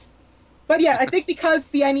redundant. But yeah, I think because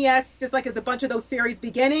the NES, just like as a bunch of those series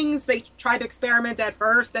beginnings, they tried to experiment at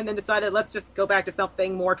first and then decided let's just go back to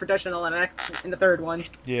something more traditional in the third one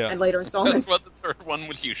Yeah. and later That's installments. what the third one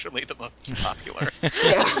was usually the most popular.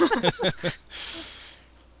 Yeah.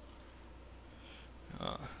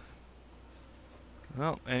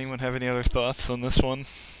 Well, anyone have any other thoughts on this one?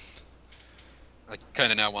 I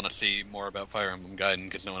kind of now want to see more about Fire Emblem Gaiden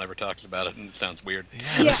because no one ever talks about it and it sounds weird.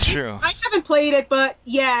 Yeah, that's true. I haven't played it, but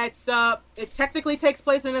yeah, it technically takes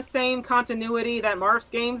place in the same continuity that Marth's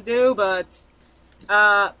games do, but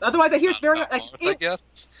otherwise I hear it's very Not like Marth, I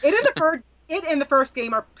guess. it in the first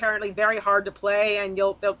game are apparently very hard to play, and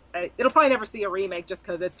it'll probably never see a remake just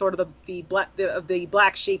because it's sort of the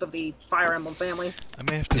black sheep of the Fire Emblem family. I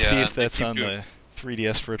may have to see Yeah, if that's if you on do- the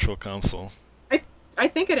 3DS Virtual Console. I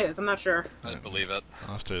think it is. I'm not sure. I believe it.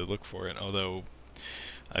 I'll have to look for it, although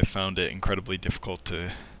I found it incredibly difficult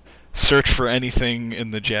to search for anything in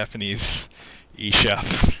the Japanese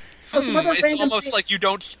eShop. Oh, some other It's random almost thing- like you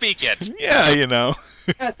don't speak it. Yeah, you know.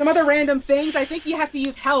 some other random things. I think you have to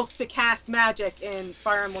use health to cast magic in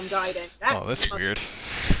Fire Emblem Gaiden. Oh, that's weird.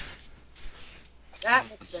 That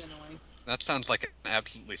must have been annoying. That sounds like an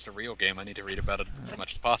absolutely surreal game. I need to read about it as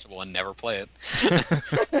much as possible and never play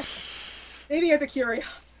it. Maybe as a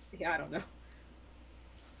curiosity. Yeah, I don't know.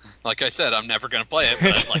 Like I said, I'm never going to play it,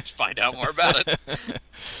 but I'd like to find out more about it.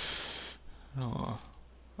 Oh,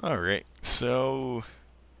 all right. So,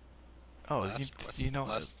 you know,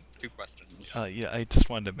 Last two questions. yeah, I just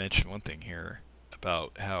wanted to mention one thing here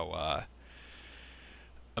about how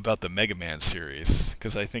about the Mega Man series,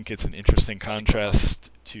 because I think it's an interesting contrast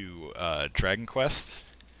to Dragon Quest.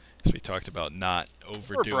 As we talked about not Poor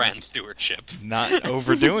overdoing brand stewardship. not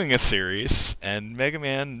overdoing a series, and Mega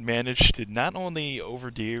Man managed to not only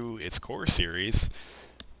overdo its core series,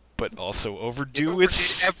 but also overdo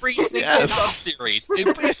its every single Yes. sub-series,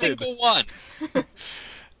 every single one.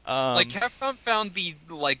 Um, Capcom found the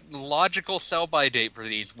logical sell-by date for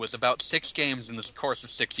these was about 6 games in the course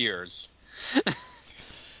of 6 years.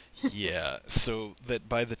 yeah, so that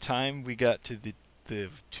by the time we got to the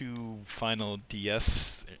two final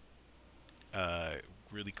DS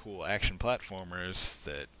really cool action platformers,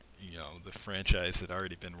 that the franchise had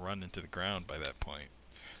already been run into the ground by that point.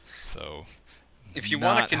 So If you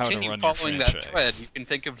want not to how continue run your following that franchise. thread, you can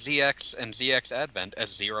think of ZX and ZX Advent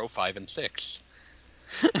as 0, 5, and 6.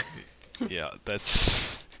 Yeah,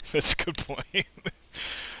 that's a good point.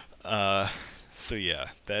 So yeah,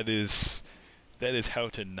 that is how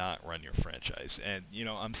to not run your franchise. And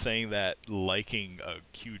I'm saying that liking a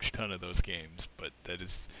huge ton of those games, but that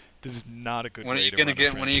is not a good When are way you to gonna run a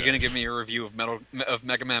get? When are you gonna franchise. give me a review of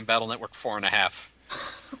Mega Man Battle Network 4.5?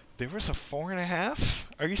 There was a 4.5?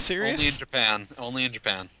 Are you serious? Only in Japan. Only in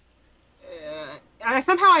Japan.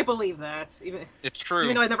 Somehow I believe that, even It's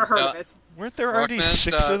true. though I never heard of it. Weren't there already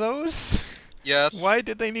Rockman, 6 of those? Yes. Why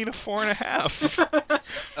did they need a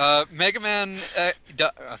 4.5? Mega Man.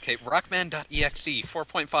 Rockman.exe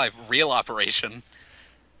 4.5 Real Operation.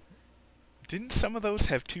 Didn't some of those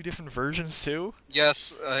have 2 different versions too?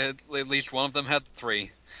 Yes, at least one of them had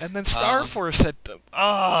 3. And then Star Force had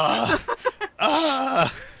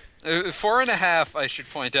 4.5, I should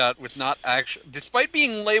point out, was not actually. Despite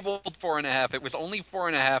being labeled 4.5, it was only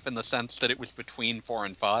 4.5 in the sense that it was between 4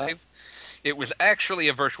 and 5. It was actually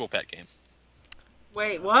a virtual pet game.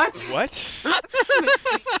 Wait, what? What?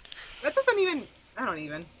 That doesn't even. I don't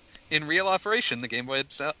even. In Real Operation, the Game Boy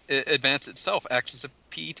Advance itself acts as a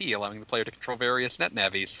PET, allowing the player to control various net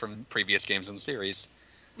navies from previous games in the series.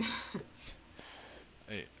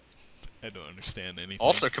 I don't understand anything.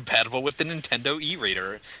 Also compatible with the Nintendo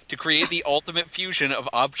e-reader to create the ultimate fusion of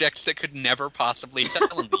objects that could never possibly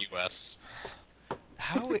sell in the US.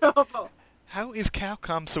 How is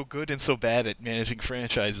Capcom so good and so bad at managing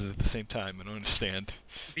franchises at the same time? I don't understand.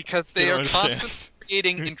 Because I they don't are understand. constantly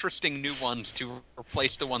creating interesting new ones to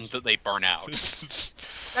replace the ones that they burn out.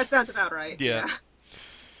 That sounds about right. Yeah.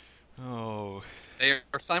 Oh. They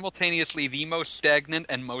are simultaneously the most stagnant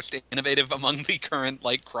and most innovative among the current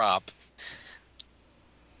crop.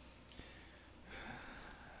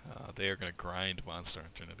 they are going to grind Monster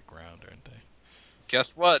Hunter into the ground, aren't they?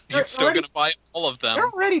 Guess what? They're You're still already- going to buy all of them. They're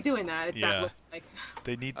already doing that. It's Yeah. that looks like.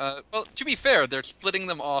 They need. Well, to be fair, they're splitting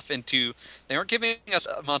them off into... They aren't giving us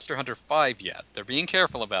Monster Hunter 5 yet. They're being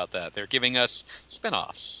careful about that. They're giving us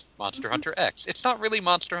spin-offs. Monster Hunter X. It's not really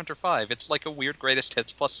Monster Hunter 5. It's like a weird greatest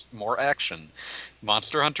hits plus more action.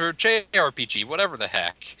 Monster Hunter JRPG, whatever the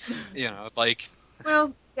heck. You know, like...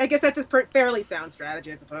 Well, I guess that's a fairly sound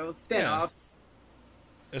strategy, I suppose. Spin-offs.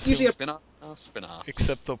 Usually a- Spin-off.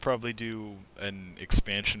 Except they'll probably do an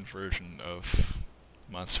expansion version of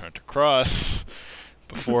Monster Hunter Cross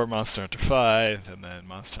before Monster Hunter 5, and then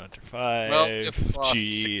Monster Hunter 5, Well, if Cross is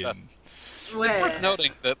G, and... successful. It's Well, worth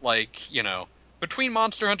noting that, like, you know, between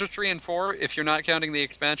Monster Hunter 3 and 4, if you're not counting the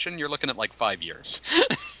expansion, you're looking at like 5 years.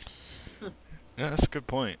 Yeah, that's a good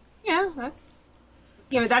point. yeah,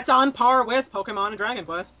 that's on par with Pokemon and Dragon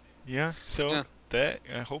Quest. Yeah, so Yeah. that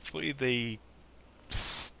hopefully they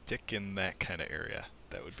stick in that kind of area.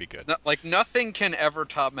 That would be good. Like, nothing can ever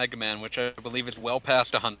top Mega Man, which I believe is well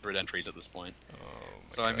past 100 entries at this point. Oh my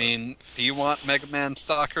So, I God. mean, do you want Mega Man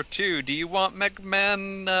Soccer 2? Do you want Mega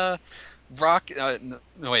Man Rock... no,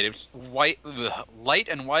 wait, it was Light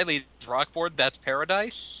and Wily's Rockboard, That's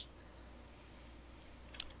Paradise?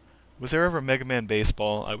 Was there ever Mega Man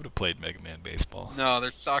Baseball? I would have played Mega Man Baseball. No,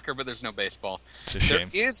 there's soccer, but there's no baseball. It's a There shame.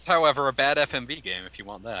 is, however, a bad FMV game if you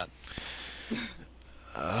want that.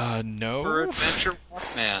 No. For Adventure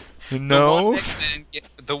Rockman. No.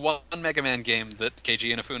 The one Mega Man game that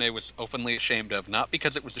Keiji Inafune was openly ashamed of, not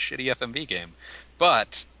because it was a shitty FMV game,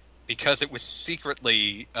 but because it was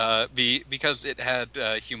secretly because it had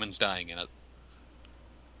humans dying in it.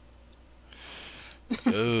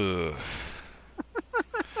 Ugh.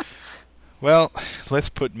 Well, let's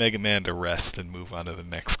put Mega Man to rest and move on to the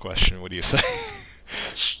next question. What do you say?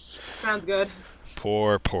 Sounds good.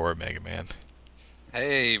 Poor Mega Man.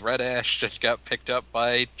 Hey, Red Ash just got picked up by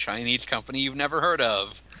a Chinese company you've never heard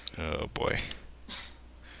of. Oh boy.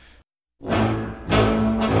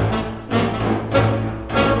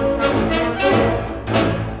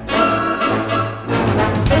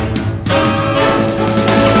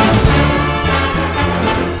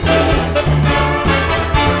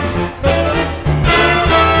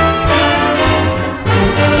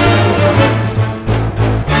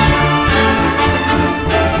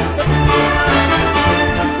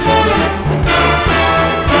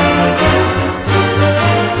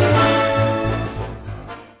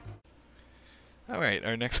 Alright,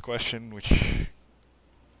 our next question, which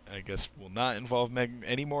I guess will not involve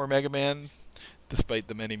any more Mega Man, despite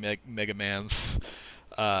the many Mega Mans.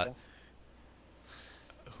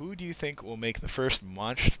 Who do you think will make the first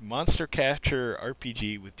monster catcher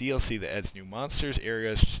RPG with DLC that adds new monsters,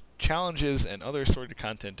 areas, challenges, and other sort of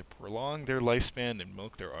content to prolong their lifespan and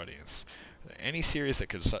milk their audience? Are there any series that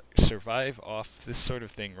could survive off this sort of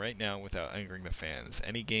thing right now without angering the fans?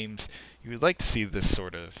 Any games you would like to see this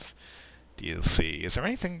sort of DLC? Is there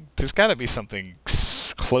anything? There's got to be something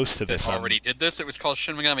close to this. That already did this. It was called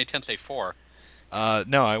Shin Megami Tensei 4.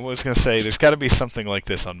 No, I was gonna say there's got to be something like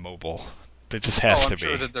this on mobile. There just has I'm to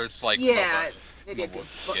sure be. that there's like Yeah, maybe mobile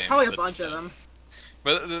games probably a that- bunch of them.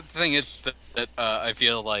 But the thing is that I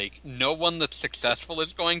feel like no one that's successful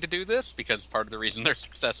is going to do this, because part of the reason they're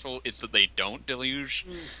successful is that they don't deluge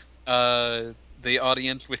the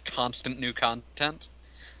audience with constant new content.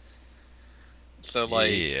 So,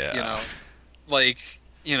 like, Yeah.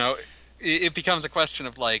 it becomes a question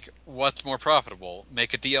of, like, what's more profitable?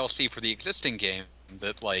 Make a DLC for the existing game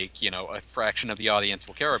that, like, a fraction of the audience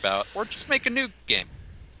will care about, or just make a new game.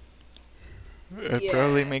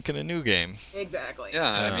 Probably Yeah. making a new game. Exactly.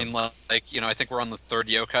 Yeah, Yeah. I mean, like, I think we're on the third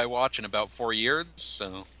Yokai Watch in about 4 years,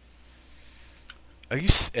 so... Are you?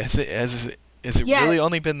 Has it Yeah. really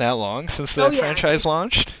only been that long since Oh, that yeah. franchise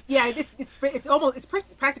launched? Yeah, it's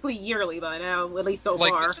practically yearly by now, at least so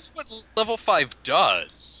Like, far. this is what Level 5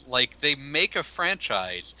 does. Like, they make a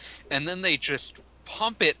franchise, and then they just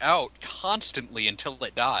pump it out constantly until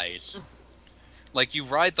it dies. Like, you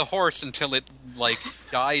ride the horse until it, like,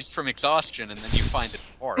 dies from exhaustion, and then you find a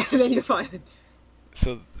horse. And then you find it.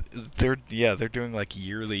 So they're doing like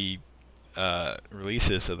yearly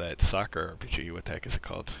releases of that soccer RPG. What the heck is it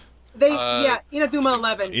called? Inazuma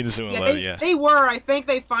 11. Inazuma Yeah, 11, yeah. they were. I think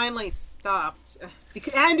they finally stopped,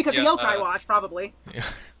 because Yeah, the Yokai Watch probably. Yeah.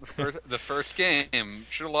 The first game,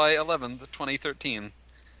 July 11th, 2013.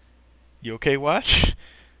 Yokai Watch?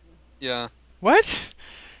 Yeah. What?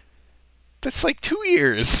 That's like 2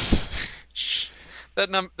 years. That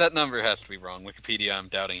number has to be wrong. Wikipedia, I'm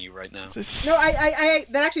doubting you right now. No, I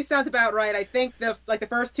that actually sounds about right. I think the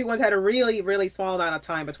first two ones had a really, really small amount of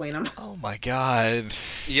time between them. Oh my god.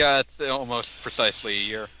 Yeah, it's almost precisely a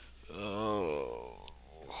year. Oh.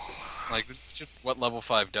 Like, this is just what level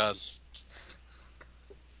 5 does.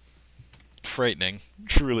 Frightening.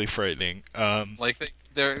 Truly frightening. Like,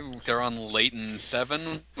 they're on Layton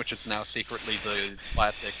 7, which is now secretly the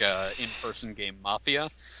classic in-person game Mafia.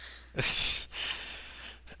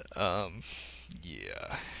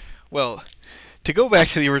 Yeah. Well, to go back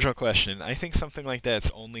to the original question, I think something like that's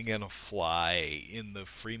only gonna fly in the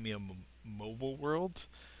freemium mobile world.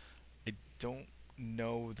 I don't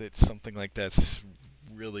know that something like that's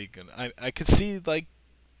really gonna. I could see like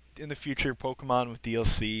in the future Pokemon with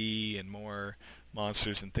DLC and more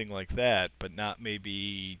monsters and thing like that, but not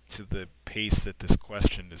maybe to the pace that this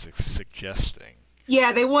question is suggesting.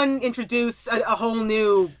 Yeah, they wouldn't introduce a whole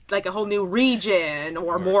new region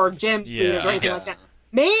or more gym leaders or anything like that.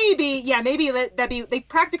 Maybe they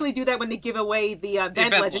practically do that when they give away the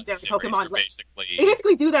event legendary Pokemon. They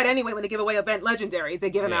basically do that anyway when they give away event legendaries. They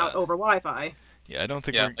give them out over Wi-Fi. Yeah, I don't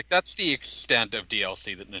think. Yeah, like that's the extent of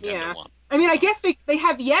DLC that Nintendo wants. I mean, I guess they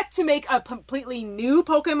have yet to make a completely new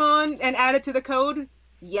Pokemon and add it to the code.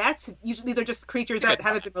 Yet, usually these are just creatures that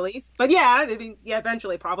haven't been released. But yeah,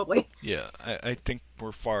 eventually, probably. Yeah, I think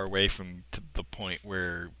we're far away from the point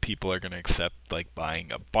where people are going to accept like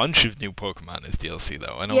buying a bunch of new Pokemon as DLC,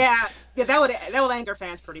 though. I don't... Yeah, that would anger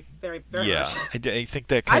fans very much. Yeah, I think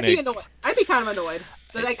that kind of. I'd be kind of annoyed.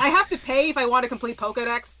 So, like, I have to pay if I want to complete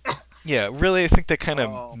Pokedex. Yeah, really, I think that kind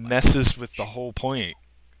of messes with the whole point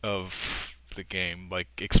of the game, like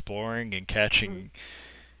exploring and catching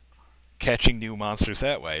new monsters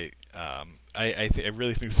that way. I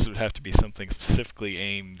really think this would have to be something specifically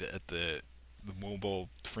aimed at the mobile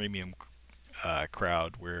freemium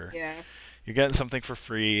crowd, where you're getting something for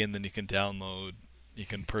free and then you can download, you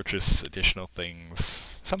can purchase additional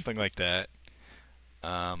things, something like that.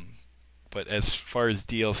 But as far as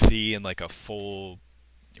DLC and like a full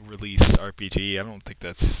release RPG, I don't think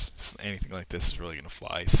that's anything like this is really going to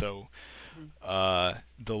fly. So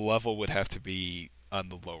the level would have to be on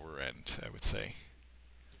the lower end, I would say.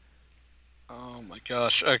 Oh my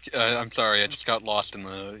gosh. I'm sorry, I just got lost in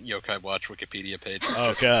the Yokai Watch Wikipedia page.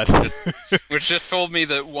 God. Which just told me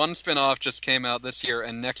that one spin-off just came out this year,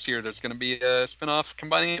 and next year there's going to be a spin-off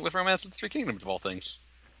combining it with Romance of the Three Kingdoms, of all things.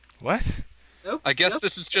 What? Nope, I guess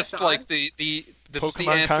this is just like this Pokemon is the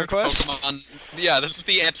answer Conquest? to Pokemon. Yeah, this is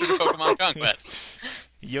the answer to Pokemon Conquest.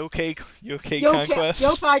 Yokai Conquest?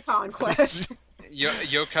 Yokai Conquest.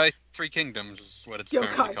 Yokai Three Kingdoms is what it's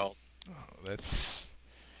currently called. Oh,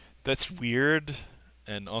 that's weird,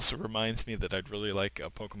 and also reminds me that I'd really like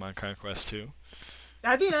a Pokemon Conquest 2.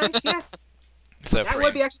 That'd be nice, yes. That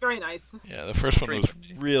would be actually very nice. Yeah, the first one was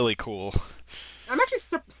really cool. I'm actually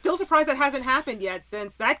still surprised that hasn't happened yet,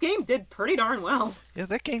 since that game did pretty darn well. Yeah,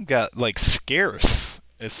 that game got, like, scarce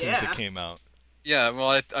as soon as it came out. Yeah,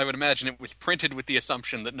 well, I would imagine it was printed with the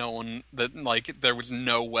assumption that there was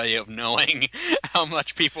no way of knowing how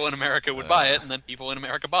much people in America would buy it, and then people in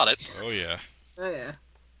America bought it. Oh, yeah. Oh, yeah.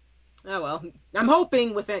 Oh, well. I'm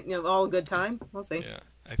hoping with it, all good time. We'll see. Yeah.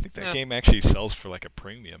 I think that game actually sells for, like, a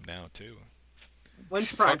premium now, too. Wouldn't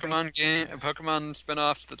surprise me. Pokemon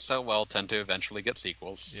spin-offs that sell well tend to eventually get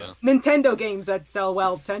sequels. So. Nintendo games that sell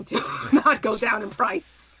well tend to not go down in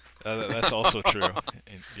price. That's also true.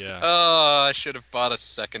 Yeah. Oh, I should have bought a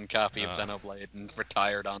second copy of Xenoblade and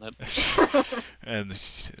retired on it. And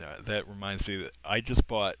that reminds me that I just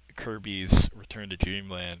bought Kirby's Return to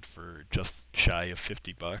Dreamland for just shy of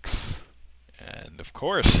 $50. And of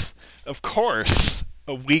course,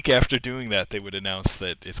 a week after doing that, they would announce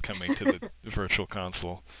that it's coming to the Virtual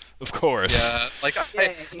Console. Of course. Yeah, like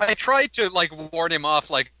I tried to like warn him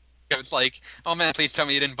off, like. I was like, "Oh man, please tell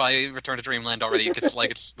me you didn't buy Return to Dreamland already." Because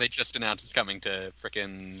like they just announced it's coming to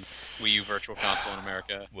frickin' Wii U Virtual Console in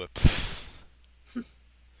America. Whoops.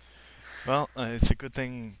 Well, it's a good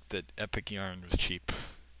thing that Epic Yarn was cheap.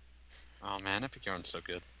 Oh man, Epic Yarn's so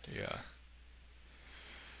good. Yeah.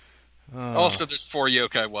 Also, there's 4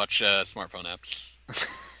 Yokai Watch smartphone apps.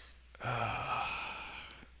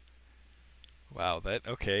 Wow,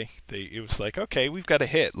 it was like, okay, we've got a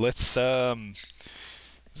hit. Let's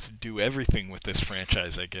do everything with this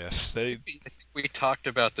franchise, I guess. I think we talked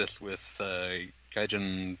about this with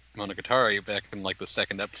Gaijin Monogatari back in like the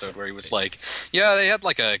second episode, where he was like, "Yeah, they had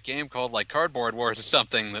like a game called like Cardboard Wars or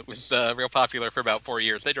something that was real popular for about 4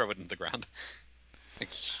 years. They drove it into the ground.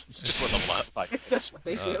 It's just what the fight. It's just what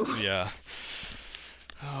they do. Yeah.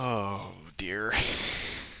 Oh dear.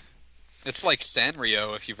 It's like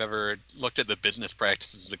Sanrio, if you've ever looked at the business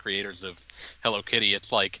practices of the creators of Hello Kitty.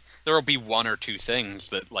 It's like there will be 1 or 2 things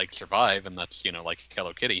that like survive, and that's like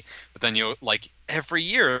Hello Kitty. But then like every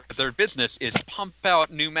year their business is pump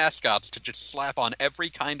out new mascots to just slap on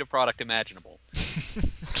every kind of product imaginable.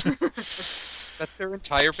 That's their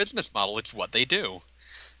entire business model. It's what they do.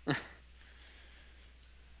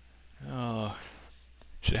 Oh,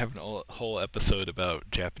 should have a whole episode about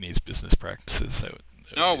Japanese business practices. That would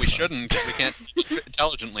No, be we fun. shouldn't, because we can't think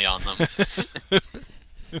intelligently on them.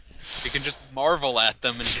 We can just marvel at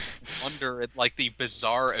them and just wonder at like the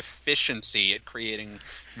bizarre efficiency at creating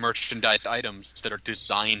merchandise items that are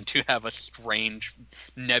designed to have a strange,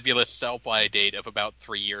 nebulous sell-by date of about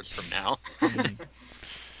 3 years from now.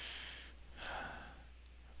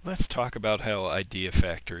 Let's talk about how Idea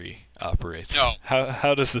Factory operates. No.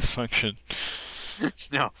 How does this function?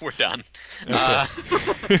 No, we're done.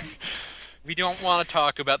 Okay. We don't want to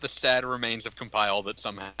talk about the sad remains of Compile that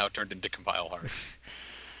somehow turned into Compile Hard.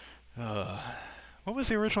 What was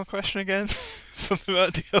the original question again? Something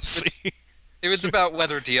about DLC. It was about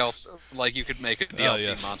whether DLC, like you could make a DLC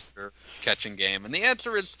yes. monster catching game, and the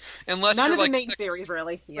answer is unless None you're of the like main second series,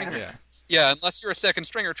 really. Yeah. Yeah. Yeah, unless you're a second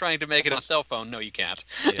stringer trying to make it on a cell phone, no, you can't.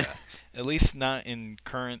 Yeah. At least not in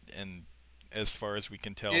current and as far as we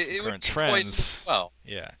can tell It from would current be poisoned trends. as well.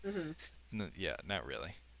 Yeah. Mm-hmm. Yeah, not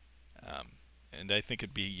really. And I think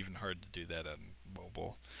it'd be even hard to do that on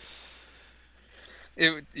mobile.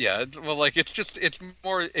 Well, like it's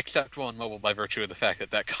more acceptable on mobile by virtue of the fact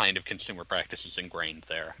that that kind of consumer practice is ingrained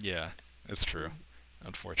there. Yeah, that's true.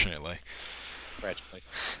 Unfortunately. Tragically.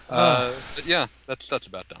 But yeah, that's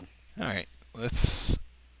about done. All right, let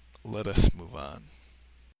us move on.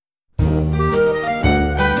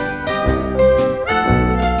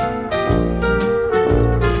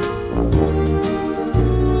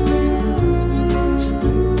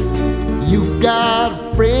 You've got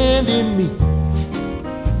a friend in me.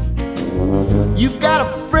 You've got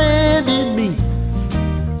a friend in me.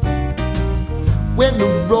 When the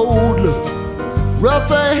road looks rough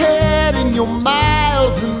ahead and you're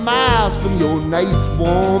miles and miles from your nice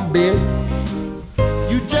warm bed,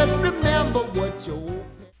 you just remember what your old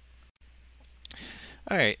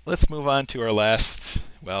All right, let's move on to our last.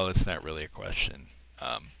 Well, it's not really a question.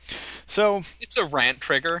 So It's a rant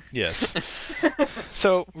trigger. yes.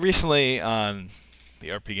 So recently on the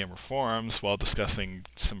RP Gamer forums, while discussing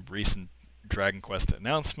some recent Dragon Quest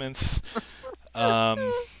announcements,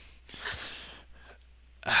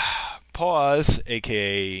 Pause,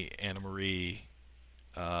 aka Anna Marie.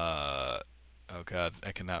 Oh God,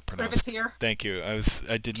 I cannot pronounce. Privateer. Thank you.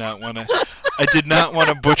 I did not want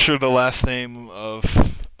to butcher the last name of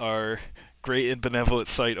our great and benevolent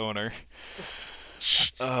site owner.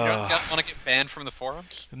 You don't want to get banned from the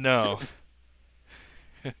forums? No.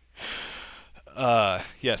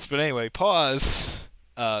 Yes, but anyway, Pause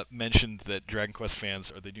mentioned that Dragon Quest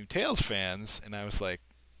fans are the new Tales fans, and I was like,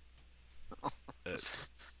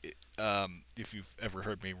 if you've ever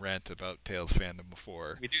heard me rant about Tales fandom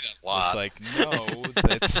before, We do that a lot. it's like, no,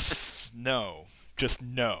 that's no, just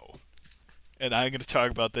no. And I'm going to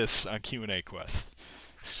talk about this on Q&A Quest.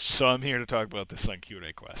 So I'm here to talk about this on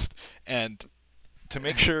Q&A Quest. And to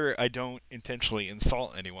make sure I don't intentionally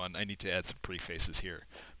insult anyone, I need to add some prefaces here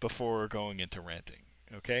before going into ranting.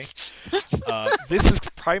 Okay? This is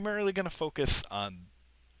primarily going to focus on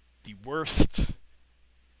the worst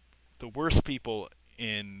people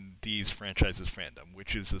in these franchises' fandom,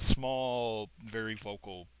 which is a small, very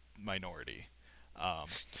vocal minority.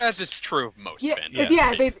 As is true of most Yeah, fandoms.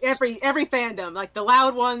 yeah. Every fandom, like the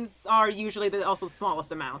loud ones, are usually also the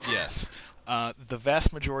smallest amount. Yes. The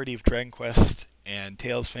vast majority of Dragon Quest and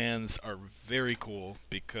Tales fans are very cool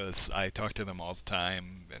because I talk to them all the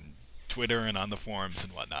time, and Twitter and on the forums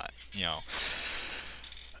and whatnot, you know.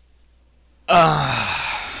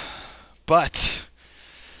 But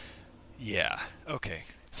yeah, okay.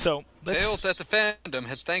 So Tales as a fandom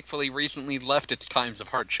has thankfully recently left its times of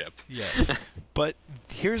hardship. Yes. But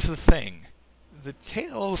here's the thing. The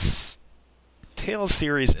Tales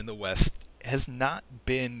series in the West has not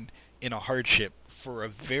been in a hardship for a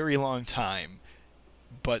very long time,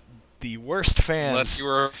 but the worst fans... Unless you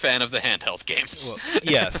were a fan of the handheld games. Well,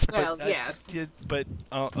 yes. Well, but, yes. But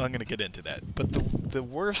I'm going to get into that. But the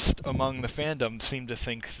worst among the fandom seem to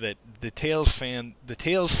think that the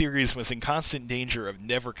Tales series was in constant danger of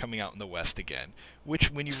never coming out in the West again, which,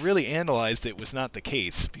 when you really analyzed it, was not the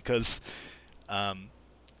case, because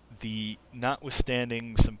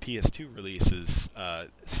notwithstanding some PS2 releases,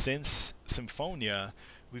 since Symphonia,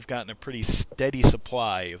 we've gotten a pretty steady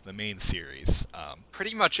supply of the main series.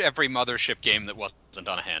 Pretty much every mothership game that wasn't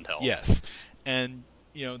on a handheld. Yes, and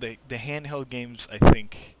you know the handheld games, I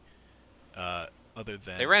think, other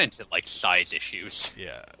than They ran into like size issues.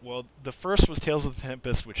 yeah. Well, the first was Tales of the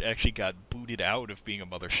Tempest, which actually got booted out of being a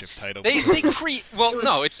mothership title. Well,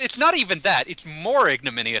 no, it's not even that. It's more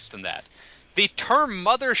ignominious than that. the term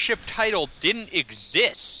mothership title didn't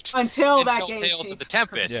exist until that game Tales came. of the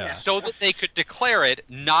Tempest, Yeah. so that they could declare it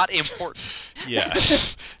not important. Yeah.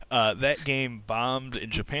 That game bombed in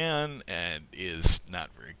Japan and is not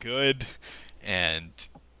very good. And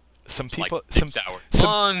some It's people, like 6 hours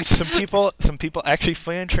long. some people actually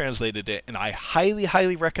fan translated it, and I highly,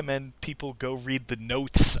 highly recommend people go read the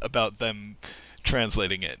notes about them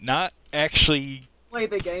translating it, not actually Play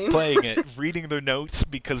the game. playing it, reading their notes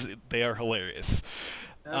because they are hilarious.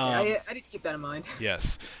 Okay, I need to keep that in mind.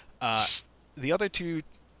 Yes. The other two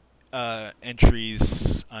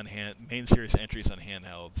entries on main series entries on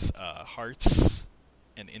handhelds, Hearts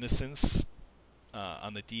and Innocence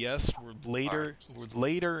on the DS were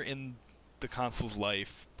later in the console's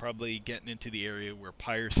life, probably getting into the area where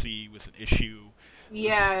piracy was an issue.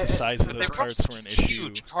 Yeah. The size of But those they're cards were an also issue.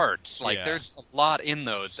 huge cards. Like, Yeah. there's a lot in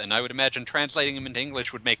those, and I would imagine translating them into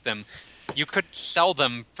English would make them... You could sell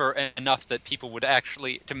them for enough that people would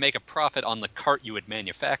actually... to make a profit on the cart you had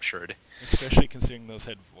manufactured. Especially considering those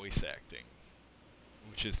had voice acting,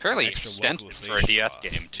 which is Fairly extra extensive for a localization DS cost.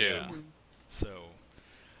 game, too. Yeah. So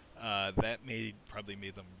that probably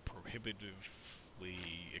made them prohibitively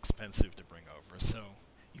expensive to bring over. So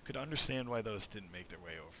you could understand why those didn't make their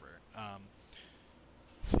way over.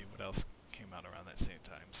 Let's see what else came out around that same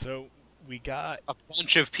time. So we got, A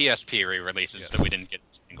bunch of PSP re-releases Yes. that we didn't get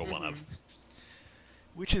a single one of.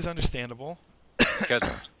 which is understandable. Because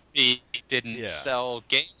we didn't Yeah. sell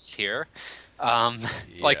games here.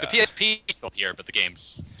 Like, the Yeah. PSP sold here, but the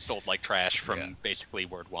games sold like trash from Yeah. basically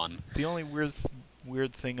Word 1. The only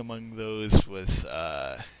weird thing among those was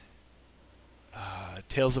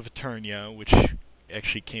Tales of Eternia, which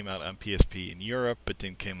actually came out on PSP in Europe, but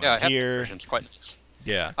didn't come Yeah, I out have the here. versions, quite nice.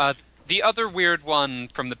 Yeah. The other weird one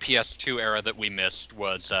from the PS2 era that we missed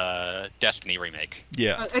was Destiny Remake.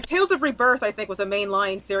 Yeah. Tales of Rebirth, I think, was a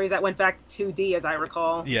mainline series that went back to 2D, as I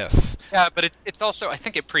recall. Yes. Yeah, but it's also, I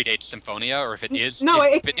think it predates Symphonia, or if it is... No,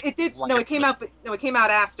 if it did. like No, it came out. No, it came out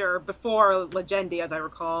before Legendi, as I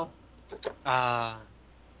recall. But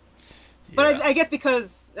Yeah. I guess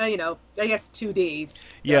because I guess 2D.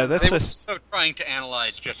 Yeah, They that's were a, also trying to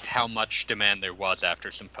analyze just how much demand there was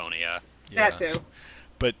after Symphonia. That yeah. too.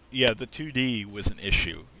 But yeah, the 2D was an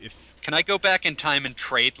issue. If Can I go back in time and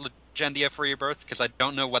trade Legendia for Rebirth? Because I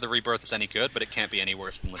don't know whether Rebirth is any good, but it can't be any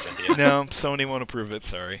worse than Legendia. no, Sony won't approve it.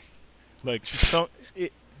 Sorry. Like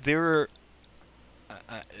there were,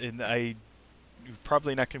 and you're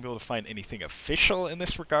probably not going to be able to find anything official in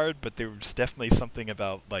this regard, but there was definitely something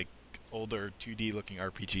about like older 2D looking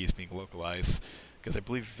RPGs being localized, because I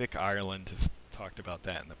believe Vic Ireland has talked about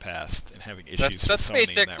that in the past and having issues. That's with Sony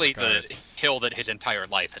basically in that regard. the hill that his entire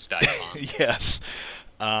life has died on. Yes.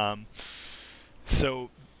 So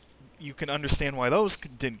you can understand why those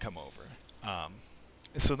didn't come over.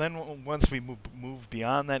 So then once we move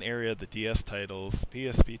beyond that area, the DS titles, the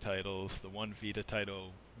PSP titles, the one Vita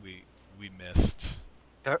title we missed.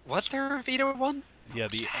 Was there a Vita one? Yeah,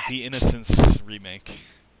 the Innocence remake.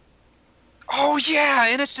 Oh yeah,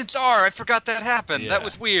 Innocence R. I forgot that happened. That Yeah.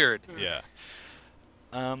 was weird. Yeah.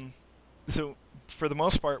 So for the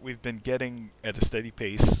most part, we've been getting at a steady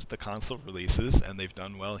pace the console releases, and they've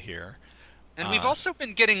done well here. And we've also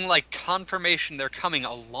been getting like confirmation they're coming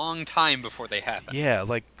a long time before they happen. Yeah,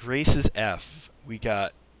 like Grace's F, we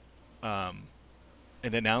got an We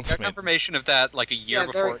got announcement. confirmation of that like a year Yeah,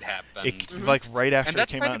 before very- it happened. Like right after And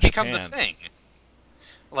that's it came kind out of in become Japan. the thing.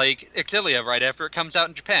 Like Exilia right after it comes out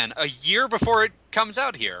in Japan, a year before it comes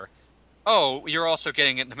out here. Oh, you're also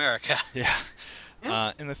getting it in America. Yeah.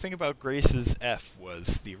 Yeah. And the thing about Grace's F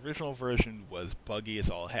was the original version was buggy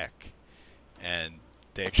as all heck, and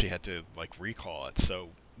they actually had to like recall it. So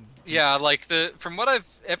Yeah, like from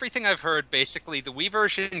everything I've heard, basically the Wii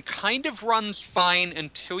version kind of runs fine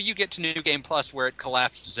until you get to New Game Plus, where it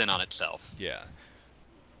collapses in on itself. yeah,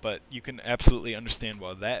 but you can absolutely understand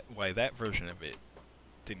why that version of it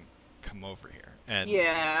didn't come over here. And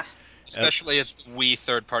Yeah. Especially as the Wii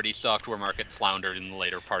third-party software market floundered in the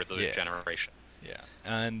later part of the Yeah. generation. yeah,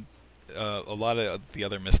 and a lot of the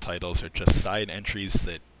other missed titles are just side entries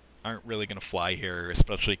that aren't really going to fly here,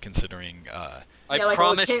 especially considering. I yeah, like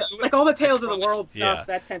promise all you, like all the Tales of the promise- World stuff Yeah.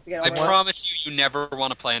 that tends to get. I away. promise you never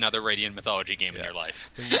want to play another Radiant Mythology game in Yeah. your life.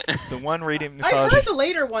 the one Radiant I Mythology. heard the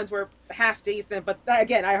later ones were half decent, but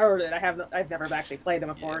again, I heard it. I've never actually played them,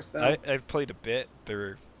 of course. So I've played a bit.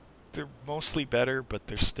 They're mostly better, but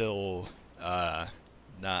they're still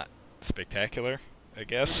not spectacular, I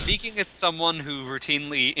guess. Speaking as someone who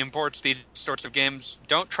routinely imports these sorts of games,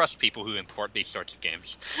 don't trust people who import these sorts of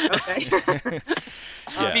games. okay.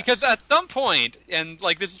 Yeah. Because at some point, and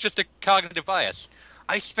like this is just a cognitive bias,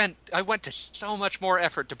 I went to so much more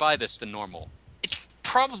effort to buy this than normal. It's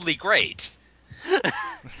probably great.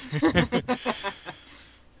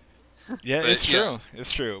 Yeah, But, it's yeah. true.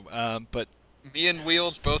 It's true. But Me and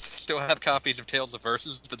Wheels both still have copies of Tales of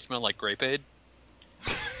Versus that smell like grape aid.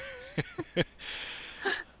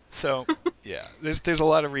 so yeah, there's a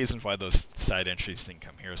lot of reasons why those side entries didn't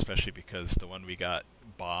come here, especially because the one we got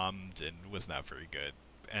bombed and was not very good.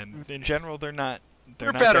 And in general, they're not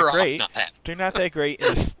We're that better off great. not having. They're not that great.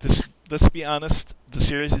 Let's be honest, the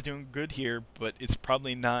series is doing good here, but it's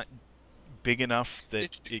probably not big enough that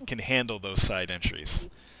It's- it can handle those side entries.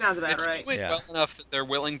 Sounds about It's right. doing Yeah. well enough that they're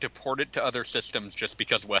willing to port it to other systems just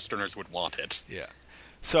because Westerners would want it. Yeah.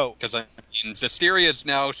 So Because, I mean, Zestiria is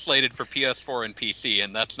now slated for PS4 and PC,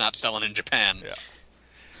 and that's not selling in Japan. Yeah.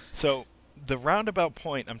 So the roundabout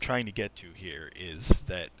point I'm trying to get to here is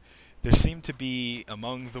that there seem to be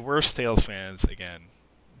among the worst Tales fans, again,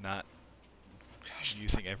 not Gosh,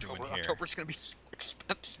 using everyone here. October's going to be so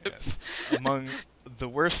expensive. Yes. Among the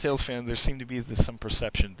worst Tales fans, there seem to be some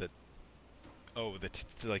perception that, oh,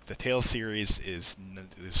 the Tales series is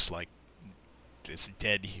like it's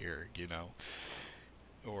dead here, you know,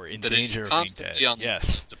 or in That it's danger of being dead. constantly on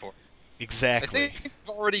Yes, support. I exactly. think we've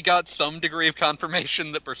already got some degree of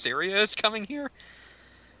confirmation that Berseria is coming here.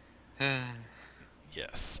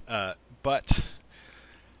 Yes, but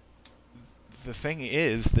the thing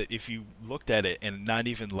is that if you looked at it and not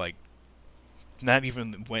even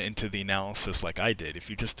went into the analysis like I did, if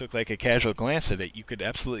you just took like a casual glance at it, you could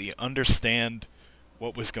absolutely understand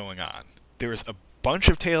what was going on. There was a bunch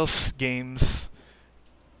of Tales games.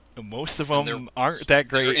 Most of And them aren't that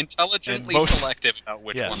They're great. intelligently most- selective about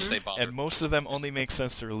which Yes, ones they bother. and most of them only make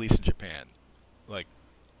sense to release in Japan. Like,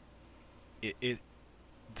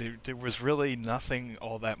 there was really nothing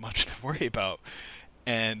all that much to worry about.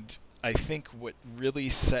 And I think what really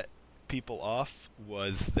set people off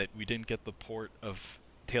was that we didn't get the port of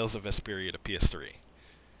Tales of Vesperia to PS3.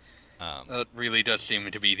 That really does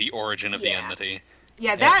seem to be the origin of the Yeah. enmity.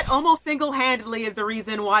 Yeah, that Yes. almost single-handedly is the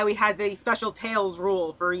reason why we had the special Tales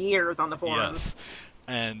rule for years on the forums. Yes.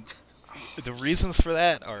 And the reasons for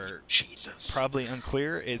that are Jesus. probably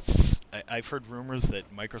unclear. I've heard rumors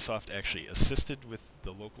that Microsoft actually assisted with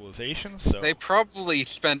the localization, so They probably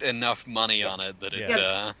spent enough money on it that it.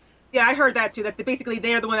 Yeah. Yeah, I heard that too. That basically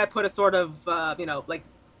they're the one that put a sort of like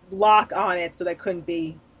lock on it, so that couldn't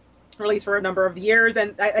be released for a number of years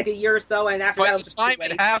and like a year or so. And after that, By it was the just time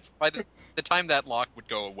too late. the time that lock would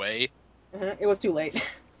go away, It was too late.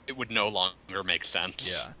 it would no longer make sense.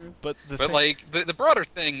 yeah. But the But thing, like the broader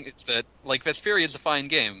thing is that like Vesperia is a fine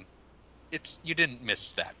game. You didn't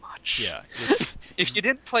miss that much. yeah, it's, If you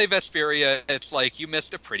didn't play Vesperia, it's like you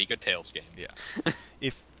missed a pretty good Tales game. yeah.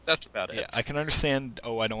 If That's about it. yeah, I can understand.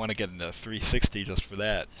 Oh, I don't want to get into 360 just for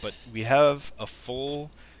that. But we have a full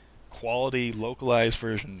quality localized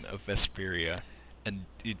version of Vesperia, and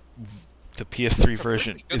the PS3 It's a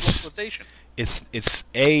version really good is localization. it's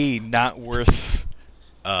a not worth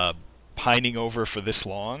pining over for this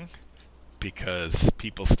long because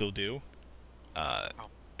people still do.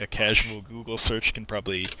 A casual Google search can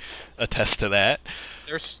probably attest to that.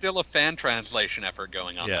 There's still a fan translation effort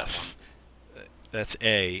going on. Yes, that's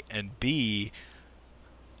A, and B.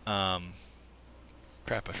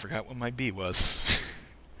 Crap, I forgot what my B was.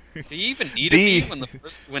 That one. Do you even need B. a B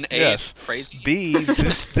when A Yes. is crazy? B,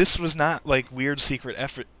 this was not like weird secret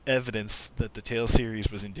evidence that the Tales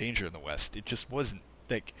series was in danger in the West. It just wasn't.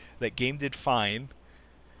 That game did fine,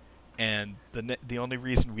 and the only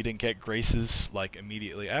reason we didn't get Graces like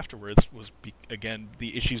immediately afterwards was again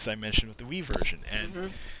the issues I mentioned with the Wii version.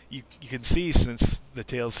 And you can see since the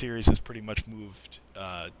Tales series has pretty much moved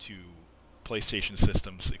to PlayStation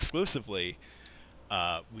systems exclusively,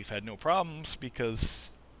 we've had no problems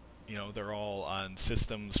because they're all on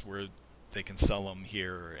systems where they can sell them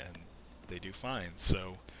here and they do fine.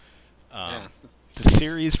 So Yeah. the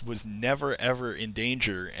series was never ever in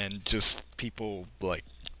danger, and just people like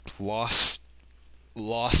lost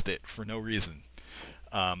it for no reason.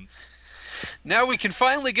 Now we can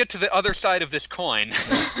finally get to the other side of this coin.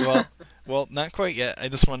 Well, not quite yet. I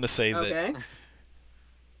just wanted to say that, Okay.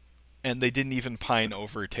 and they didn't even pine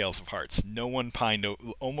over Tales of Hearts.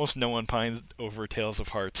 Almost no one pined over Tales of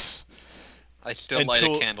Hearts I still light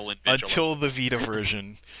a candle in vigil. until the Vita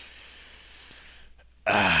version.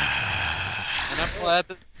 And I'm glad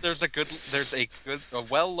that there's a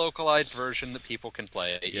well localized version that people can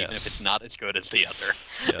play, even Yes. if it's not as good as the other.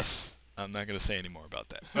 Yes, I'm not going to say any more about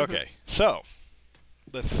that. Okay, so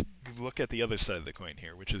let's look at the other side of the coin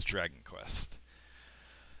here, which is Dragon Quest.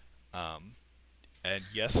 And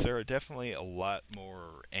yes, there are definitely a lot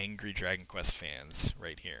more angry Dragon Quest fans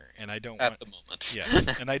right here. And I don't At want the moment.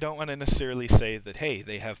 yes, and I don't want to necessarily say that hey,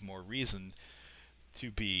 they have more reason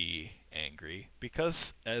to be angry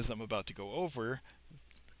because as I'm about to go over,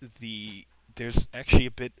 there's actually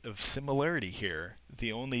a bit of similarity here.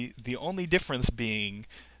 The only difference being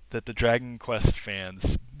that the Dragon Quest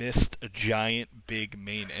fans missed a giant big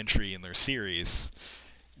main entry in their series,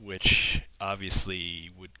 which obviously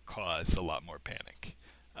would cause a lot more panic.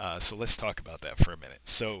 So let's talk about that for a minute.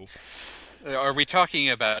 So Are we talking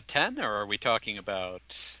about 10, or are we talking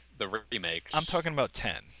about the remakes? I'm talking about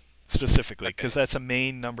 10 specifically Okay. because that's a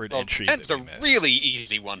main numbered Well, entry. 10's that a we missed. really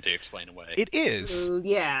easy one to explain away. It is.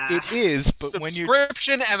 Yeah. It is, but when you're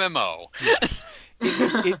Subscription MMO.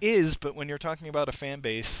 it is, but when you're talking about a fan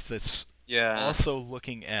base that's Yeah. also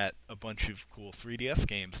looking at a bunch of cool 3DS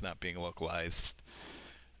games not being localized,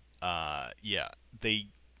 yeah, they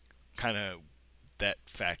kind of that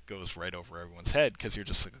fact goes right over everyone's head because you're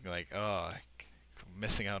just looking like, oh,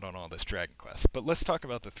 missing out on all this Dragon Quest. But let's talk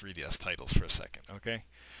about the 3DS titles for a second, okay?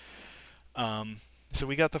 So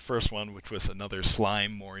we got the first one, which was another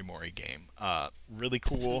Slime Mori Mori game. Really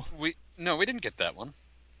cool. we didn't get that one.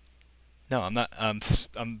 No, I'm not.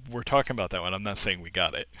 We're talking about that one. I'm not saying we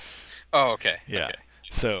got it. Oh, okay. Yeah. Okay.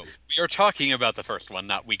 So We are talking about the first one,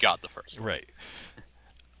 not we got the first one. right.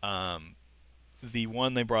 The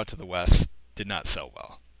one they brought to the West did not sell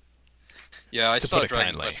well. Yeah, I To saw put it Dragon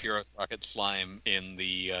kindly. Quest Heroes Rocket Slime in the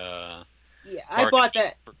Yeah, I market bought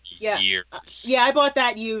that. for Yeah. years. Yeah, I bought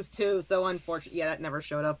that used too. So unfortunately, yeah, that never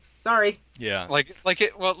showed up. Sorry. Yeah.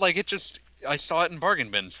 It just I saw it in bargain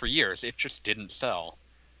bins for years. It just didn't sell.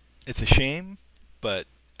 It's a shame, but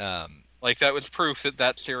Like that was proof that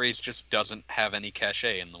that series just doesn't have any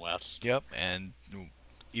cachet in the West. yep. And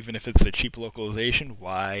even if it's a cheap localization,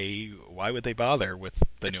 why would they bother with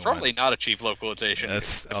the It's new probably one? not a cheap localization.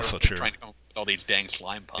 That's because also they're true. Trying to come up with all these dang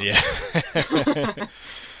slime puns. Yeah.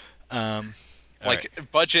 All Like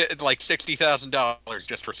right. budget like $60,000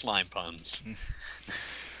 just for slime puns.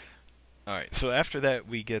 All right. So after that,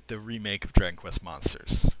 we get the remake of Dragon Quest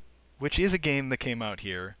Monsters, which is a game that came out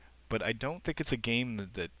here, but I don't think it's a game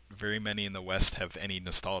that very many in the West have any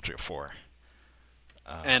nostalgia for.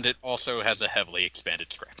 And it also has a heavily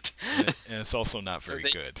expanded script. and it's also not So very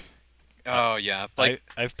they- good. Oh yeah, like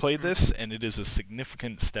I've played this, and it is a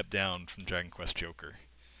significant step down from Dragon Quest Joker.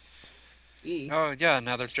 Eee. oh yeah.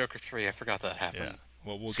 Now there's Joker 3. I forgot that Yeah. happened.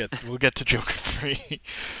 Well, we'll get to Joker 3.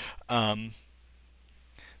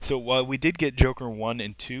 So while we did get Joker 1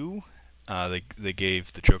 and 2, they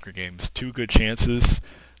gave the Joker games 2 good chances.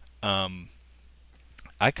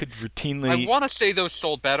 I could routinely I want to say those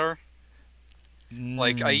sold better.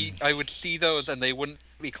 Like Mm, I would see those and they wouldn't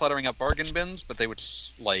be cluttering up bargain bins, but they would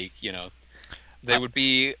they would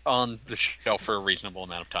be on the shelf for a reasonable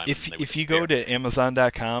amount of time. if and they would if you go disappear. to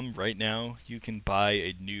Amazon.com right now, you can buy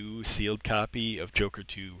a new sealed copy of Joker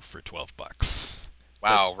 2 for $12.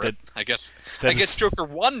 Wow, that- I guess that I guess is- Joker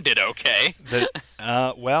 1 did okay.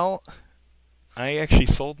 Well, I actually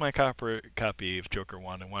sold my copy of Joker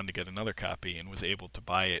 1 and wanted to get another copy and was able to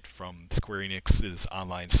buy it from Square Enix's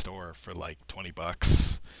online store for like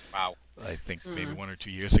 $20. Wow. I think maybe 1 or 2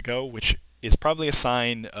 years ago, which is probably a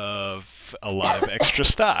sign of a lot of extra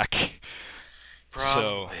stock. So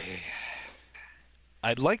Probably.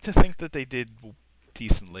 I'd like to think that they did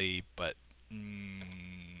decently, but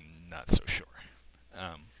not so sure.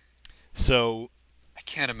 So I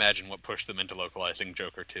can't imagine what pushed them into localizing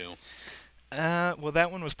Joker 2. well,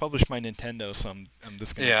 that one was published by Nintendo, so I'm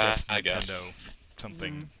just gonna Yeah, guess I guess. Nintendo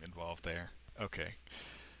something involved there. Okay.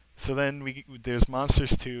 So then there's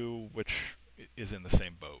Monsters 2, which is in the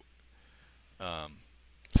same boat.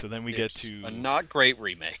 So then we get It's to a not great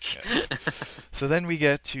remake. Yes. So then we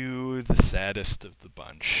get to the saddest of the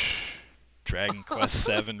bunch, Dragon Quest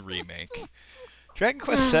VII Remake. Dragon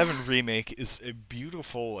Quest VII Remake is a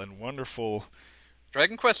beautiful and wonderful.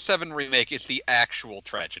 Dragon Quest VII Remake is the actual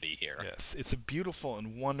tragedy here. Yes, it's a beautiful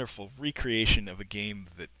and wonderful recreation of a game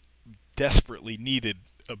that desperately needed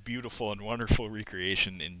a beautiful and wonderful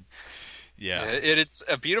recreation. It is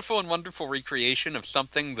a beautiful and wonderful recreation of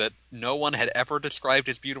something that no one had ever described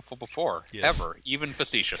as beautiful before. Yes. Ever. Even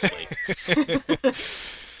facetiously.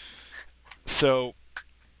 So,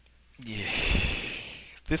 yeah,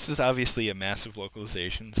 this is obviously a massive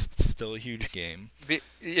localization. It's still a huge game.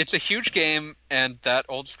 It's a huge game, and that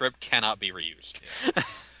old script cannot be reused.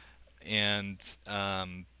 And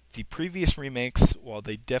the previous remakes, while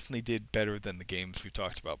they definitely did better than the games we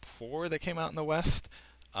talked about before that came out in the West,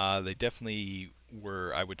 they definitely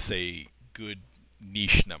were, I would say, good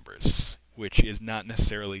niche numbers, which is not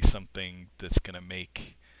necessarily something that's going to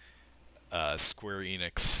make Square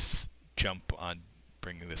Enix jump on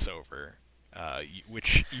bringing this over,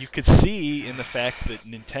 which you could see in the fact that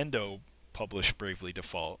Nintendo published Bravely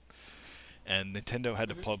Default, and Nintendo had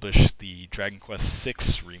to publish the Dragon Quest VI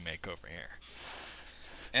remake over here.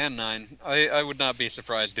 And 9. I would not be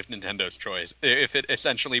surprised if Nintendo's choice, if it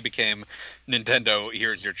essentially became Nintendo,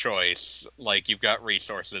 here's your choice. Like, you've got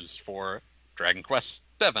resources for Dragon Quest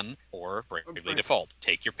 7 or Bravely Default.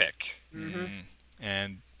 Take your pick. Mm-hmm.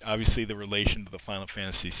 And obviously the relation to the Final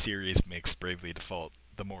Fantasy series makes Bravely Default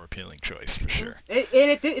the more appealing choice, for sure.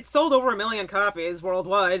 It sold over 1 million copies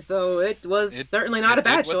worldwide, so it was certainly not a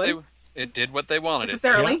bad choice. It did what they wanted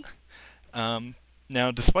necessarily.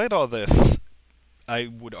 Now, despite all this, I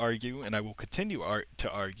would argue, and I will continue to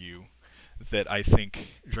argue, that I think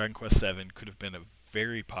Dragon Quest VII could have been a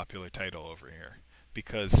very popular title over here,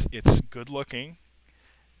 because it's good looking,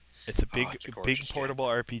 it's a big portable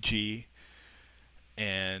RPG,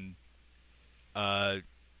 and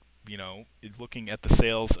looking at the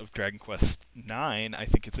sales of Dragon Quest IX, I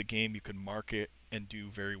think it's a game you can market and do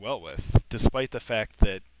very well with, despite the fact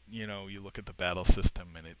that you look at the battle system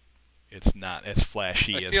and it's not as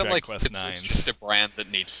flashy as Dragon Quest IX. It's just a brand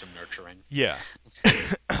that needs some nurturing. Yeah.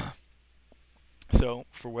 So,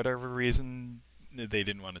 for whatever reason, they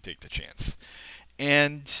didn't want to take the chance.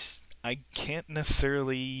 And I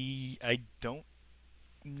don't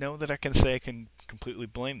know that I can say I can completely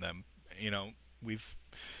blame them.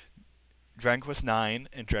 Dragon Quest IX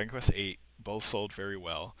and Dragon Quest VIII both sold very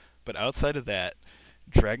well, but outside of that,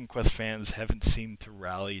 Dragon Quest fans haven't seemed to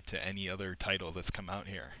rally to any other title that's come out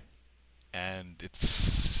here. And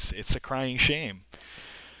it's a crying shame.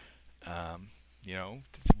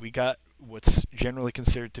 We got what's generally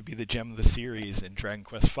considered to be the gem of the series in Dragon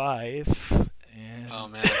Quest V, and oh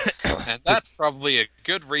man, and that's probably a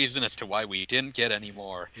good reason as to why we didn't get any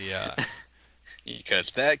more. Yeah,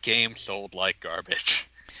 because that game sold like garbage.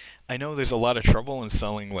 I know there's a lot of trouble in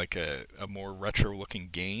selling like a more retro-looking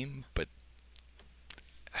game, but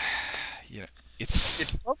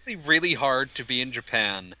It's probably really hard to be in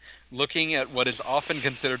Japan, looking at what is often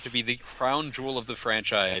considered to be the crown jewel of the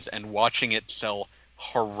franchise and watching it sell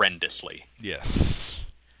horrendously. Yes.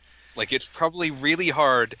 Like, it's probably really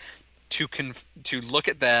hard to look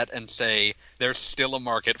at that and say, there's still a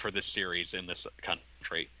market for this series in this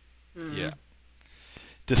country. Mm-hmm. Yeah.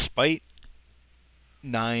 Despite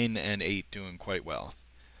 9 and 8 doing quite well.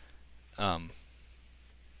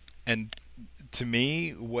 And to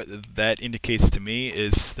me, what that indicates to me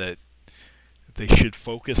is that they should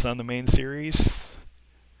focus on the main series,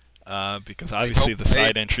 because obviously the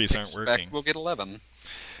side entries aren't working. We'll get 11.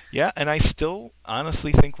 Yeah, and I still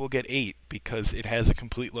honestly think we'll get 8, because it has a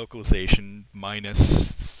complete localization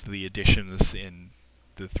minus the additions in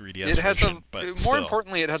the 3DS version. More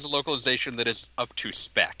importantly, it has a localization that is up to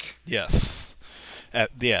spec. Yes.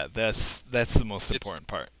 That's the most important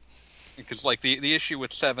part. Because, like, the issue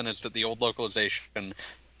with 7 is that the old localization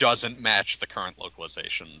doesn't match the current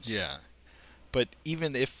localizations. Yeah. But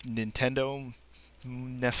even if Nintendo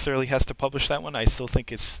necessarily has to publish that one, I still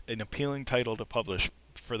think it's an appealing title to publish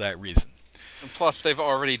for that reason. And plus, they've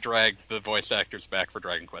already dragged the voice actors back for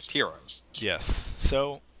Dragon Quest Heroes. Yes.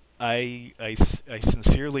 So, I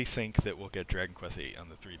sincerely think that we'll get Dragon Quest VIII on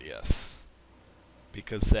the 3DS.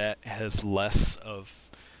 Because that has less of...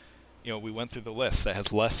 we went through the list. That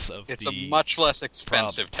has less of It's the a much less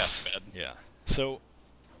expensive problems. testbed. Yeah. So,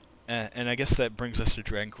 and I guess that brings us to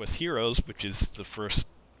Dragon Quest Heroes, which is the first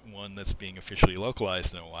one that's being officially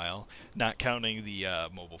localized in a while, not counting the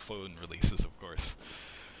mobile phone releases, of course.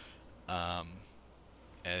 And,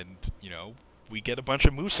 we get a bunch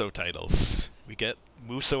of Muso titles. We get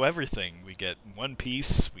Muso everything. We get One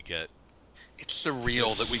Piece. We get... It's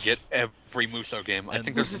surreal that we get every Muso game. I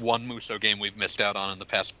think there's one Muso game we've missed out on in the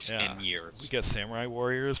past 10 years. We get Samurai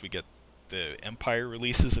Warriors. We get the Empire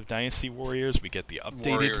releases of Dynasty Warriors. We get the updated...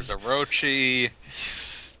 Warriors Orochi.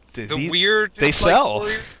 They sell.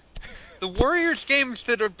 The Warriors games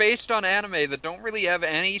that are based on anime that don't really have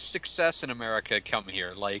any success in America come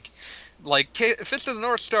here. Like Fist of the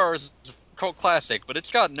North Star is a cult classic, but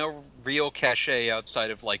it's got no real cachet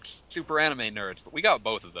outside of, like, super anime nerds. But we got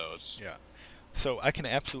both of those. Yeah. So I can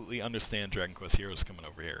absolutely understand Dragon Quest Heroes coming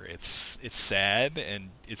over here. It's sad,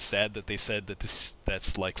 and it's sad that they said that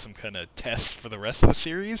that's like some kind of test for the rest of the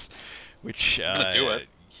series, which I'm gonna do it.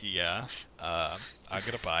 Yeah, I'm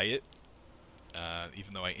gonna buy it,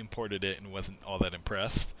 even though I imported it and wasn't all that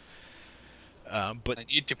impressed. But I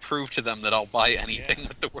need to prove to them that I'll buy anything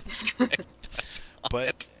with the word Dragon.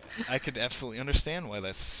 But I could absolutely understand why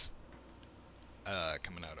that's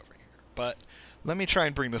coming out over here. But let me try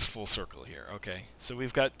and bring this full circle here, okay? So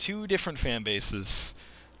we've got two different fan bases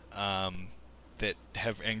that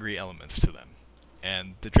have angry elements to them.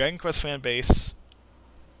 And the Dragon Quest fan base,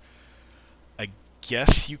 I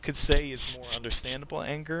guess you could say, is more understandable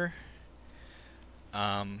anger.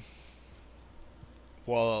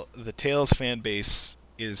 While the Tales fan base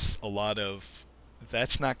is a lot of,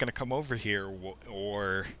 that's not going to come over here,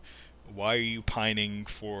 or why are you pining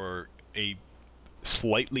for a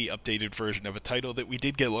slightly updated version of a title that we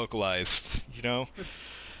did get localized, you know?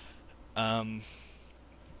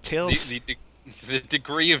 Tales... The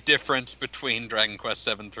degree of difference between Dragon Quest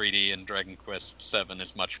VII 3D and Dragon Quest VII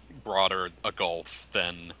is much broader a gulf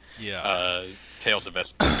than Tales of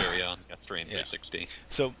Vesperia on S3 and 360.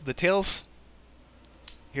 So the Tales...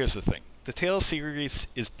 Here's the thing. The Tales series,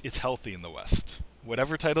 it's healthy in the West.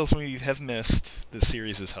 Whatever titles we have missed, the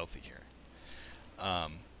series is healthy here.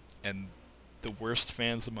 And the worst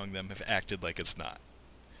fans among them have acted like it's not.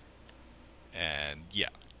 And yeah,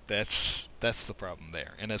 that's the problem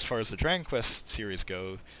there. And as far as the Dragon Quest series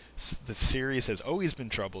go, the series has always been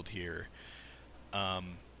troubled here.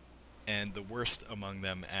 And the worst among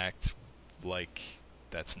them act like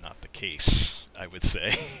that's not the case, I would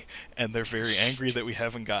say. And they're very angry that we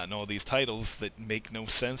haven't gotten all these titles that make no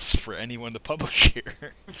sense for anyone to publish here.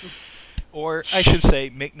 Or, I should say,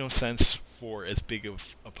 make no sense for as big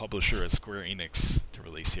of a publisher as Square Enix to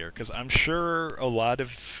release here. Because I'm sure a lot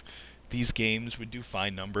of these games would do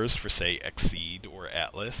fine numbers for, say, Exceed or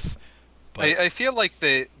Atlas. But I feel like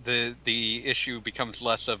the issue becomes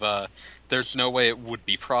less of a there's no way it would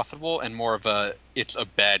be profitable and more of a it's a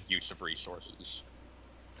bad use of resources.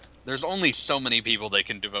 There's only so many people they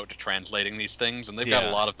can devote to translating these things, and they've got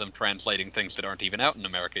a lot of them translating things that aren't even out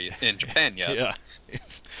in Japan yet. Yeah.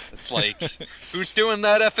 It's like, who's doing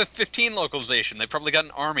that FF15 localization? They probably got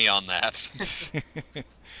an army on that.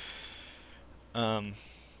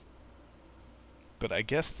 But I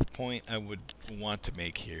guess the point I would want to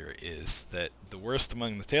make here is that the worst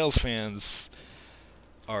among the Tales fans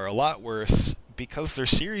are a lot worse because their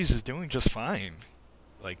series is doing just fine.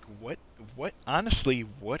 Like, honestly,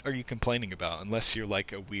 what are you complaining about? Unless you're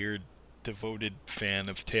like a weird, devoted fan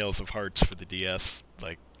of Tales of Hearts for the DS,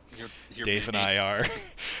 like you're Dave and I are.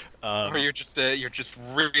 Or you're just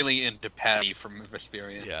really into Patty from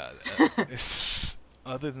Vesperia. Yeah.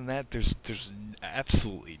 Other than that, there's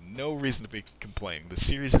absolutely no reason to be complaining. The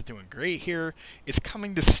series is doing great here. It's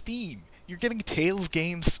coming to Steam. You're getting Tales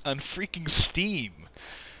games on freaking Steam.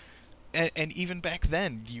 And even back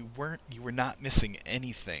then, you were not missing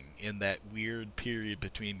anything in that weird period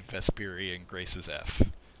between Vesperia and Grace's F.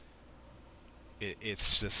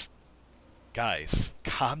 It's just, guys,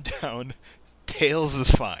 calm down. Tales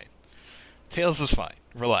is fine. Tales is fine.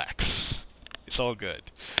 Relax. It's all good.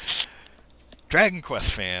 Dragon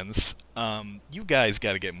Quest fans, you guys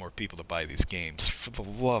got to get more people to buy these games. For the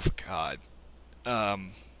love of God. I'll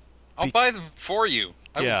buy them for you.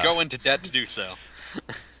 I would go into debt to do so.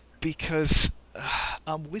 Because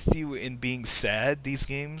I'm with you in being sad these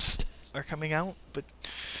games are coming out, but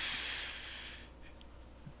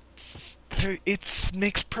it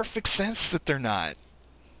makes perfect sense that they're not.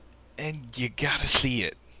 And you gotta see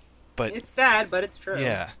it. But it's sad, but it's true.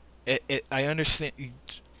 Yeah. I understand.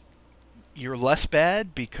 You're less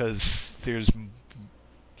bad because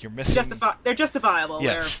you're missing... They're justifiable.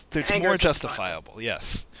 Yes, it's more justifiable,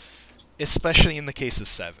 yes. Especially in the case of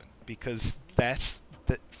 7, because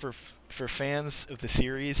for fans of the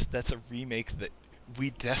series, that's a remake that we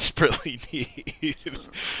desperately need.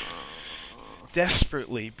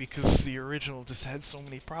 Desperately, because the original just had so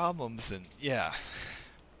many problems, and yeah.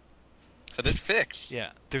 So it fixed.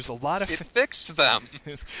 Yeah, there's a lot of... It fixed them.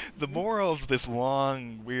 The moral of this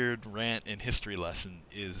long, weird rant and history lesson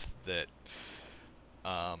is that,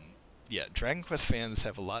 Dragon Quest fans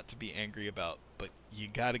have a lot to be angry about, but you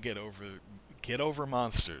gotta get over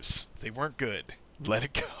monsters. They weren't good. Let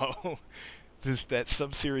it go. That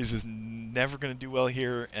sub-series is never going to do well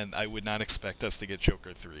here, and I would not expect us to get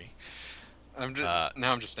Joker 3. Now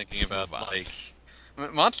I'm just thinking about, like...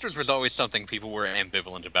 Monsters was always something people were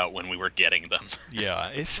ambivalent about when we were getting them.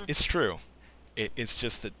 Yeah, it's true. It's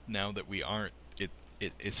just that now that we aren't,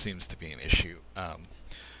 it seems to be an issue.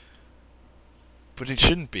 But it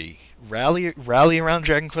shouldn't be. Rally around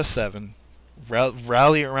Dragon Quest VII.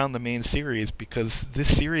 Rally around the main series, because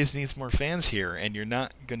this series needs more fans here, and you're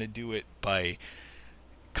not going to do it by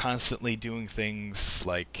constantly doing things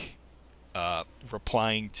like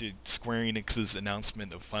replying to Square Enix's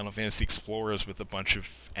announcement of Final Fantasy Explorers with a bunch of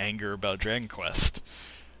anger about Dragon Quest.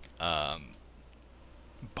 Buy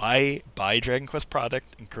Dragon Quest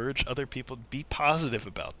product, encourage other people to be positive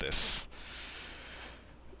about this.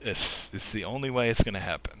 It's the only way it's going to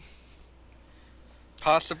happen.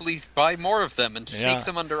 possibly buy more of them and Yeah. sneak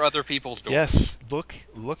them under other people's doors. Yes, look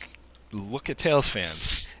at Tales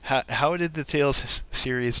fans. How did the Tales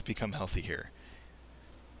series become healthy here?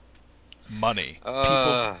 Money.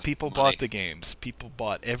 People Money. bought the games. People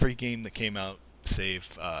bought every game that came out, save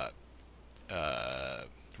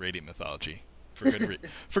Radiant Mythology, for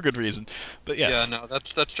good reason. But yes, Yeah, no,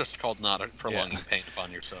 that's just called not prolonging pain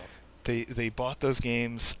upon yourself. they bought those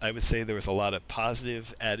games. I would say there was a lot of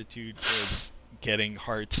positive attitude towards getting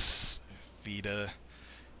Hearts, Vita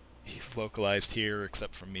localized here,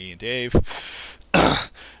 except for me and Dave.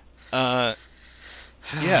 Yeah.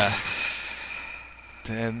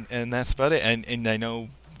 And that's about it. And I know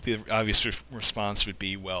the obvious response would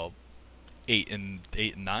be, well, 8 and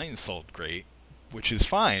 9 sold great, which is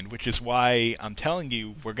fine. Which is why I'm telling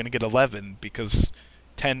you we're gonna get 11, because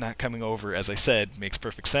 10 not coming over, as I said, makes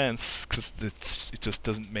perfect sense, because it just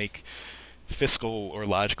doesn't make fiscal or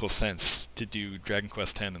logical sense to do Dragon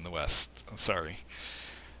Quest X in the West. I'm sorry.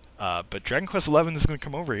 But Dragon Quest XI is going to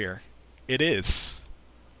come over here. It is.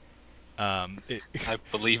 I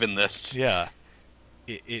believe in this. Yeah.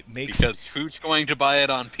 It makes... Because who's going to buy it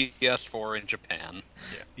on PS4 in Japan?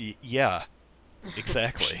 Yeah.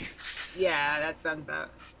 Exactly. Yeah, that sounds bad.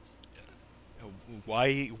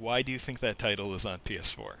 Why do you think that title is on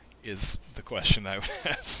PS4? Is the question I would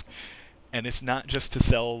ask. And it's not just to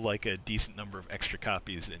sell like a decent number of extra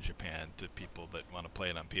copies in Japan to people that want to play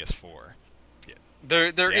it on PS4.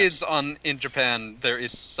 There is in Japan, there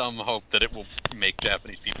is some hope that it will make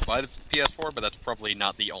Japanese people buy the PS4, but that's probably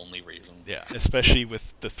not the only reason. Yeah, especially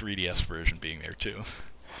with the 3DS version being there too.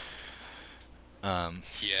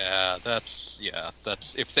 That's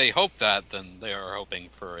if they hope that, then they are hoping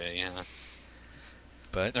for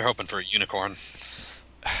they're hoping for a unicorn.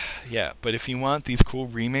 Yeah, but if you want these cool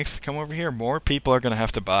remakes to come over here, more people are going to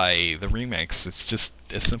have to buy the remakes. It's just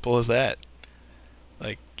as simple as that.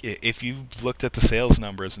 Like, if you looked at the sales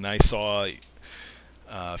numbers, and I saw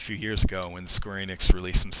a few years ago when Square Enix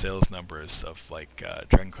released some sales numbers of, like,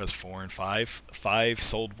 Dragon Quest 4 and 5, 5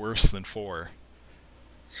 sold worse than 4.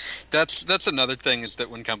 That's another thing, is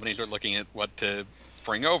that when companies are looking at what to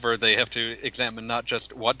bring over, they have to examine not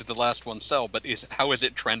just what did the last one sell, but how is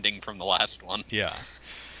it trending from the last one. Yeah.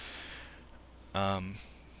 So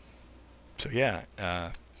yeah,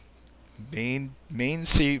 main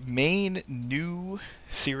new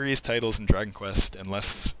series titles in Dragon Quest,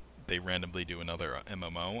 unless they randomly do another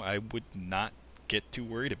MMO, I would not get too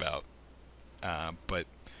worried about. But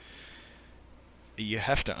you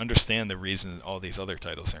have to understand the reason all these other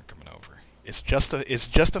titles aren't coming over. It's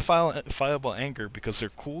justifiable anger because they're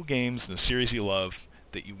cool games in a series you love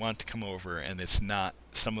that you want to come over, and it's not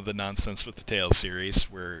some of the nonsense with the Tales series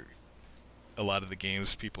where a lot of the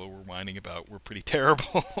games people were whining about were pretty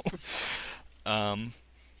terrible. But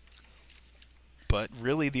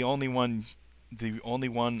really the only one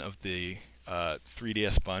of the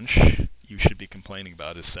 3DS bunch you should be complaining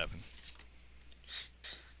about is 7.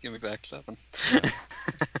 Give me back 7.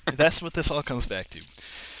 That's what this all comes back to.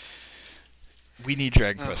 We need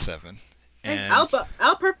Dragon Quest 7. And I'll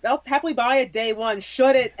happily buy it day one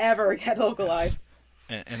should it ever get localized.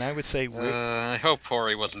 And I would say, I hope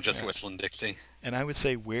Hori wasn't just whistling Dixie. And I would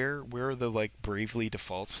say, where are the like Bravely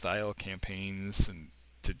Default style campaigns and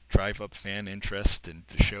to drive up fan interest and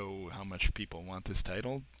to show how much people want this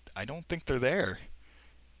title? I don't think they're there.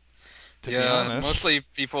 To be honest. Mostly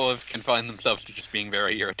people have confined themselves to just being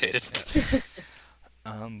very irritated.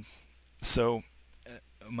 So,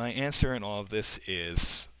 my answer in all of this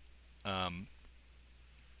is,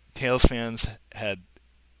 Tales fans had,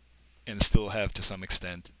 and still have to some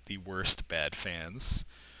extent, the worst bad fans.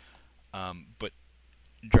 But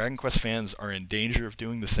Dragon Quest fans are in danger of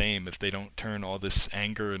doing the same if they don't turn all this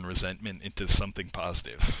anger and resentment into something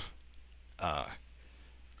positive.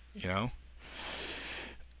 You know?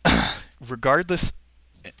 Regardless,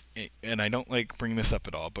 and I don't like bringing this up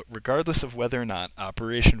at all, but regardless of whether or not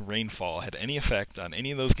Operation Rainfall had any effect on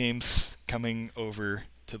any of those games coming over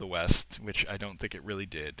to the West, which I don't think it really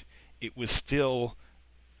did, it was still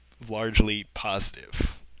largely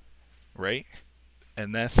positive, right?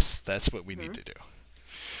 And that's what we need to do.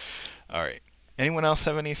 All right. Anyone else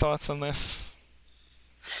have any thoughts on this?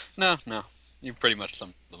 No. You pretty much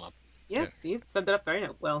summed them up. Yeah, you summed it up very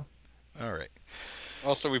well. All right.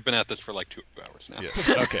 Also, we've been at this for like 2 hours now. Yes.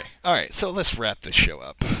 Okay. All right. So let's wrap this show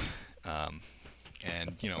up. And,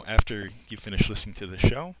 after you finish listening to the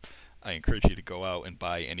show, I encourage you to go out and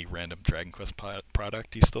buy any random Dragon Quest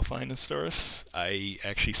product you still find in stores. I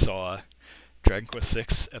actually saw Dragon Quest VI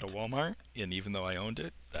at a Walmart, and even though I owned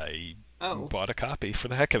it, I bought a copy for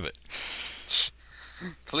the heck of it.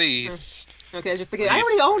 Please. Okay, just because I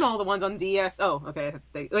already own all the ones on DS. Oh, okay.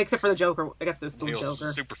 Except for the Joker. I guess there's still Neil's a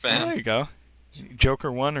Joker. super There fan. you go.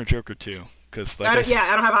 Joker 1 or Joker 2? Because I don't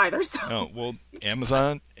have either. So. Oh well,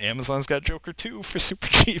 Amazon's got Joker 2 for super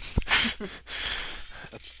cheap.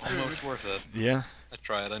 That's almost worth it. Yeah. Let's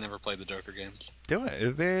try it. I never played the Joker games. Do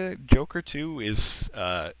it. The Joker 2 is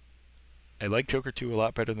I like Joker 2 a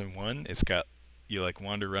lot better than 1. It's got you like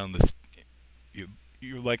wander around this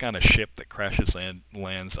you're like on a ship that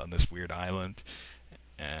lands on this weird island,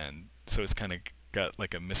 and so it's kind of got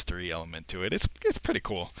like a mystery element to it. It's pretty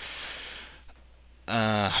cool.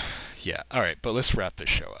 Yeah. All right, but let's wrap this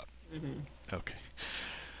show up. Mm-hmm. Okay.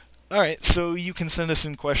 All right, so you can send us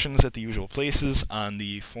in questions at the usual places on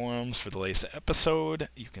the forums for the latest episode.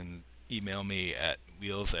 You can email me at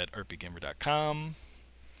wheels@rpgamer.com.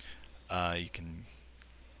 You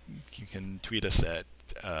can tweet us at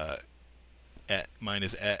mine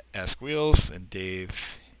is at AskWheels, and Dave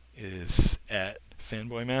is at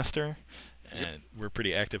FanboyMaster, and we're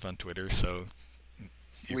pretty active on Twitter, so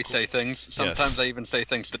We say things. Sometimes Yes. I even say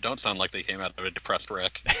things that don't sound like they came out of a depressed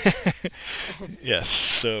wreck. Yes,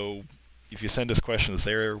 so if you send us questions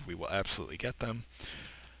there, we will absolutely get them.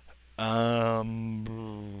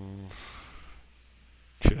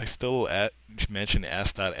 Should I still mention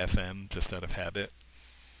ask.fm just out of habit?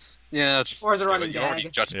 Yeah, just Or is it do it. running You already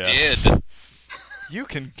gag? just Yeah. did. You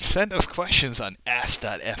can send us questions on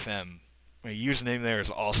ask.fm. My username there is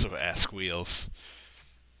also AskWheels.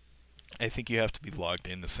 I think you have to be logged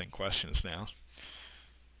in to send questions now.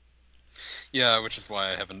 Yeah, which is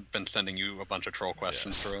why I haven't been sending you a bunch of troll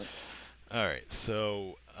questions Yes. through it. Alright,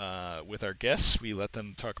 so with our guests, we let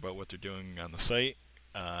them talk about what they're doing on the site.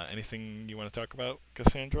 Anything you want to talk about,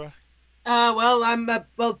 Cassandra?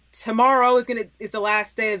 Well, tomorrow is the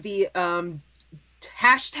last day of the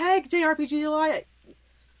hashtag JRPG July.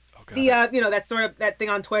 Oh, God. That's sort of that thing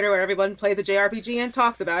on Twitter where everyone plays a JRPG and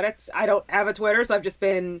talks about it. I don't have a Twitter, so I've just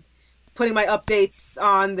been putting my updates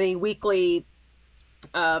on the weekly,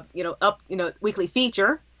 weekly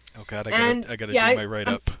feature. Oh God, I gotta yeah, do my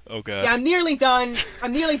write-up. Oh God. Yeah, I'm nearly done.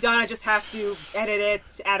 I just have to edit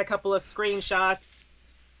it, add a couple of screenshots.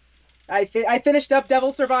 I finished up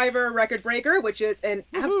Devil Survivor Record Breaker, which is an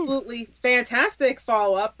absolutely fantastic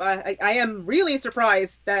follow-up. I am really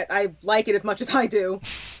surprised that I like it as much as I do.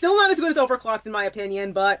 Still not as good as Overclocked in my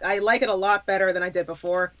opinion, but I like it a lot better than I did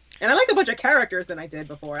before. And I like a bunch of characters than I did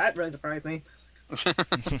before. That really surprised me.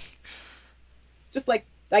 Just like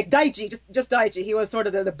Daichi, just Daichi. He was sort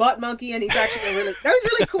of the butt monkey, and he's actually that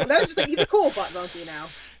was really cool. He's a cool butt monkey now.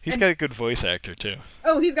 He's got a good voice actor too.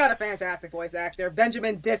 Oh, he's got a fantastic voice actor,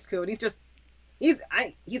 Benjamin Disco, and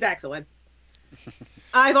he's excellent.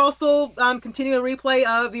 I've also continued a replay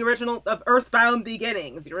of the original of Earthbound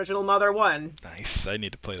Beginnings, the original Mother 1. Nice. I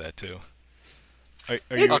need to play that too. Are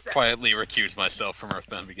It's- you? I'll quietly recuse myself from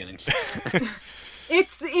Earthbound Beginnings.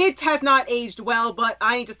 It has not aged well, but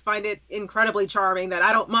I just find it incredibly charming that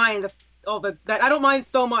I don't mind I don't mind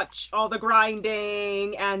so much all the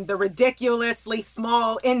grinding and the ridiculously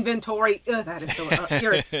small inventory. Ugh, that is so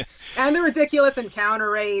irritating. And the ridiculous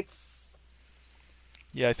encounter rates.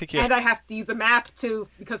 Yeah, I think And I have to use the map too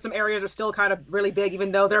because some areas are still kind of really big,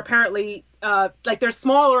 even though they're apparently they're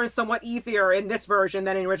smaller and somewhat easier in this version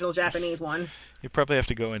than in the original Japanese one. you probably have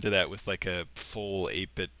to go into that with like a full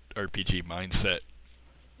 8-bit RPG mindset.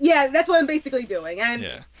 Yeah, that's what I'm basically doing, and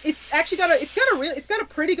Yeah. it's actually got a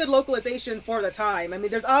pretty good localization for the time. I mean,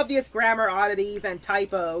 there's obvious grammar oddities and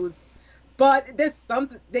typos, but there's some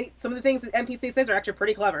of the things that NPC says are actually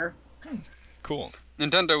pretty clever. Cool.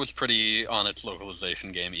 Nintendo was pretty on its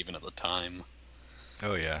localization game even at the time.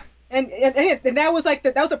 Oh yeah. And that was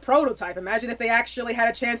that was a prototype. Imagine if they actually had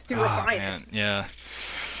a chance to refine man. it. Yeah.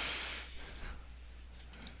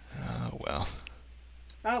 Oh well.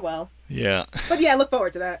 Oh well. Yeah. But yeah, look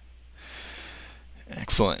forward to that.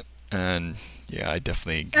 Excellent. And yeah, I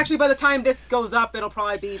definitely. Actually, by the time this goes up, it'll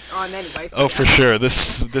probably be on anyway. So Oh, yeah. for sure.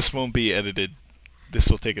 This won't be edited. This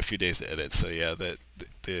will take a few days to edit. So yeah,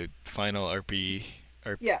 the final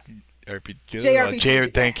Yeah.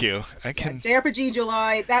 JRPG. Thank you. I can. JRPG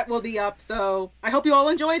July, that will be up. So I hope you all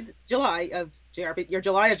enjoyed July of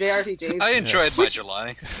JRPGs. I enjoyed my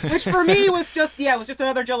July. Which for me was just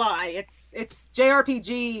another July. It's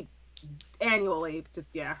JRPG annually. Just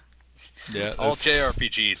yeah. Yeah. All that's-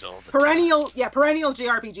 JRPGs all the time. Perennial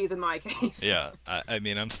JRPGs in my case. Yeah, I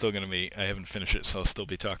mean, I'm still gonna be. I haven't finished it, so I'll still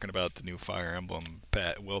be talking about the new Fire Emblem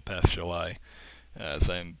well past July,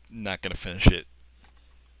 so I'm not gonna finish it.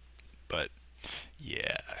 But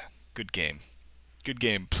yeah, good game.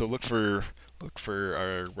 So look for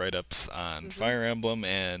our write-ups on Fire Emblem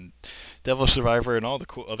and Devil Survivor and all the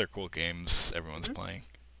other cool games everyone's playing.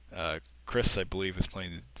 Chris, I believe, is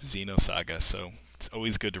playing Xenosaga, so it's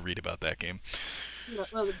always good to read about that game.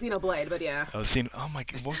 Well, it's Xenoblade, but yeah. Oh my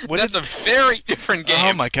god, what That's is... a very different game.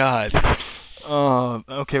 Oh my god. Oh,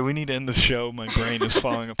 okay, we need to end the show. My brain is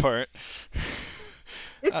falling apart.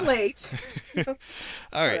 It's late. All right,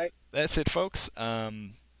 Alright. that's it, folks. I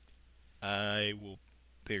will.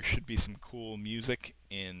 There should be some cool music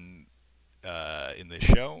in the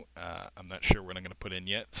show. I'm not sure what I'm going to put in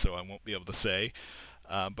yet, so I won't be able to say.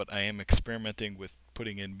 But I am experimenting with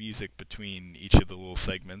putting in music between each of the little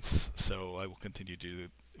segments, so I will continue to.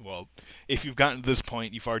 Well, if you've gotten to this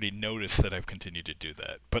point, you've already noticed that I've continued to do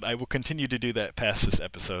that. But I will continue to do that past this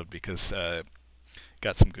episode because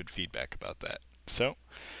got some good feedback about that. So,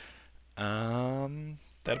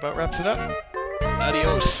 that about wraps it up.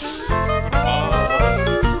 Adios.